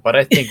volunteerism, but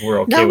I think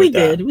we're okay Now we with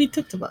that. did. We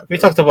talked about We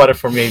it. talked about it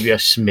for maybe a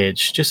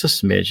smidge, just a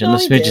smidge, and No, a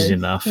we smidge is did.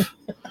 enough.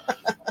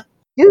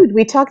 Dude,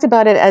 we talked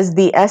about it as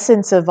the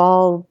essence of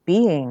all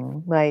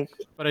being. Like,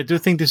 But I do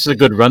think this is a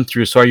good run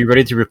through. So are you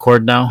ready to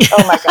record now?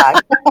 oh my God.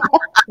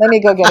 Let me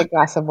go get a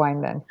glass of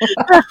wine then.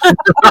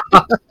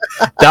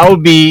 That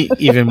would be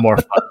even more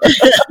fun.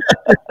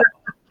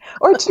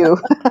 Or two.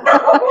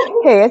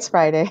 Hey, it's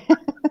Friday.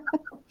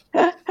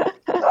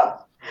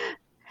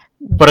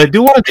 But I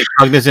do want to take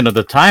cognizant of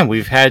the time.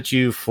 We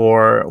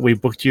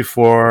booked you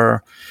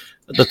for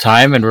the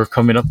time, and we're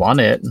coming up on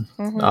it.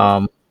 Hmm.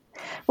 Um,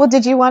 Well,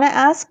 did you want to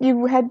ask?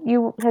 You had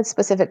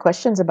specific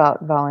questions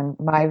about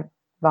my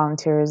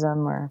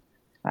volunteerism, or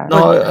I don't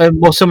no, know.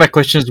 most of my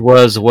questions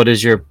was, what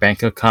is your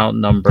bank account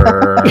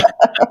number,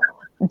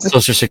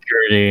 social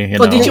security,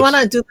 Well, did you want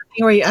to do the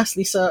thing where you asked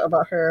Lisa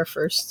about her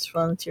first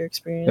volunteer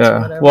experience or Yeah.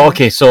 whatever? Well,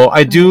 okay. So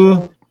I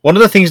do. One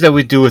of the things that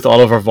we do with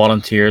all of our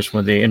volunteers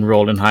when they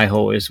enroll in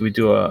Hi-Ho is we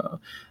do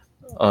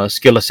a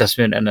skill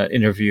assessment and an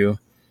interview.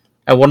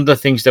 And one of the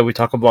things that we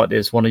talk about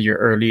is one of your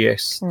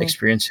earliest Mm.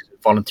 experiences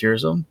with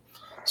volunteerism.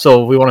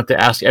 So we wanted to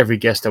ask every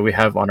guest that we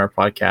have on our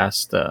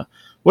podcast,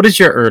 what is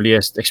your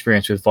earliest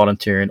experience with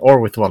volunteering or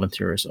with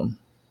volunteerism?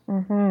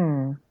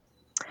 Hmm.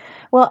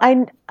 Well,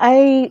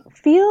 I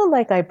feel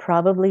like I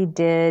probably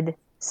did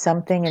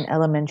something in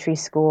elementary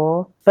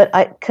school, but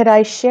could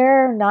I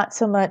share not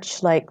so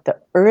much like the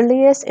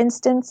earliest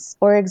instance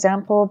or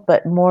example,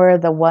 but more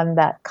the one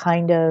that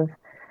kind of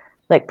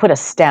like put a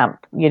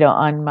stamp,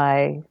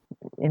 on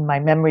in my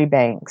memory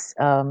banks.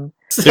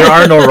 There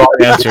are no wrong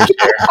answers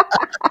here.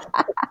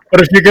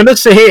 But if you're gonna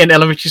say in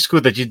elementary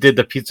school that you did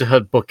the Pizza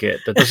Hut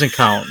bucket, that doesn't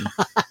count.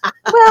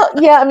 Well,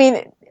 yeah, I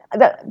mean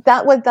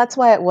that's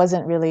why it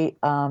wasn't really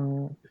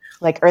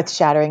like earth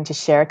shattering to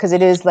share because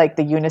it is like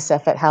the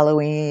UNICEF at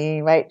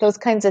Halloween, right? Those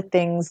kinds of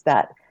things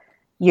that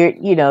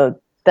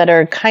that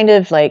are kind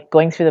of like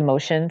going through the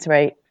motions,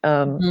 right?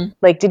 Mhm.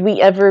 Like,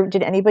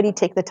 did anybody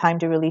take the time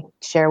to really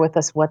share with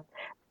us what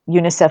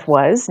UNICEF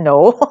was?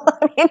 No.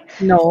 I mean,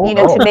 No.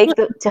 No.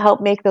 to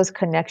help make those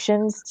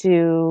connections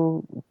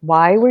to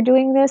why we're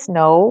doing this?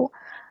 No.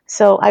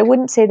 So I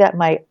wouldn't say that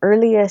my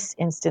earliest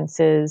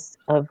instances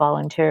of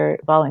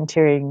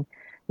volunteering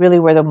really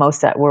were the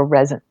most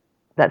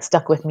that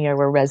stuck with me or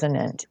were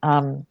resonant.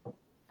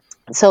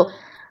 So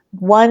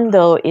one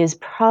though is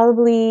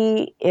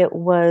probably it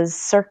was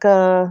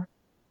circa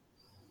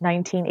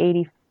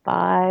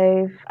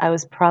 1985. I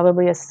was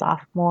probably a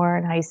sophomore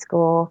in high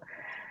school.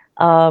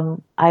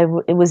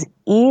 It was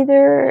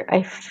either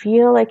I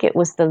feel like it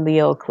was the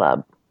Leo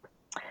Club,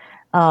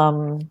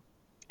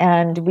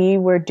 and we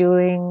were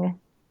doing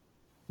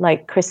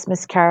like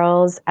Christmas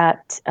carols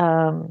at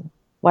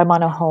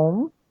Waimana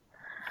Home.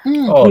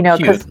 Mm. Oh,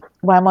 Because cute.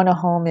 Waimana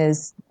Home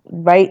is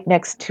right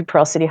next to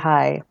Pearl City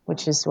High,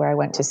 which is where I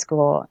went to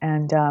school,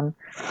 and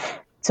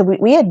so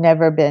we had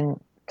never been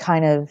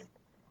kind of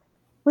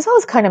it was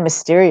always kind of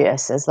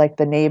mysterious as like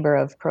the neighbor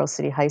of Pearl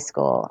City High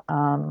School.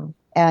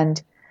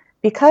 And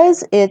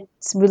because it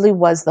really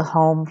was the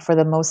home for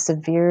the most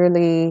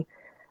severely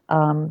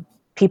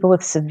people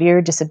with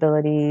severe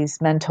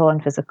disabilities, mental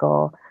and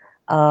physical,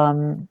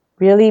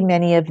 really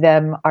many of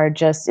them are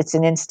just it's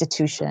an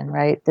institution,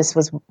 right? This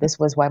was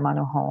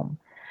Waimano Home.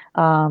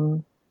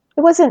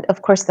 It wasn't,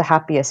 of course, the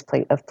happiest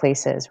of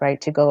places, right,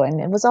 to go,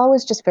 and it was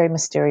always just very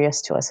mysterious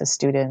to us as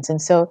students.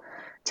 And so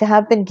to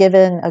have been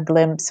given a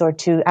glimpse or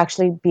to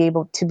actually be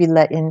able to be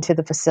let into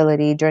the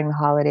facility during the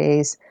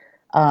holidays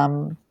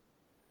um,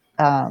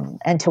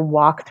 and to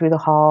walk through the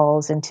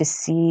halls and to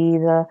see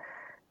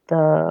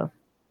the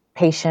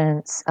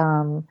patients,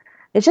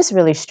 it just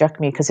really struck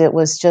me because it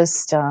was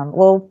just,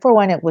 well, for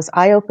one, it was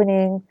eye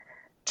opening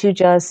to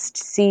just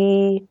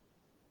see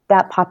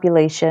that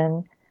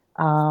population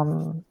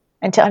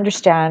and to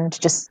understand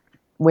just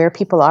where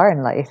people are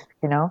in life,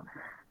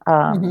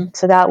 Mhm.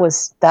 So that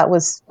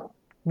was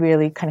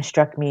really kind of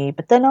struck me.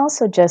 But then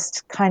also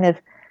just kind of,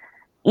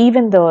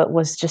 even though it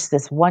was just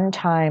this one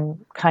time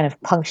kind of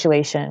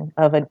punctuation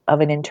of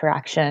an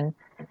interaction,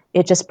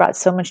 it just brought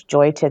so much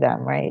joy to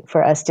them, right?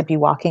 For us to be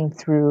walking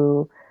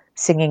through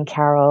singing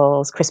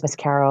carols, Christmas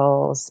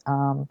carols,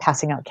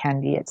 passing out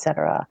candy,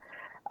 etc.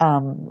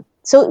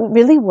 So it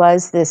really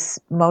was this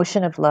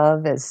motion of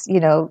love, as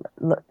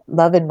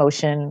love in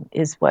motion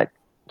is what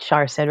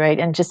Shar said, right?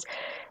 And just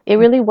it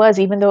really was,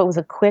 even though it was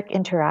a quick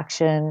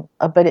interaction,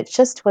 but it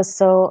just was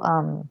so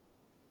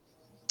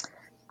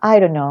I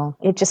don't know,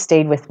 it just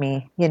stayed with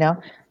me,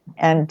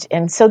 and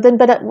so then,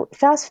 but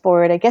fast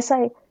forward, I guess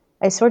I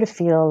sort of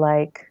feel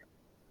like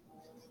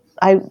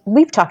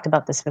we've talked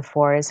about this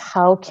before, is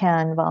how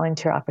can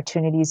volunteer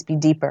opportunities be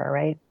deeper,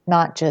 right?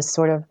 Not just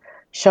sort of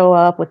show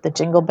up with the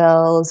jingle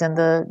bells and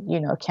the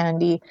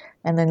candy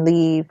and then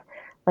leave.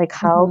 Like,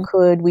 how Mhm.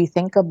 could we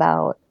think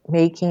about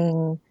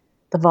making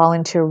the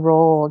volunteer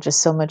role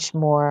just so much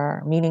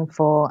more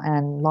meaningful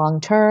and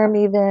long term,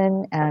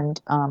 even, and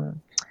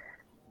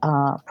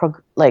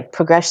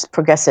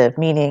progressive,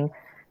 meaning,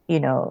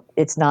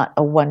 it's not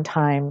a one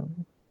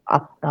time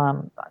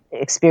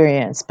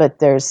experience, but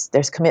there's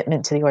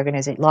commitment to the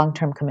organization, long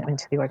term commitment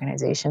to the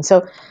organization.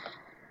 So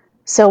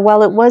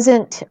while it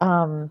wasn't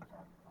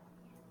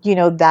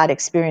that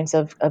experience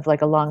of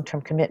like a long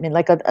term commitment,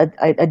 like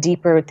a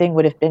deeper thing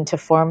would have been to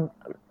form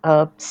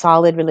a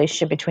solid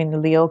relationship between the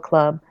Leo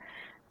Club,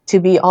 to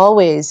be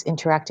always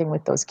interacting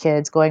with those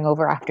kids, going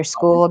over after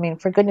school. I mean,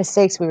 for goodness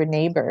sakes, we were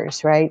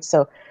neighbors, right?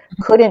 So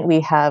couldn't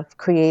we have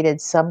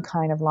created some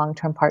kind of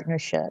long-term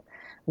partnership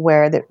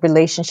where the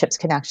relationships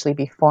can actually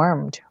be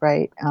formed,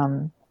 right?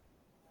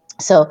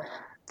 So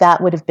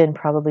that would have been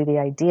probably the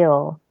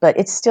ideal, but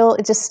it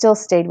just still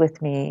stayed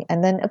with me.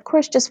 And then, of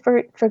course, just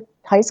for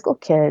high school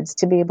kids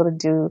to be able to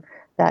do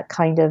that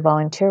kind of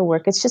volunteer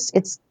work,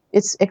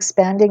 it's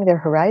expanding their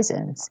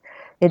horizons.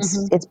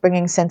 Mhm. It's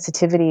bringing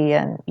sensitivity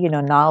and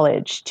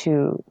knowledge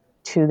to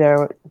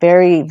their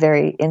very,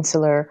 very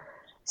insular,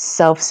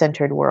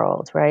 self-centered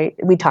world. Right?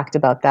 We talked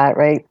about that,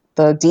 right?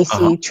 The Uh-huh.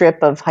 DC trip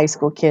of high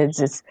school kids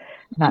is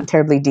not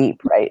terribly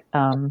deep, right?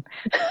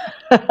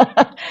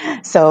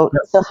 So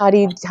how do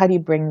you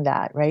bring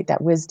that, right?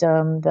 That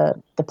wisdom,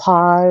 the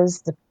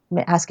pause,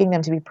 asking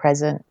them to be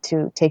present,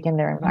 to take in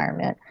their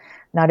environment.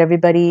 Not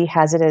everybody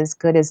has it as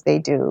good as they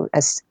do,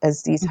 as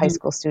these high Mhm.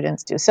 school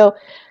students do. So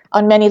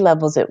on many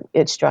levels,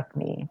 it struck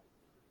me.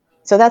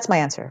 So that's my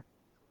answer.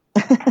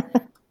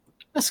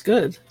 That's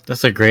good.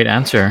 That's a great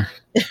answer.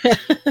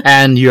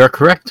 And you are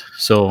correct.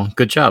 So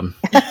good job.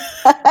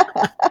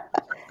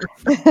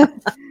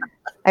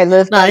 I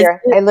live No,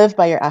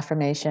 by your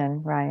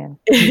affirmation, Ryan.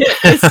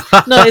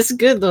 it's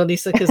good though,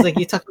 Lisa, because like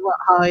you talk about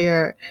how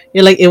you're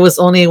like it was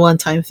only a one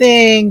time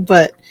thing,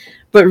 but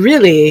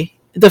really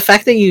the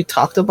fact that you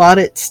talked about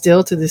it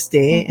still to this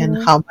day and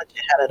Mhm. how much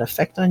it had an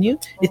effect on you,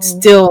 it's Mhm.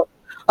 still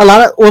a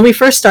lot of when we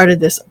first started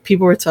this,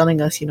 people were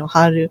telling us,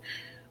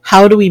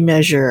 how do we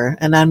measure?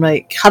 And I'm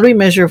like, how do we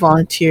measure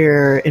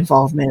volunteer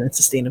involvement and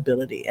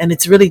sustainability? And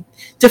it's really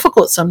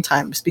difficult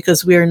sometimes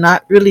because we are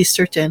not really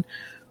certain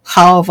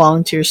how a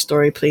volunteer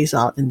story plays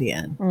out in the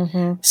end.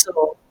 Mhm.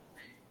 So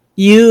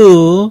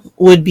you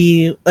would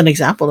be an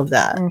example of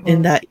that, in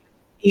Mhm. that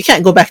you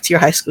can't go back to your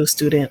high school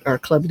student or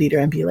club leader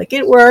and be like,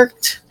 it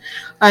worked.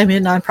 I'm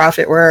in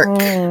nonprofit work.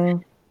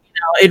 Mm.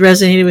 It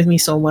resonated with me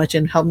so much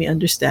and helped me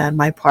understand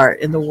my part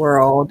in the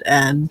world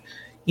and,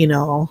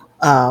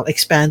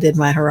 expanded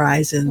my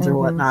horizons or Mhm.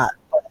 whatnot.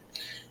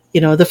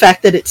 The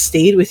fact that it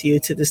stayed with you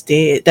to this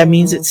day, that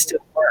means it Mhm.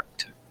 still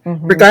worked, Mhm.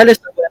 regardless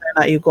of whether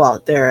or not you go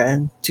out there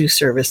and do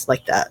service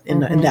like that in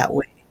Mhm. that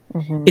way.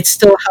 Mhm. It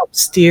still helped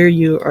steered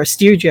you or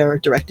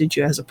directed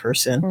you as a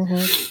person, Mhm.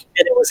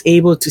 and it was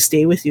able to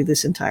stay with you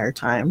this entire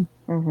time.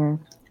 Mhm.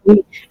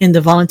 In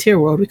the volunteer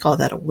world, we call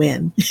that a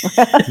win.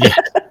 Yeah.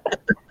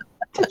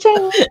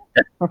 Cha-ching.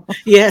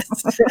 Yes.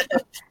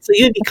 So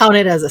you'd be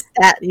counted as a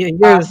stat. You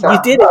Awesome.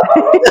 did it.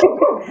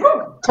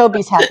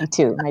 Toby's happy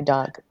too, my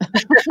dog.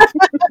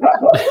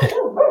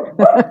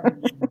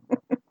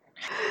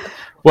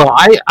 Well,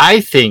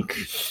 I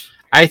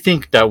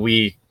think that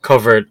we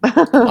covered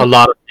a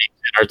lot of things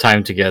in our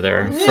time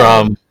together,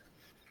 Yeah.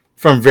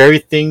 from very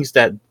things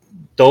that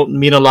don't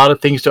mean a lot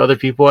of things to other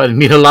people and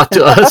mean a lot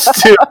to us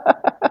too.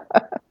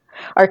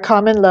 Our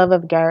common love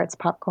of Garrett's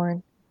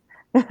popcorn.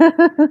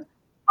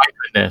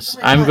 Goodness,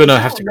 I'm gonna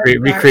have to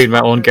recreate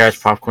my own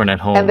Garage popcorn at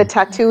And the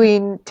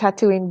home.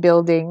 Tatooine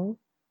building.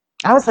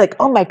 I was like,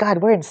 oh my God,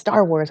 we're in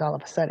Star Wars all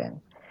of a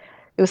sudden.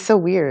 It was so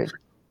weird.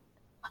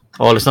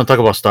 Oh, let's not talk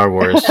about Star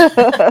Wars. It's gonna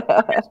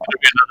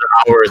be another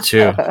hour or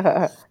two.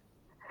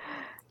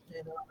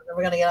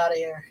 We're gonna get out of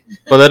here.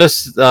 But let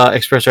us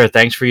express our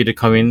thanks for you to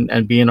come in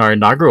and being our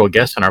inaugural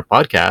guest on our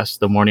podcast,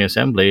 The Morning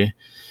Assembly.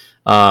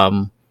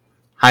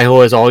 Hi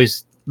Ho has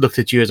always looked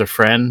at you as a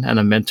friend and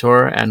a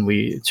mentor, and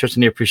we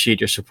certainly appreciate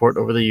your support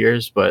over the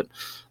years, but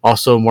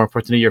also more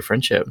importantly, your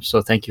friendship.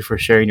 So thank you for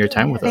sharing your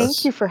time with Thank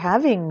us. you for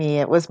having me.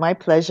 It was my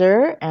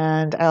pleasure,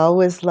 and I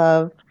always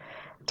love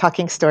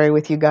talking story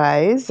with you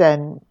guys.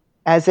 And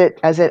as it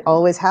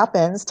always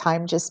happens,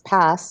 time just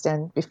passed,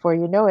 and before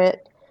you know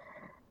it,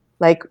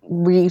 like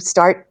we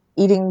start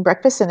eating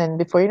breakfast, and then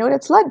before you know it,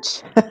 it's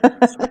lunch.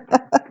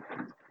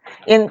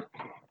 in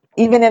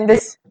Even in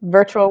this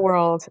virtual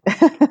world.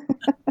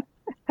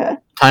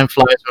 Time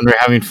flies when we're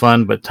having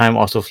fun, but time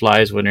also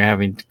flies when you're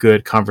having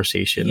good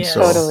conversations. Yes.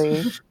 So,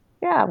 Totally.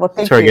 Yeah. Well,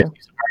 thank to our guest, you.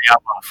 Lisa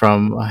Maruyama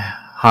from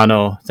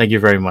Hano, thank you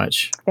very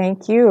much.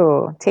 Thank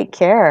you. Take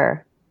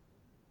care.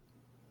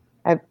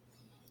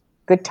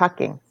 Good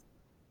talking.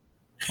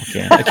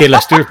 Okay,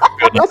 let's do it.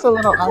 That's a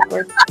little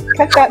awkward.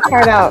 Cut that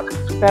part out.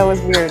 That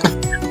was weird.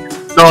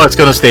 No, it's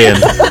gonna stay in.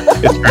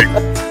 It's great.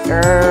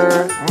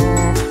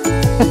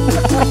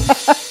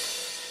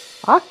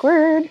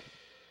 Awkward.